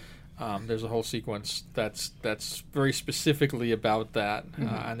 5. There's a whole sequence that's very specifically about that,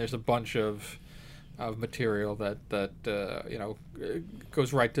 and there's a bunch of material that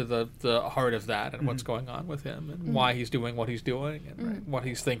goes right to the heart of that and what's going on with him and why he's doing what he's doing and what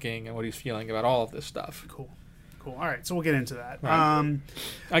he's thinking and what he's feeling about all of this stuff. Cool. All right, so we'll get into that. Right.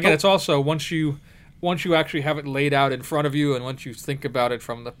 Again, it's also once you actually have it laid out in front of you and once you think about it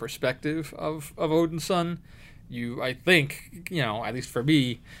from the perspective of Odin's son, I think, at least for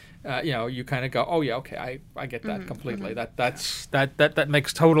me, you kind of go, oh yeah, okay, I get that completely. That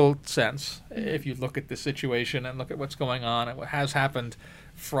makes total sense if you look at the situation and look at what's going on and what has happened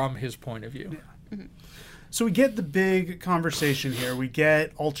from his point of view. Yeah. So we get the big conversation here. We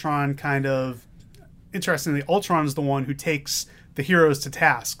get Ultron kind of, interestingly, Ultron is the one who takes the heroes to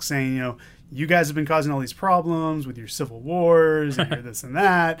task, saying, you guys have been causing all these problems with your civil wars and your this and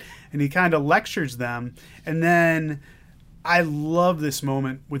that, and he kind of lectures them, and then I love this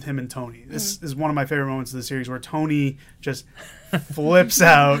moment with him and Tony. This is one of my favorite moments of the series where Tony just flips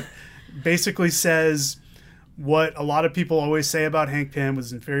out, basically says what a lot of people always say about Hank Pym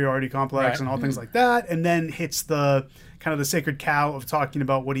was inferiority complex and all things like that, and then hits the kind of the sacred cow of talking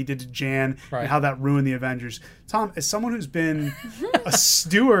about what he did to Jan and how that ruined the Avengers. Tom, as someone who's been a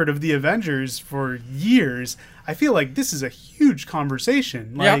steward of the Avengers for years, I feel like this is a huge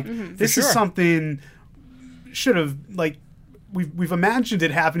conversation. Like this is something should have we've imagined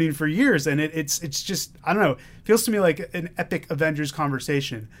it happening for years, and it's just, I don't know, it feels to me like an epic Avengers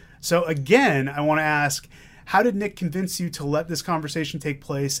conversation. So again, I want to ask, how did Nick convince you to let this conversation take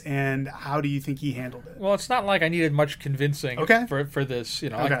place, and how do you think he handled it? Well, it's not like I needed much convincing for this.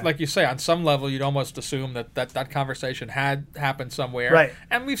 Like you say, on some level, you'd almost assume that conversation had happened somewhere. Right.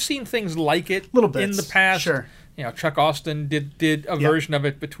 And we've seen things like it Little bits. in the past. Sure. Chuck Austin did a version of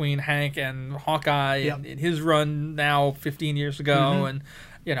it between Hank and Hawkeye in his run now 15 years ago, and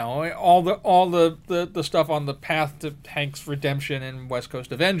all the stuff on the path to Hank's redemption in West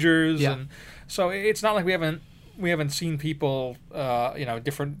Coast Avengers, and so it's not like we haven't seen people,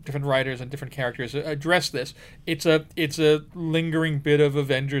 different writers and different characters address this. It's a lingering bit of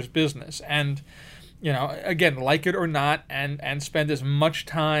Avengers business, and again, like it or not, and spend as much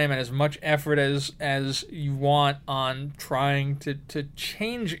time and as much effort as you want on trying to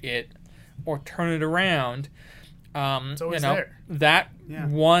change it or turn it around. It's always there. That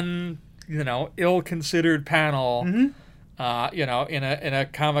one, ill-considered panel, in a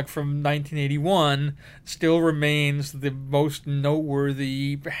comic from 1981 still remains the most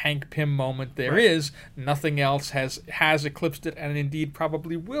noteworthy Hank Pym moment there is. Nothing else has eclipsed it, and indeed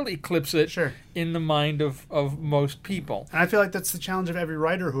probably will eclipse it in the mind of most people. And I feel like that's the challenge of every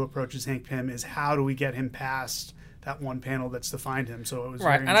writer who approaches Hank Pym, is how do we get him past that one panel that's defined him. So it was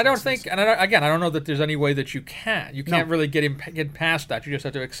right, and I don't think, I don't know that there's any way that you can. You can't really get past that. You just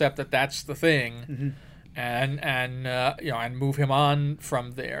have to accept that that's the thing, and move him on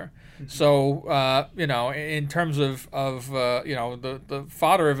from there. So in terms of the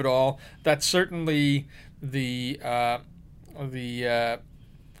fodder of it all, that's certainly the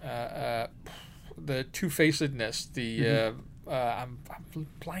two-facedness. I'm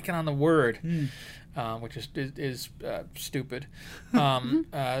blanking on the word. Which is stupid. I'll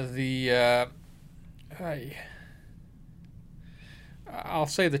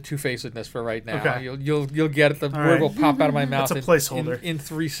say the two-facedness for right now. Okay. You'll get it. The word will pop out of my mouth. That's a placeholder in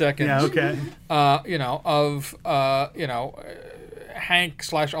 3 seconds. Yeah. Okay. Hank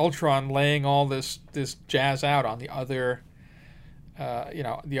 / Ultron laying all this jazz out on the other.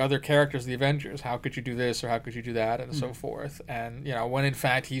 The other characters, the Avengers. How could you do this or how could you do that, and so forth? And when in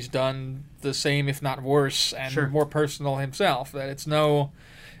fact he's done the same, if not worse, and more personal himself. That it's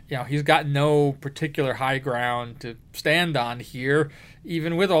he's got no particular high ground to stand on here.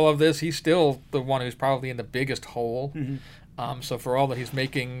 Even with all of this, he's still the one who's probably in the biggest hole. So for all that he's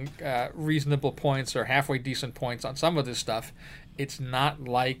making reasonable points or halfway decent points on some of this stuff, it's not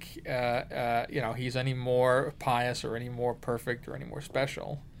like he's any more pious or any more perfect or any more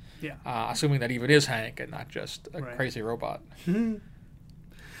special. Yeah. Assuming that even is Hank and not just a crazy robot.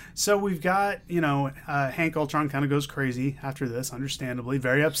 So we've got Hank Ultron kind of goes crazy after this, understandably,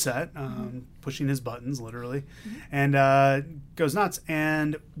 very upset, pushing his buttons literally, and goes nuts.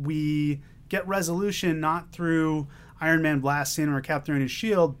 And we get resolution not through Iron Man blasting or Cap throwing his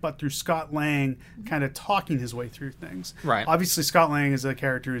shield, but through Scott Lang kind of talking his way through things. Right. Obviously, Scott Lang is a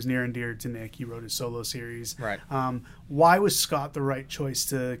character who's near and dear to Nick. He wrote his solo series. Right. Why was Scott the right choice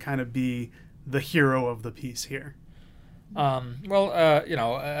to kind of be the hero of the piece here? Again,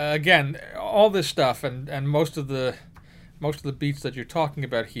 all this stuff and most of the beats that you're talking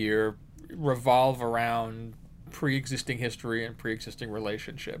about here revolve around pre-existing history and pre-existing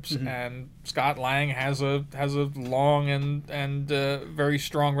relationships, and Scott Lang has a long and very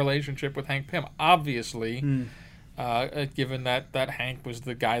strong relationship with Hank Pym. Obviously, given that Hank was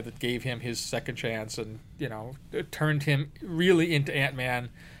the guy that gave him his second chance and turned him really into Ant-Man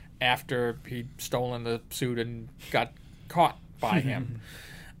after he'd stolen the suit and got caught by him.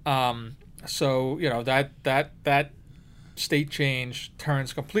 So that state change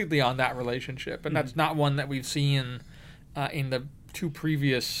turns completely on that relationship, and that's not one that we've seen in the two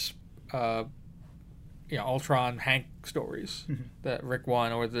previous Ultron Hank stories, the Rick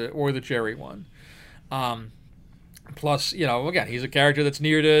one or the Jerry one. Plus, again, he's a character that's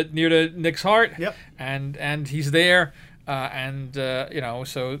near to Nick's heart. Yep. And he's there,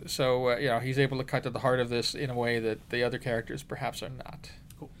 so he's able to cut to the heart of this in a way that the other characters perhaps are not.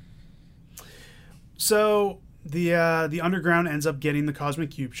 Cool. So the Underground ends up getting the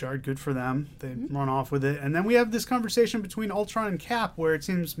Cosmic Cube Shard. Good for them. They run off with it. And then we have this conversation between Ultron and Cap where it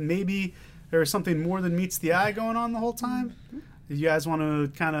seems maybe there was something more than meets the eye going on the whole time. Do you guys want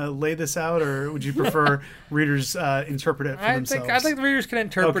to kind of lay this out, or would you prefer readers interpret it for themselves? I think the readers can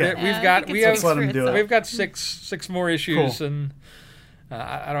interpret it. We've got six more issues, cool. And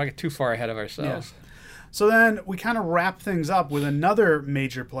I don't get too far ahead of ourselves. Yeah. So then we kind of wrap things up with another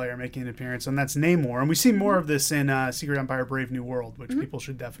major player making an appearance, and that's Namor. And we see more of this in Secret Empire: Brave New World, which people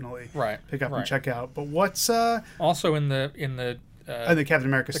should definitely pick up and check out. But what's also in the Captain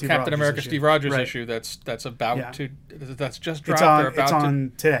America Steve Rogers issue that's about to that's just it's dropped. It's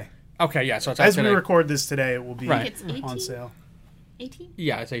on today. Okay, yeah. So it's as today. we record this today, it will be It's on sale. 18?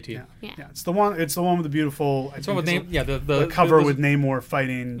 Yeah, it's 18. Yeah. It's the one. It's the one with the beautiful. It's the one with the cover with Namor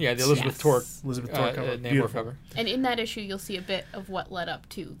fighting. Yeah, the Elizabeth Tork cover. Namor cover. And in that issue, you'll see a bit of what led up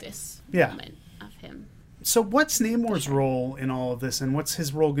to this moment of him. So what's Namor's role in all of this, and what's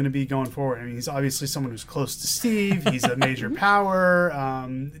his role going to be going forward? I mean, he's obviously someone who's close to Steve. He's a major power.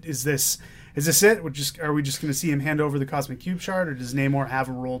 Is this it? Are we just going to see him hand over the Cosmic Cube Shard, or does Namor have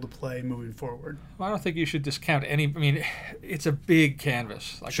a role to play moving forward? Well, I don't think you should discount any. I mean, it's a big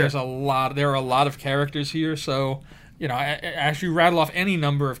canvas. Like Sure. There are a lot of characters here. So, as you rattle off any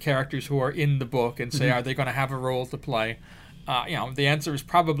number of characters who are in the book and say, are they going to have a role to play? The answer is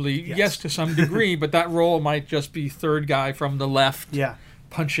probably yes to some degree, but that role might just be third guy from the left,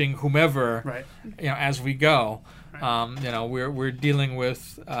 punching whomever, as we go. We're dealing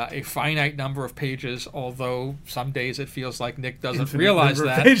with a finite number of pages, although some days it feels like Nick doesn't realize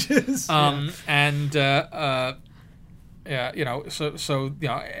that. Pages.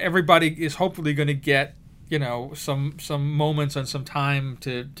 Everybody is hopefully going to get some moments and some time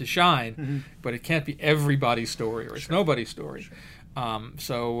to shine, but it can't be everybody's story or it's nobody's story. I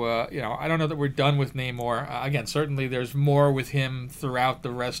don't know that we're done with Namor. Again, certainly there's more with him throughout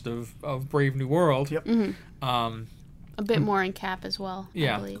the rest of Brave New World. Yep. A bit more in Cap as well.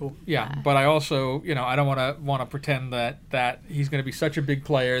 Yeah, I believe. Cool. Yeah, but I also, I don't want to pretend that he's going to be such a big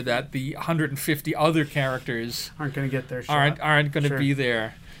player that the 150 other characters aren't going to get their shot. aren't going to be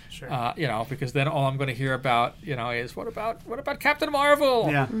there. Sure. Because then all I'm going to hear about, is what about Captain Marvel?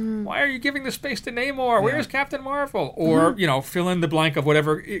 Yeah. Why are you giving the space to Namor? Where's Captain Marvel? Or fill in the blank of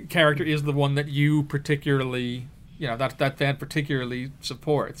whatever character is the one that you particularly, that fan particularly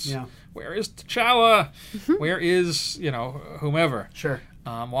supports. Yeah. Where is T'Challa? Where is whomever? Sure.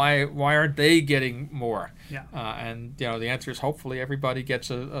 Why aren't they getting more? Yeah. And the answer is hopefully everybody gets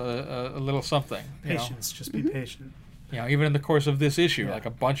a little something. Patience. Just be patient. Even in the course of this issue, like a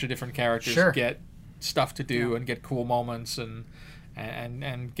bunch of different characters Sure. get stuff to do and get cool moments and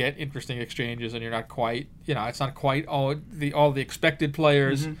get interesting exchanges, and you're not quite, it's not quite all the expected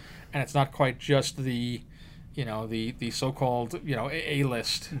players, and it's not quite just the so-called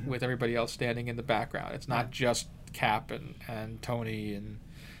A-list with everybody else standing in the background. It's not just Cap and Tony and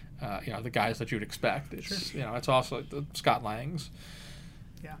the guys that you'd expect. It's it's also the Scott Langs.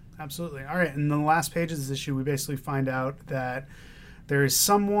 Yeah, absolutely. All right, in the last page of this issue, we basically find out that there is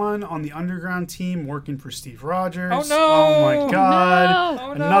someone on the underground team working for Steve Rogers. Oh, no! Oh, my God. No!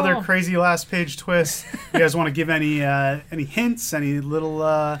 Oh, no. Another crazy last page twist. You guys want to give any hints, any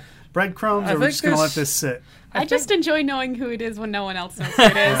little breadcrumbs, or we're just going to let this sit? I just enjoy knowing who it is when no one else knows who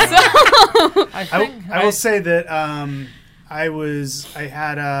it is. So. I will say that I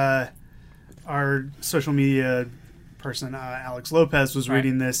had our social media person, Alex Lopez, was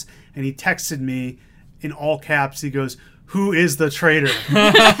reading this, and he texted me in all caps. He goes, "Who is the traitor?"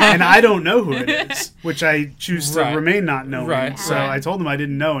 And I don't know who it is, which I choose to remain not knowing. Right. So I told him I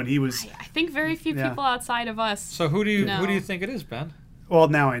didn't know, and he was. I think very few people outside of us. So who do you think it is, Ben? Well,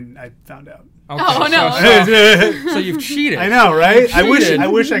 now I found out. Okay, Oh, no. So you've cheated. I know, right? I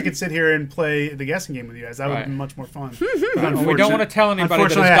cheated. wish I could sit here and play the guessing game with you guys. That would have been much more fun. Well, we don't want to tell anybody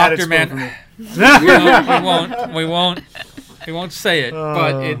that Unfortunately, I had it's it Dr. spoiled Man. for me. We won't say it,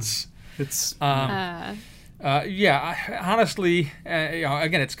 but it's honestly,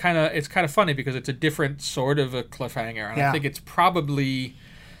 again, it's kind of funny because it's a different sort of a cliffhanger, and I think it's probably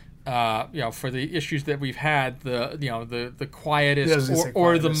for the issues that we've had, the quietest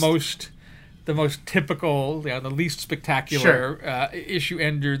or the most typical, the least spectacular issue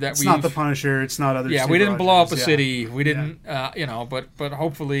ender that It's not the Punisher. It's not other. Yeah, Steve we didn't blow up a Rogers. city. We didn't, but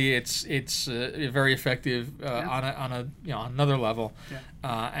hopefully it's very effective on another level,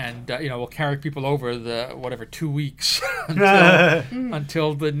 and we'll carry people over the 2 weeks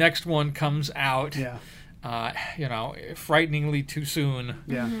until the next one comes out. Yeah. Frighteningly too soon.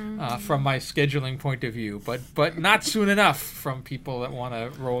 Yeah. From my scheduling point of view, but not soon enough from people that want to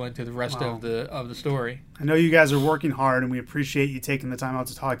roll into the rest of the story. I know you guys are working hard, and we appreciate you taking the time out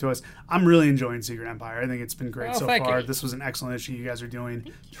to talk to us. I'm really enjoying Secret Empire. I think it's been great so far. You. This was an excellent issue. You guys are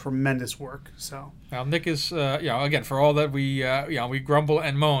doing tremendous work. So, well, Nick is, again, for all that we grumble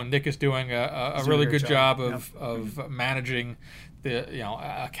and moan, Nick is doing a really good job of managing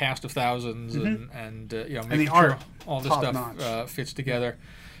a cast of thousands and making the sure art, all this stuff fits together.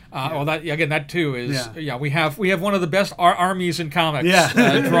 Well, that too is we have one of the best armies in comics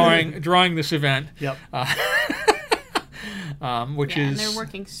drawing this event. Yep. Which and is they're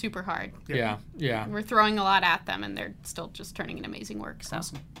working super hard. Yeah. We're throwing a lot at them, and they're still just turning in amazing work. So.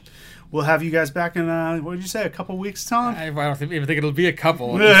 Awesome. We'll have you guys back in, what did you say, a couple weeks, Tom? I don't even think it'll be a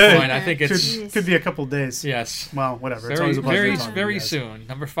couple at this point. I think it's... Could be a couple days. Yes. Well, whatever. Very, it's always a pleasure talking to you very guys. soon.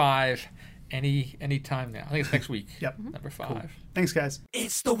 Number 5, any time now. I think it's next week. Yep. Number 5. Cool. Thanks, guys.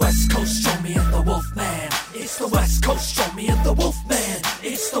 It's the West Coast, show me and the Wolfman. It's the West Coast, show me and the Wolfman.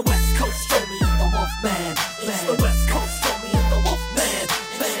 It's the West Coast, show me and the Wolfman. It's the West Coast, show me and the Wolfman.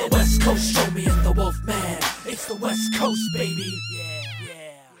 It's the West Coast, show me and the Wolfman. It's the West Coast, baby. Yeah.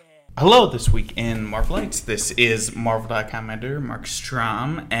 Hello, this week in Marvel Lights. This is Marvel.com editor Marc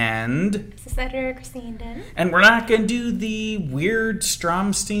Strom, and This is editor Christine Dunn. and we're not going to do the weird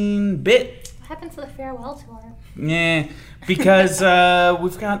Stromstein bit. What happened to the farewell tour? Yeah, because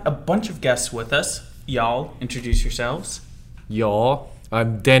we've got a bunch of guests with us. Y'all, introduce yourselves. Y'all,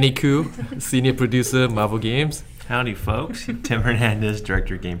 I'm Danny Koo, senior producer, Marvel Games. Howdy, folks. Tim Hernandez,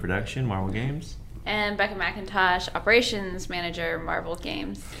 director of game production, Marvel Games. And Becca McIntosh, operations manager, Marvel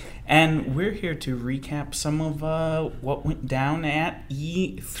Games. And we're here to recap some of what went down at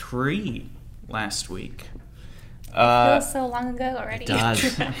E3 last week. Feels so long ago already. It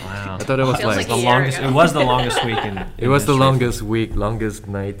does. Wow. I thought it was Feels like like the a year longest. ago. It was the longest week in. it was the history. longest week, longest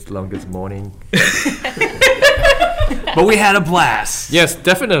night, longest morning. But we had a blast. Yes,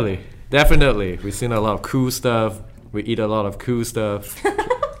 definitely. We've seen a lot of cool stuff. We eat a lot of cool stuff.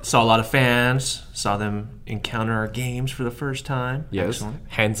 Saw a lot of fans. Saw them encounter our games for the first time. Yes, Excellent.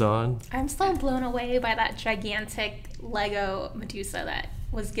 hands-on. I'm still blown away by that gigantic Lego Medusa that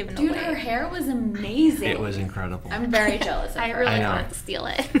was given Dude, away. her hair was amazing. It was incredible. I'm very jealous of I her. really I know. wanted to steal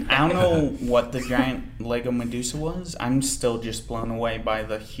it. I don't know what the giant Lego Medusa was. I'm still just blown away by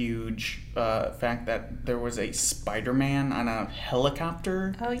the huge fact that there was a Spider-Man on a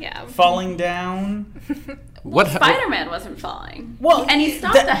helicopter Oh yeah. falling down. What? Spider-Man wasn't falling. Well, And he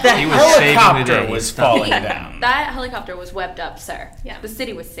stopped the the He was saving the helicopter day. He was stopped falling it. down. That helicopter was webbed up, sir. Yeah. The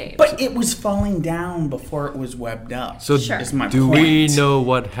city was saved. But it was falling down before it was webbed up. So Sure. is my do point. we know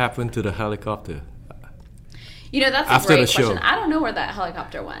what happened to the helicopter? you know, that's a After great the show. question. I don't know where that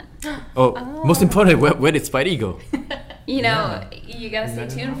helicopter went. Oh, most importantly, where did Spidey go? You know, you gotta stay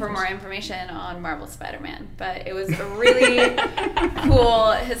tuned for more information on Marvel Spider-Man. But it was a really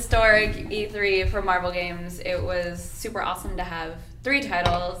cool, historic E3 for Marvel Games. It was super awesome to have 3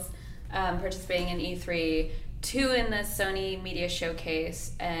 titles participating in E3, 2 in the Sony Media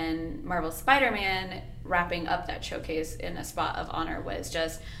Showcase, and Marvel Spider-Man wrapping up that showcase in a spot of honor was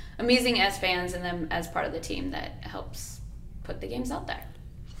just amazing as fans and them as part of the team that helps put the games out there.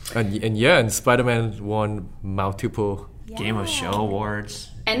 And Spider-Man won multiple. Game of Show awards.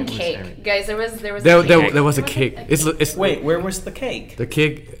 And It was cake. everything. Guys, there was There a cake. was a cake. It's Wait, where was the cake? the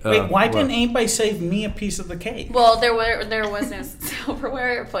cake. Wait, why well, didn't anybody save me a piece of the cake? Well, there was no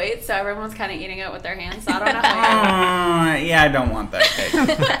silverware or plates, so everyone was kind of eating it with their hands. So I don't know how. Yeah, I don't want that cake.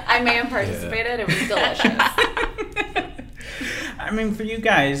 I may have participated. It was delicious. I mean, for you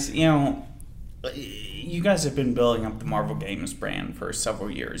guys, you guys have been building up the Marvel Games brand for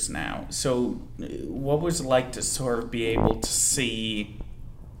several years now. So, what was it like to sort of be able to see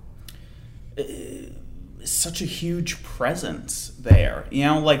such a huge presence there?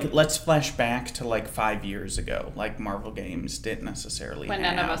 Let's flash back to 5 years ago. Marvel Games didn't necessarily When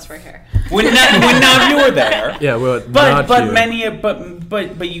have. none of us were here. When none of you were there. Yeah, well, But not you.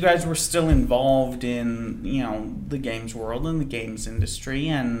 but you guys were still involved in the games world and the games industry,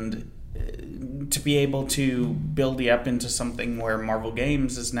 and to be able to build you up into something where Marvel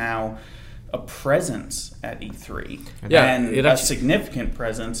Games is now a presence at E3, Yeah, and it a actually- significant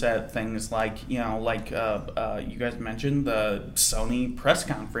presence at things like you guys mentioned the Sony press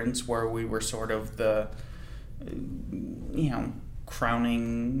conference where we were sort of the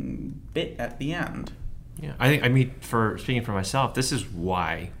crowning bit at the end. Yeah, for speaking for myself, this is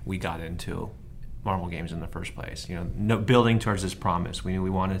why we got into Marvel Games in the first place. Building towards this promise. We knew we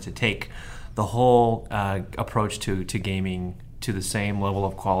wanted to take the whole approach to gaming to the same level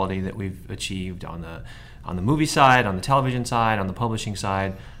of quality that we've achieved on the movie side, on the television side, on the publishing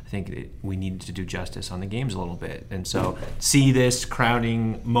side. I think we needed to do justice on the games a little bit, and so see this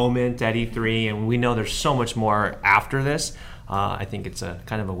crowning moment at E3, and we know there's so much more after this. I think it's a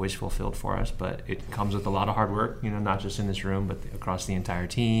kind of a wish fulfilled for us, but it comes with a lot of hard work, not just in this room, but across the entire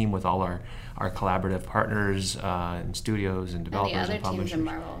team with all our collaborative partners and studios and developers other and teams publishers. in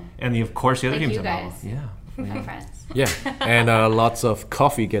Marvel. And of course the other Like teams you in Marvel. guys. Yeah. My friends. Yeah, and lots of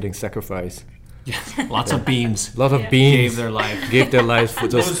coffee getting sacrificed. Lots of beans. A lot of beans gave their lives for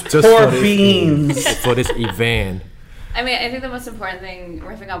just poor for beans. for this event. I mean, I think the most important thing,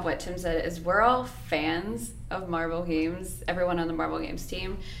 riffing off what Tim said, is we're all fans of Marvel games, everyone on the Marvel games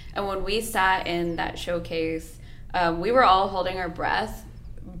team. And when we sat in that showcase, we were all holding our breath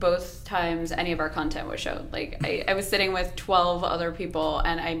both times any of our content was showed. Like, I was sitting with 12 other people,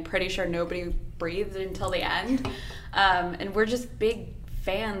 and I'm pretty sure nobody breathed until the end. And we're just big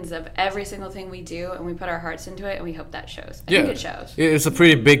fans of every single thing we do, and we put our hearts into it, and we hope that shows. I think it shows. It's a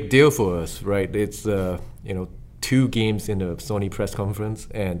pretty big deal for us, right? It's 2 games in the Sony press conference,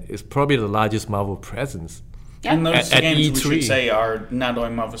 and it's probably the largest Marvel presence. Yeah. And those At games, E3. we should say, are not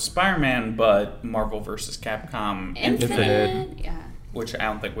only Marvel Spider-Man, but Marvel vs. Capcom Infinite. Yeah. which I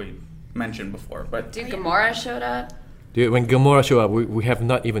don't think we mentioned before. But Dude, Gamora showed up. Dude, when Gamora showed up, we have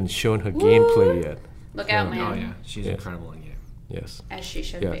not even shown her gameplay yet. Look out, man. Oh yeah, she's incredible in game. Yes. As she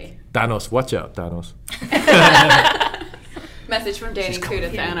should be. Thanos, watch out, Thanos. Message from Danny Koo to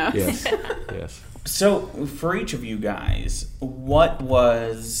Thanos. Yes. Yes. So, for each of you guys, what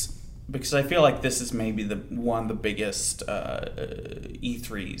was... Because I feel like this is maybe one of the biggest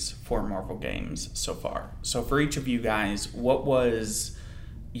E3s for Marvel games so far. So for each of you guys, what was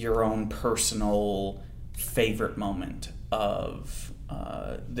your own personal favorite moment of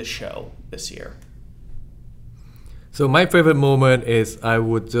the show this year? So my favorite moment is I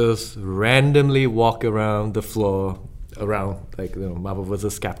would just randomly walk around the floor, around Marvel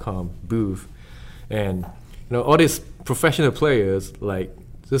vs. Capcom booth, and all these professional players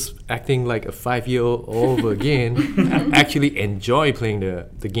just acting like a 5-year-old all over again, actually enjoy playing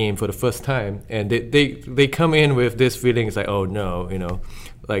the game for the first time, and they come in with this feeling. It's like, oh no,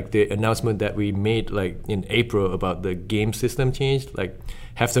 like the announcement that we made in April about the game system change,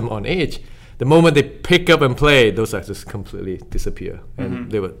 have them on edge. The moment they pick up and play, those actors just completely disappear, and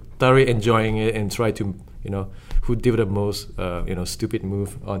they were thoroughly enjoying it and try to, who did the most, stupid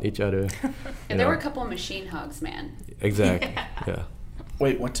move on each other. And there were a couple of machine hugs, man. Exactly. Yeah.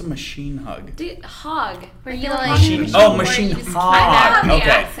 Wait, what's a machine hug? Dude, hog. Where Like you they're like- hugging Machine- the oh, where machine you just- hog. I have the Okay.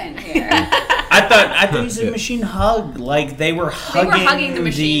 accent here. I thought you said machine hug. Like they were They hugging were hugging the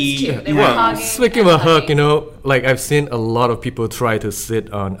machines too. They were Well, hugging. speaking and of a hug, hugging. I've seen a lot of people try to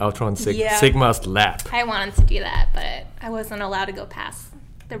sit on Ultron Yeah. Sigma's lap, I wanted to do that, but I wasn't allowed to go past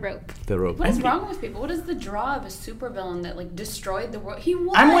the rope. the rope. What is wrong with people? What is the draw of a supervillain that destroyed the world? He won.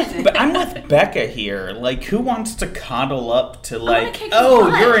 I'm with Becca here. Like, who wants to coddle up to wanna kick his oh,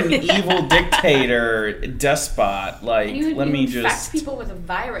 butt." you're an evil dictator, despot. Like, And you let me infect just. people with a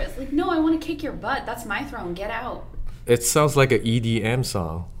virus. Like, no, I want to kick your butt. That's my throne. Get out. It sounds like an EDM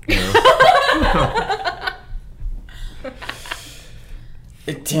song.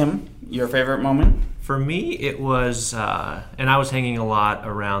 Tim, your favorite moment? For me, it was, and I was hanging a lot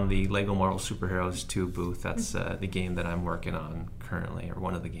around the Lego Marvel Superheroes 2 booth. That's the game that I'm working on currently, or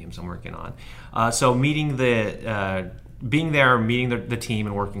one of the games I'm working on. So meeting being there, meeting the team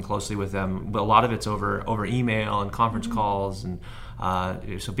and working closely with them, but a lot of it's over email and conference calls, and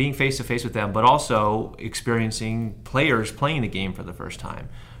so being face to face with them, but also experiencing players playing the game for the first time.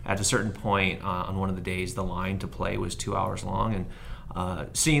 At a certain point on one of the days, the line to play was 2 hours long, and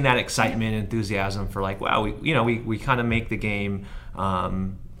seeing that excitement and enthusiasm for wow, we kind of make the game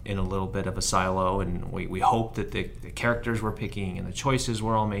in a little bit of a silo, and we hope that the characters we're picking and the choices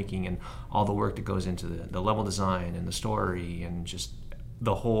we're all making and all the work that goes into the level design and the story and just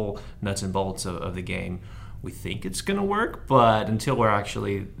the whole nuts and bolts of the game, we think it's going to work, but until we're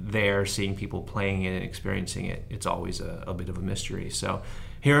actually there seeing people playing it and experiencing it, it's always a bit of a mystery. So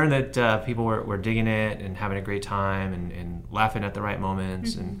hearing that people were digging it and having a great time and laughing at the right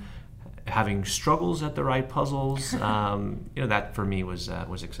moments and having struggles at the right puzzles, that for me was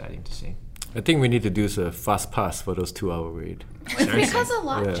exciting to see. I think we need to do a fast pass for those 2-hour wait. It's because of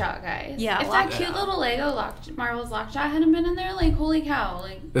Lockjaw, guys. Yeah, if that cute little Lego Marvel's Lockjaw hadn't been in there, holy cow!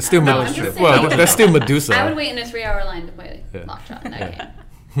 There's still I'm Medusa. just Well, saying. there's still Medusa. I would wait in a 3-hour line to play Lockjaw in that game.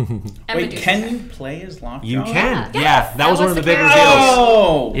 And Wait, Medusa. can you play as Lockjaw? You can, Yes, that was one of the big the reveals.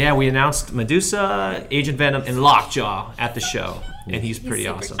 Oh! Yeah, we announced Medusa, Agent Venom, and Lockjaw at the show, and he's pretty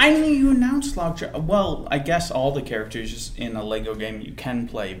awesome. I knew you announced Lockjaw. Well, I guess all the characters in a Lego game you can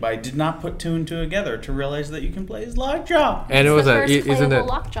play, but I did not put 2 and 2 together to realize that you can play as Lockjaw. And it was the first isn't playable it?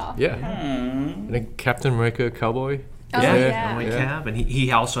 Lockjaw. Yeah. And then Captain America Cowboy. Oh, yeah. White cap, and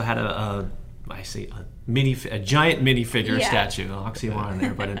he also had a giant minifigure Yeah. statue, oxymoron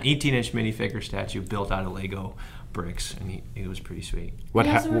there, but an 18-inch minifigure statue built out of Lego bricks, and it was pretty sweet. What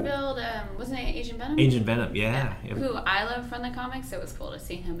He also happened? revealed, wasn't it Agent Venom? Agent Venom, yeah. Yep. Who I love from the comics. It was cool to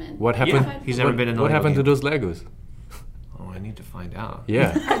see him in. What happened? He's never been in a What Lego happened to game. those Legos? I need to find out.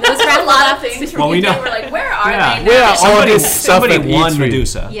 Yeah. Those were a lot of things from Well, we E3. know. We're like, where are Yeah. they? Where now? are all Somebody, this stuff somebody at won E3?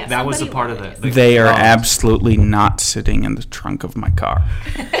 Medusa. Yeah, that was a somebody part won of the They are comms. absolutely not sitting in the trunk of my car.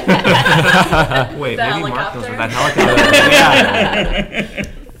 Wait, The maybe Mark knows helicopter? what that helicopter. Yeah.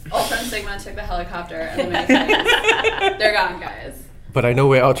 Ultron Sigma took the helicopter and the mini They're gone, guys. But I know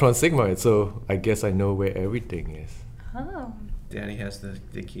where Ultron Sigma is, so I guess I know where everything is. Oh. Danny has the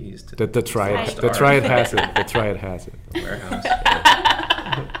keys to The Triad. Triad. The Triad has it. The Triad has it. the warehouse.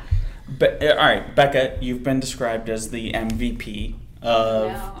 But all right, Becca, you've been described as the MVP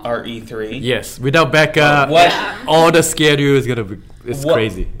of No. our E3. Yes. Without Becca, What- all the schedule is gonna be. It's What-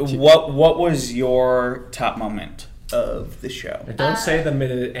 crazy. What was your top moment of the show? Don't say the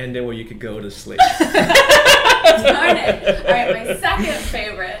minute it ended where you could go to sleep. Darn it. All right, my second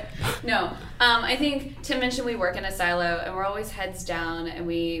favorite. No, I think Tim mentioned we work in a silo and we're always heads down, and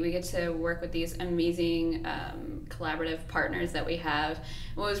we get to work with these amazing collaborative partners that we have.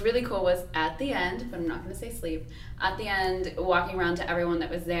 What was really cool was at the end, but I'm not going to say sleep, at the end, walking around to everyone that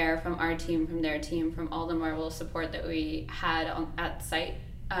was there from our team, from their team, from all the Marvel support that we had at site.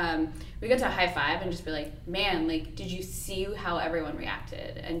 We got to high five and just be like, man, like, did you see how everyone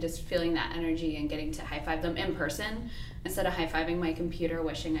reacted? And just feeling that energy and getting to high five them in person instead of high fiving my computer,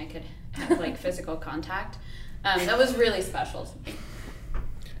 wishing I could have like physical contact. That was really special to me.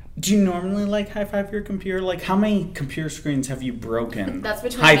 Do you normally like high five your computer? Like, how many computer screens have you broken? That's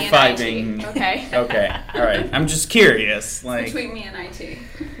between high me and fiving. IT. Okay. Okay. All right. I'm just curious. Like, Between me and IT.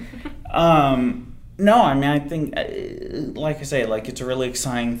 No, I mean, I think, like I say, like, it's a really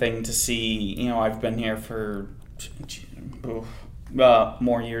exciting thing to see. You know, I've been here for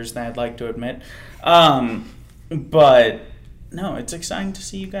more years than I'd like to admit. But, no, it's exciting to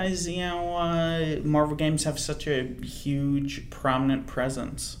see you guys, you know, Marvel games have such a huge, prominent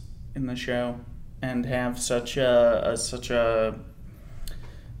presence in the show and have such a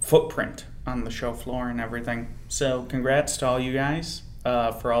footprint on the show floor and everything. So, congrats to all you guys.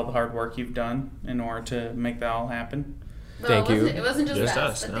 For all the hard work you've done in order to make that all happen. Well, Thank you. It wasn't just Just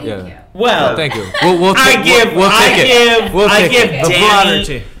us, us, but no. thank Yeah. you. Well, Thank you. We'll I take, give, we'll take it. We'll I take give it. The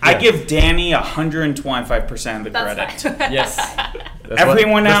Danny, I Yeah. give Danny 125% of the That's credit. fine. Yes. That's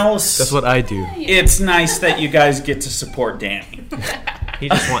Everyone what, else, That's what I do. it's nice that you guys get to support Danny. He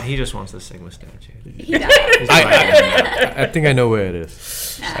just wants the Sigma statue. He does. I think I know where it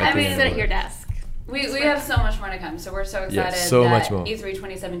is. I mean, Sit at your desk. We have so much more to come, so we're so excited so that much more. E3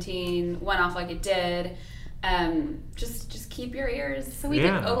 2017 went off like it did. Just keep your ears. So we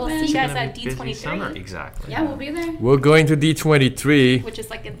Yeah. did. Oh, we'll Open. see you guys It's gonna at be busy D23, summer, exactly. Yeah, we'll be there. We're going to D23. which is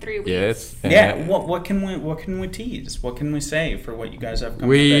like in 3 weeks. Yes. Yeah, and what can we tease? What can we say for what you guys have coming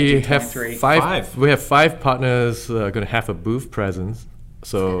We up at have D23? five. We have 5 partners going to have a booth presence.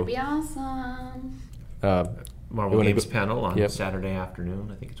 It's gonna So be awesome. Marvel You wanna Games go- panel on Yep. Saturday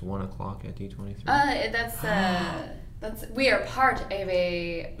afternoon. I think it's 1:00 at D23. That's we are part of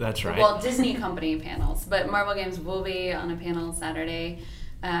a That's right. Well, Disney company panels, but Marvel Games will be on a panel Saturday.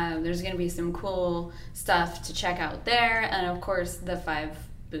 There's going to be some cool stuff to check out there, and of course the 5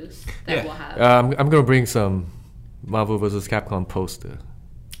 booths that Yeah. we'll have. I'm going to bring some Marvel vs. Capcom poster.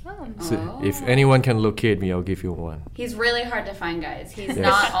 Oh. So if anyone can locate me, I'll give you one. He's really hard to find, guys. He's Yes.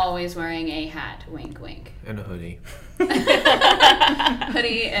 not always wearing a hat. Wink, wink. And a hoodie.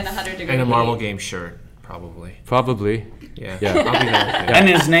 Hoodie and 100-degree And a Marvel heat. game shirt, probably. Probably. Yeah. Yeah. I'll be there. Yeah. And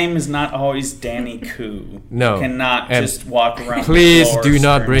his name is not always Danny Koo. No. You cannot And just walk around. Please the floor do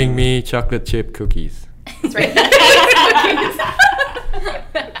not bring screaming. me chocolate chip cookies. That's right.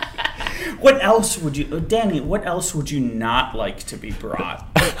 What else would you, Danny? What else would you not like to be brought?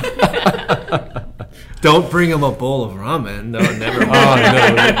 Don't bring him a bowl of ramen. No, never Oh mind.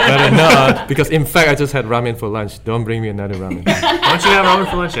 no, better not. Because in fact, I just had ramen for lunch. Don't bring me another ramen. Don't you have ramen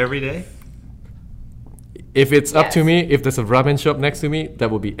for lunch every day? If it's up to Yes. me, if there's a ramen shop next to me, that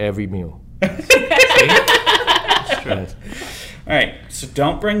will be every meal. Yes. All right, so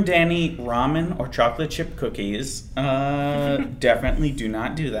don't bring Danny ramen or chocolate chip cookies. Definitely do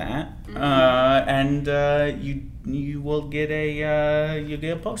not do that. And you will get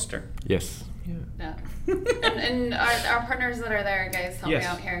a poster. Yes. Yeah. and our partners that are there, guys, help me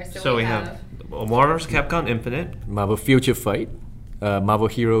out here. So we have Marvel vs. Capcom Infinite. Marvel Future Fight, Marvel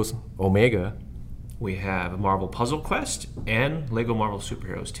Heroes Omega. We have Marvel Puzzle Quest and Lego Marvel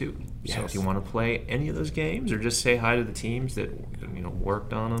Superheroes 2. So Yes. if you want to play any of those games or just say hi to the teams that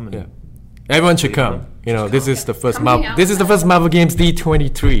worked on them, and Yeah. Everyone should Please come. come. You know, this is the first Come Marvel. hang out This is the with us. first Marvel Games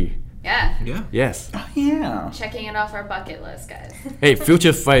D23. Yeah. yeah, Yes. Oh yeah. Checking it off our bucket list, guys. Hey,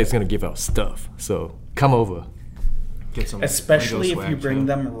 Future Fight is gonna give out stuff, so come over. get some Especially Lego if you swag, bring too.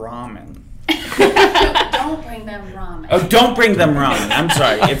 them ramen. Don't bring them ramen. Oh, don't bring them ramen. I'm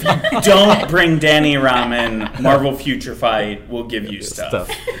sorry. If you don't bring Danny ramen, Marvel Future Fight will give you stuff.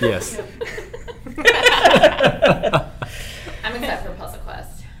 Yes. I'm excited for Puzzle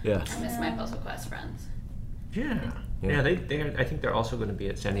Quest. Yeah. I miss my Puzzle Quest friends. Yeah. I think they're also going to be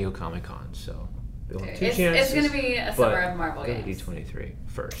at San Diego Comic Con, so they'll have two It's chances. going to be a summer of Marvel Go to games. D23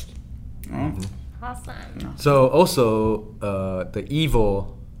 first. Awesome. So also, the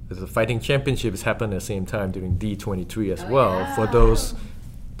Evo, the fighting championships happen at the same time during D23 as well. yeah.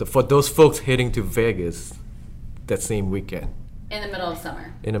 For those folks heading to Vegas that same weekend In the middle of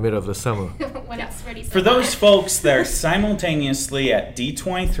summer. in the middle of the summer. When it's ready. For those folks that are simultaneously at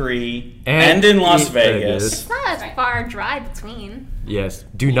D23 and in Las Vegas. It's not a far drive between. Yes.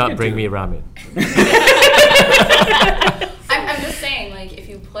 Do not bring me ramen. I'm just saying, like, if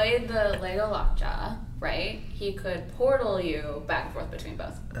you played the Lego Lockjaw, right, he could portal you back and forth between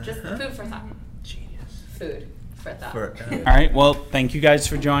both. Just food for thought. Genius. Food for thought. All right. Well, thank you guys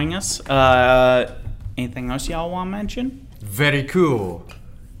for joining us. Anything else y'all want to mention? Very cool.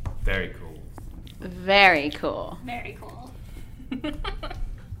 Very cool. Very cool. Very cool.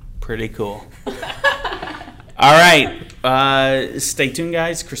 Pretty cool. All right. Stay tuned,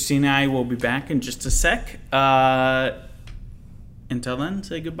 guys. Christina and I will be back in just a sec. Until then,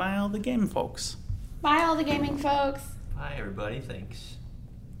 say goodbye, all the game folks. Bye, all the gaming folks. Bye, everybody. Thanks.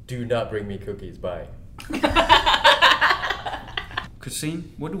 Do not bring me cookies. Bye.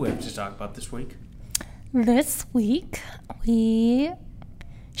 Christine, what do we have to talk about this week? This week we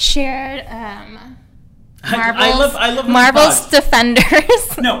shared I love Marvel's this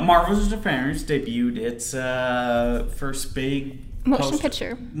Defenders No, Marvel's Defenders debuted its first big motion poster.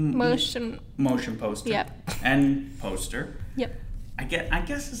 picture. Motion poster. Yep. And poster. Yep. I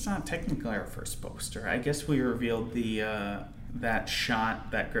guess it's not technically our first poster. I guess we revealed the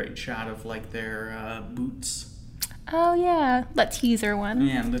that great shot of like their boots. Oh yeah, that teaser one.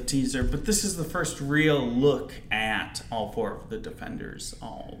 Yeah, the teaser. But this is the first real look at all four of the Defenders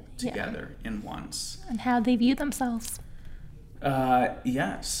all together in once. And how they view themselves.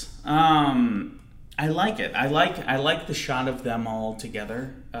 Yes. I like it. I like the shot of them all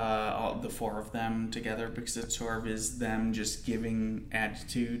together, all the four of them together, because it sort of is them just giving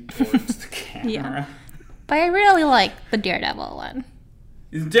attitude towards the camera. Yeah. But I really like the Daredevil one.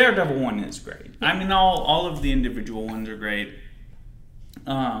 The Daredevil one is great. I mean, all of the individual ones are great.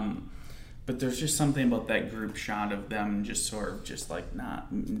 But there's just something about that group shot of them just sort of just like not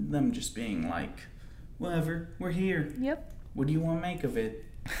them just being like, whatever, we're here. Yep. What do you want to make of it?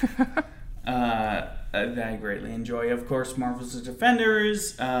 That I greatly enjoy. Of course, Marvel's The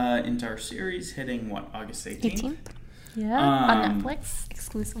Defenders entire series hitting August 18th. Yeah, on Netflix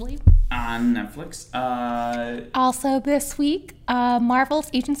exclusively. On Netflix. Also this week, Marvel's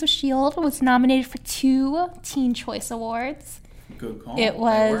Agents of S.H.I.E.L.D. was nominated for 2 Teen Choice Awards. Good call. It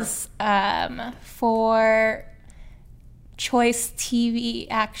was for Choice TV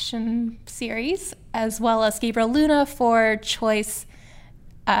Action Series, as well as Gabriel Luna for Choice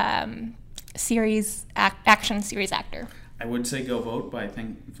Series Action Series Actor. I would say go vote, but I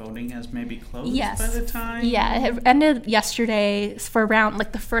think voting has maybe closed Yes. by the time. Yeah, it ended yesterday for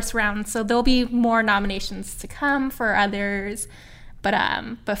the first round. So there'll be more nominations to come for others.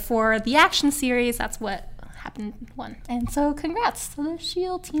 But for the action series, that's what won. And so congrats to the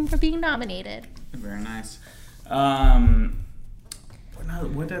S.H.I.E.L.D. team for being nominated. Very nice.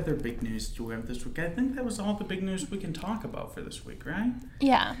 What other big news do we have this week? I think that was all the big news we can talk about for this week, right?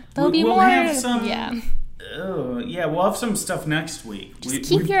 Yeah, there'll be We'll more. have some. Yeah. We'll have some stuff next week. Just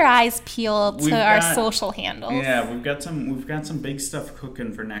keep your eyes peeled to our social handles. Yeah, we've got some big stuff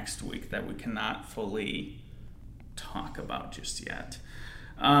cooking for next week that we cannot fully talk about just yet.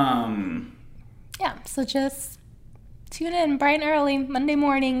 Yeah, so just tune in bright and early Monday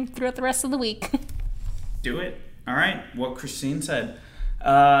morning throughout the rest of the week. Do it. All right. What Christine said.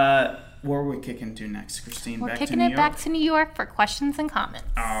 Where are we kicking to next, Christine? We're back kicking to New it York? back to New York for questions and comments.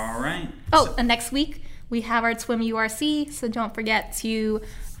 All right. Oh, and next week we have our TWIM URC, so don't forget to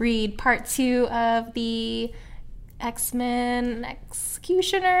read part 2 of the X-Men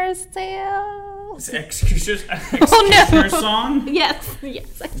Executioner's Tale. Is Executioner song? Yes.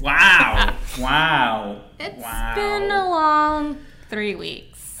 Wow. It's been a long 3 weeks.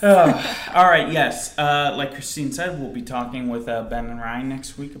 All right, yes. Like Christine said, we'll be talking with Ben and Ryan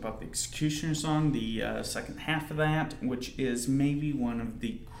next week about the Executioner song, the second half of that, which is maybe one of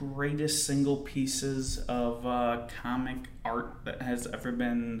the greatest single pieces of comic art that has ever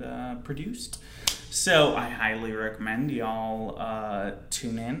been produced. So I highly recommend y'all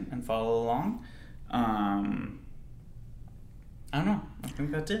tune in and follow along. I don't know. I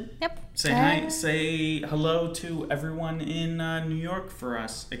think that's it. Yep. Say hi. Say hello to everyone in New York for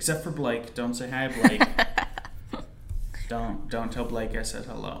us, except for Blake. Don't say hi, Blake. Don't tell Blake I said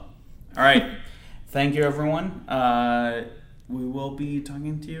hello. All right. Thank you, everyone. We will be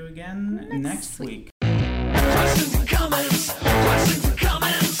talking to you again next week. Questions and comments. Questions and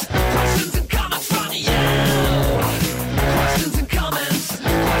comments. Questions and comments from you. Questions and comments.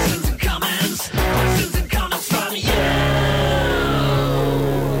 Questions and comments. Questions and comments from you.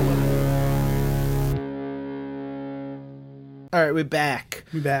 All right, we're back.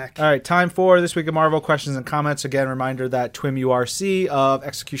 We're back. All right, time for This Week of Marvel questions and comments. Again, reminder that TWIM URC of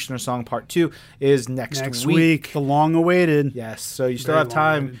Executioner Song Part 2 is next week. The long awaited. Yes, so you still Very have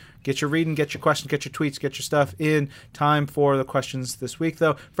time. long-awaited. Get your reading, get your questions, get your tweets, get your stuff in time for the questions this week,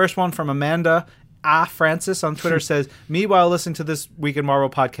 though. First one from Amanda Francis on Twitter says, me while listening to This Week in Marvel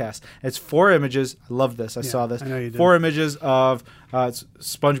podcast. It's 4 images. I love this. I saw this. I know you did. 4 images of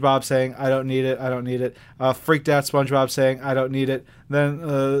SpongeBob saying, I don't need it, I don't need it. Freaked out SpongeBob saying, I don't need it. Then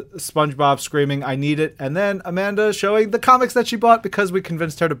SpongeBob screaming, I need it. And then Amanda showing the comics that she bought because we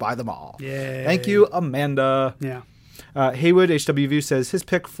convinced her to buy them all. Yay. Thank you, Amanda. Yeah. Haywood HWV says his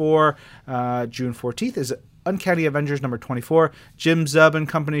pick for June 14th is Uncanny Avengers number 24. Jim Zub and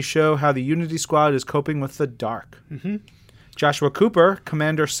company show how the Unity Squad is coping with the dark. Mm-hmm. Joshua Cooper,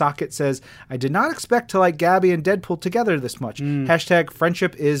 Commander Socket, says, I did not expect to like Gabby and Deadpool together this much. Hashtag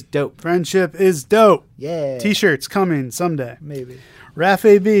friendship is dope. Friendship is dope. Yeah. T-shirts coming someday. Maybe. Raph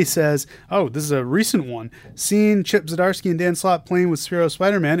AB says, oh, this is a recent one. Seeing Chip Zdarsky and Dan Slott playing with Spiro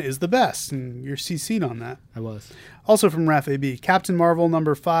Spider-Man is the best. And you're CC'd on that. I was. Also from Raph AB, Captain Marvel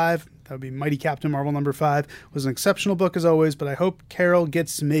number 5, that would be Mighty Captain Marvel number 5, was an exceptional book as always, but I hope Carol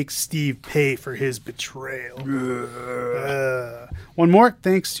gets to make Steve pay for his betrayal. One more,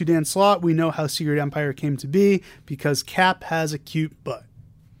 thanks to Dan Slott, we know how Secret Empire came to be because Cap has a cute butt.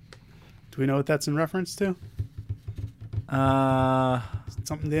 Do we know what that's in reference to?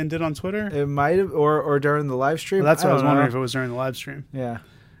 Something Dan did on Twitter? It might have, or during the live stream. Well, that's what I was wondering know. if it was during the live stream. Yeah.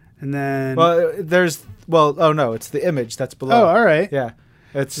 And then... oh no, it's the image that's below. Oh, all right. Yeah.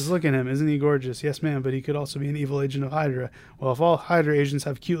 It's Just look at him. Isn't he gorgeous? Yes, ma'am, but he could also be an evil agent of Hydra. Well, if all Hydra agents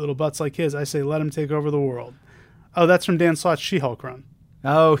have cute little butts like his, I say let him take over the world. Oh, that's from Dan Slott's She-Hulk run.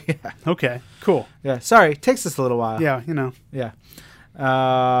 Oh, yeah. Okay, cool. Yeah. Sorry, it takes us a little while. Yeah, you know. Yeah.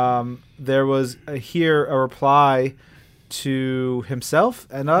 There was a reply to himself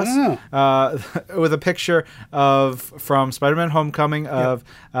and us with a picture from Spider-Man Homecoming of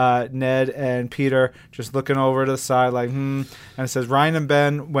Ned and Peter just looking over to the side like, and it says Ryan and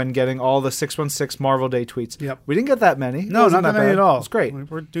Ben when getting all the 616 Marvel Day tweets. Yep. We didn't get that many. No, not that many bad. at all. It's great.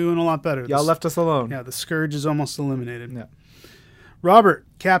 We're doing a lot better. Y'all left us alone. Yeah, the scourge is almost eliminated. Yeah. Robert,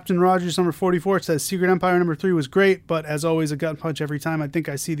 Captain Rogers number 44 says Secret Empire number 3 was great, but as always a gut punch every time I think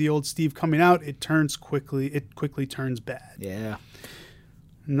I see the old Steve coming out, it quickly turns bad. Yeah.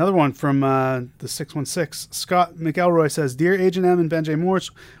 Another one from the 616. Scott McElroy says, Dear Agent M and Benjay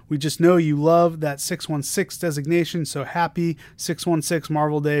Morse, we just know you love that 616 designation, so happy 616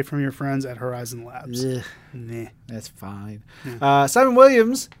 Marvel Day from your friends at Horizon Labs. Nah. That's fine. Yeah. Simon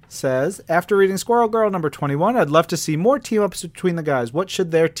Williams says, after reading Squirrel Girl number 21, I'd love to see more team-ups between the guys. What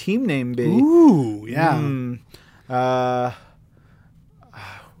should their team name be? Ooh, yeah.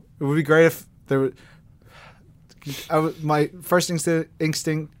 It would be great if there were... my first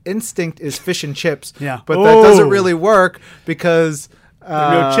instinct is fish and chips. Yeah. But that doesn't really work because... there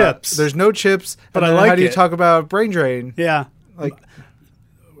are no chips. There's no chips. But and I then like how do you it. talk about brain drain? Yeah. Like...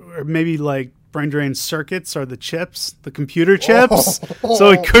 Or maybe like brain drain circuits are the chips, the computer chips.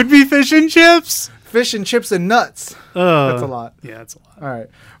 So it could be fish and chips. Fish and chips and nuts. That's a lot. Yeah, that's a lot. All right,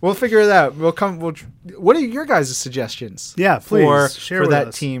 we'll figure it out. What are your guys' suggestions? Yeah, please share for with that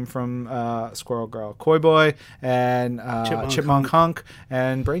us. team from Squirrel Girl, Koi Boy, and Chipmunk Hunk,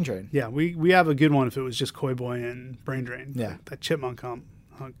 and Brain Drain. Yeah, we have a good one if it was just Koi Boy and Brain Drain. Yeah, that Chipmunk Hunk.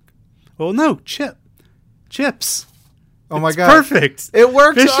 Well, no, chips. Oh my It's god, perfect. It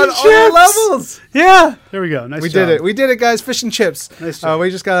works Fish on and all chips. levels. Yeah, there we go. Nice we job. We did it, guys. Fish and chips. Nice job. We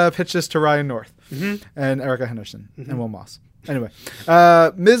just gotta pitch this to Ryan North and Erica Henderson and Will Moss. Anyway,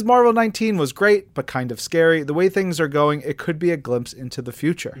 Ms. Marvel 19 was great, but kind of scary. The way things are going, it could be a glimpse into the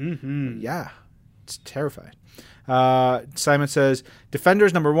future. Yeah, it's terrifying. Simon says,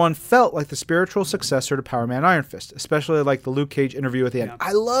 Defenders number 1 felt like the spiritual successor to Power Man Iron Fist, especially like the Luke Cage interview at the end. Yeah.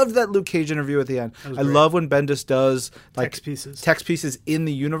 I loved that Luke Cage interview at the end. I great. love when Bendis does like text pieces in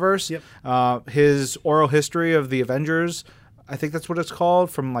the universe. Yep. His oral history of the Avengers, I think that's what it's called,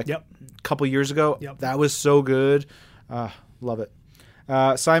 from like a couple years ago. Yep. That was so good. Love it.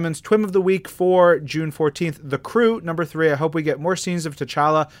 Simon's Twim of the Week for June 14th. The Crew, number 3. I hope we get more scenes of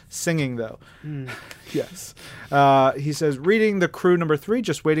T'Challa singing, though. Yes. He says, reading The Crew, number 3.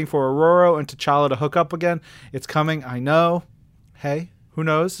 Just waiting for Aurora and T'Challa to hook up again. It's coming, I know. Hey. Who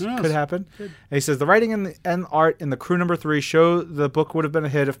knows? Could happen. And he says, the writing and art in The Crew number 3 show the book would have been a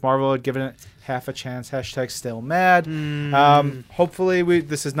hit if Marvel had given it half a chance. Hashtag still mad. Hopefully,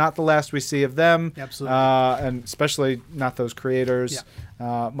 this is not the last we see of them. Absolutely. And especially not those creators.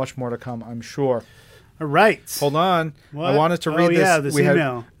 Yeah. Much more to come, I'm sure. All right. Hold on. What? I wanted to read this. Yeah, this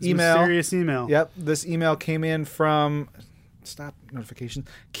email. Mysterious email. Yep. This email came in from... Stop notifications.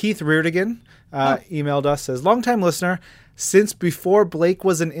 Keith Reardigan emailed us, says, longtime listener, since before Blake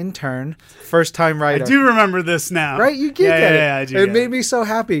was an intern, first time writer. I do remember this now. Right? You get it. Yeah, I do. It made me so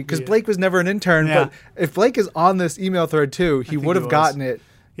happy because Blake was never an intern. Yeah. But if Blake is on this email thread too, he would have gotten it.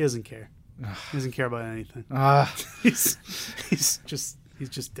 He doesn't care. He doesn't care about anything. He's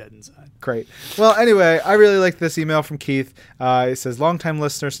just dead inside. Great. Well, anyway, I really like this email from Keith. It says, longtime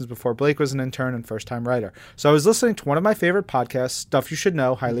listener since before Blake was an intern and first-time writer. So I was listening to one of my favorite podcasts, Stuff You Should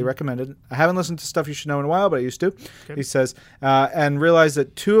Know, highly recommended. I haven't listened to Stuff You Should Know in a while, but I used to. Okay. He says, and realized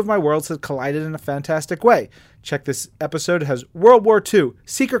that two of my worlds had collided in a fantastic way. Check this episode. It has World War II,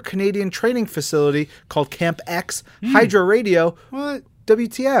 secret Canadian training facility called Camp X, Hydra Radio. What?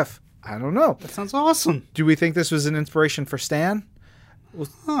 WTF? I don't know. That sounds awesome. Do we think this was an inspiration for Stan?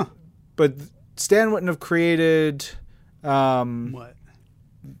 Well, but Stan wouldn't have created what?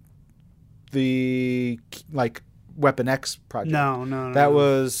 The Weapon X project. No. That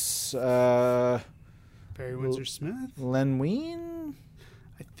was Barry Windsor Smith? Len Wein?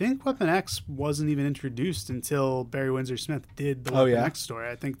 I think Weapon X wasn't even introduced until Barry Windsor Smith did the Weapon X story.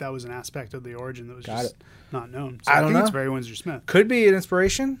 I think that was an aspect of the origin that was not known. So I think it's Barry Windsor Smith. Could be an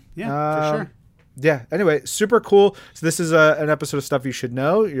inspiration. Yeah, for sure. Yeah. Anyway, super cool. So this is an episode of Stuff You Should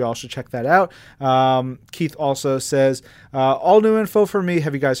Know. You all should check that out. Keith also says, all new info for me.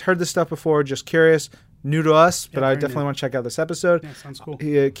 Have you guys heard this stuff before? Just curious. New to us, but I definitely want to check out this episode. Yeah, sounds cool.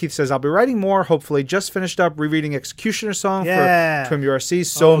 Keith says, I'll be writing more, hopefully. Just finished up rereading Executioner Song for Twim URC.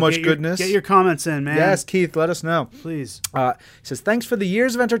 So much goodness. Get your comments in, man. Yes, Keith, let us know. Please. He says, thanks for the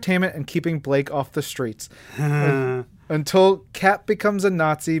years of entertainment and keeping Blake off the streets. Until Cap becomes a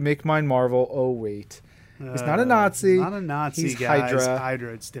Nazi, make mine Marvel. Oh, wait. He's not a Nazi. Not a Nazi, He's guys. Hydra.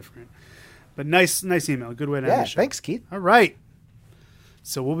 Hydra, it's different. But nice email. Good way to end the show. Thanks, Keith. All right.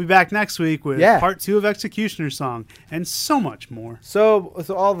 So we'll be back next week with part 2 of Executioner Song and so much more. So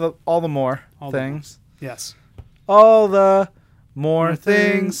all the more things. Yes. All the more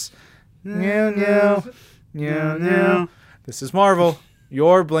things. This is Marvel,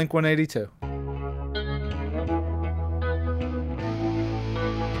 your Blink 182.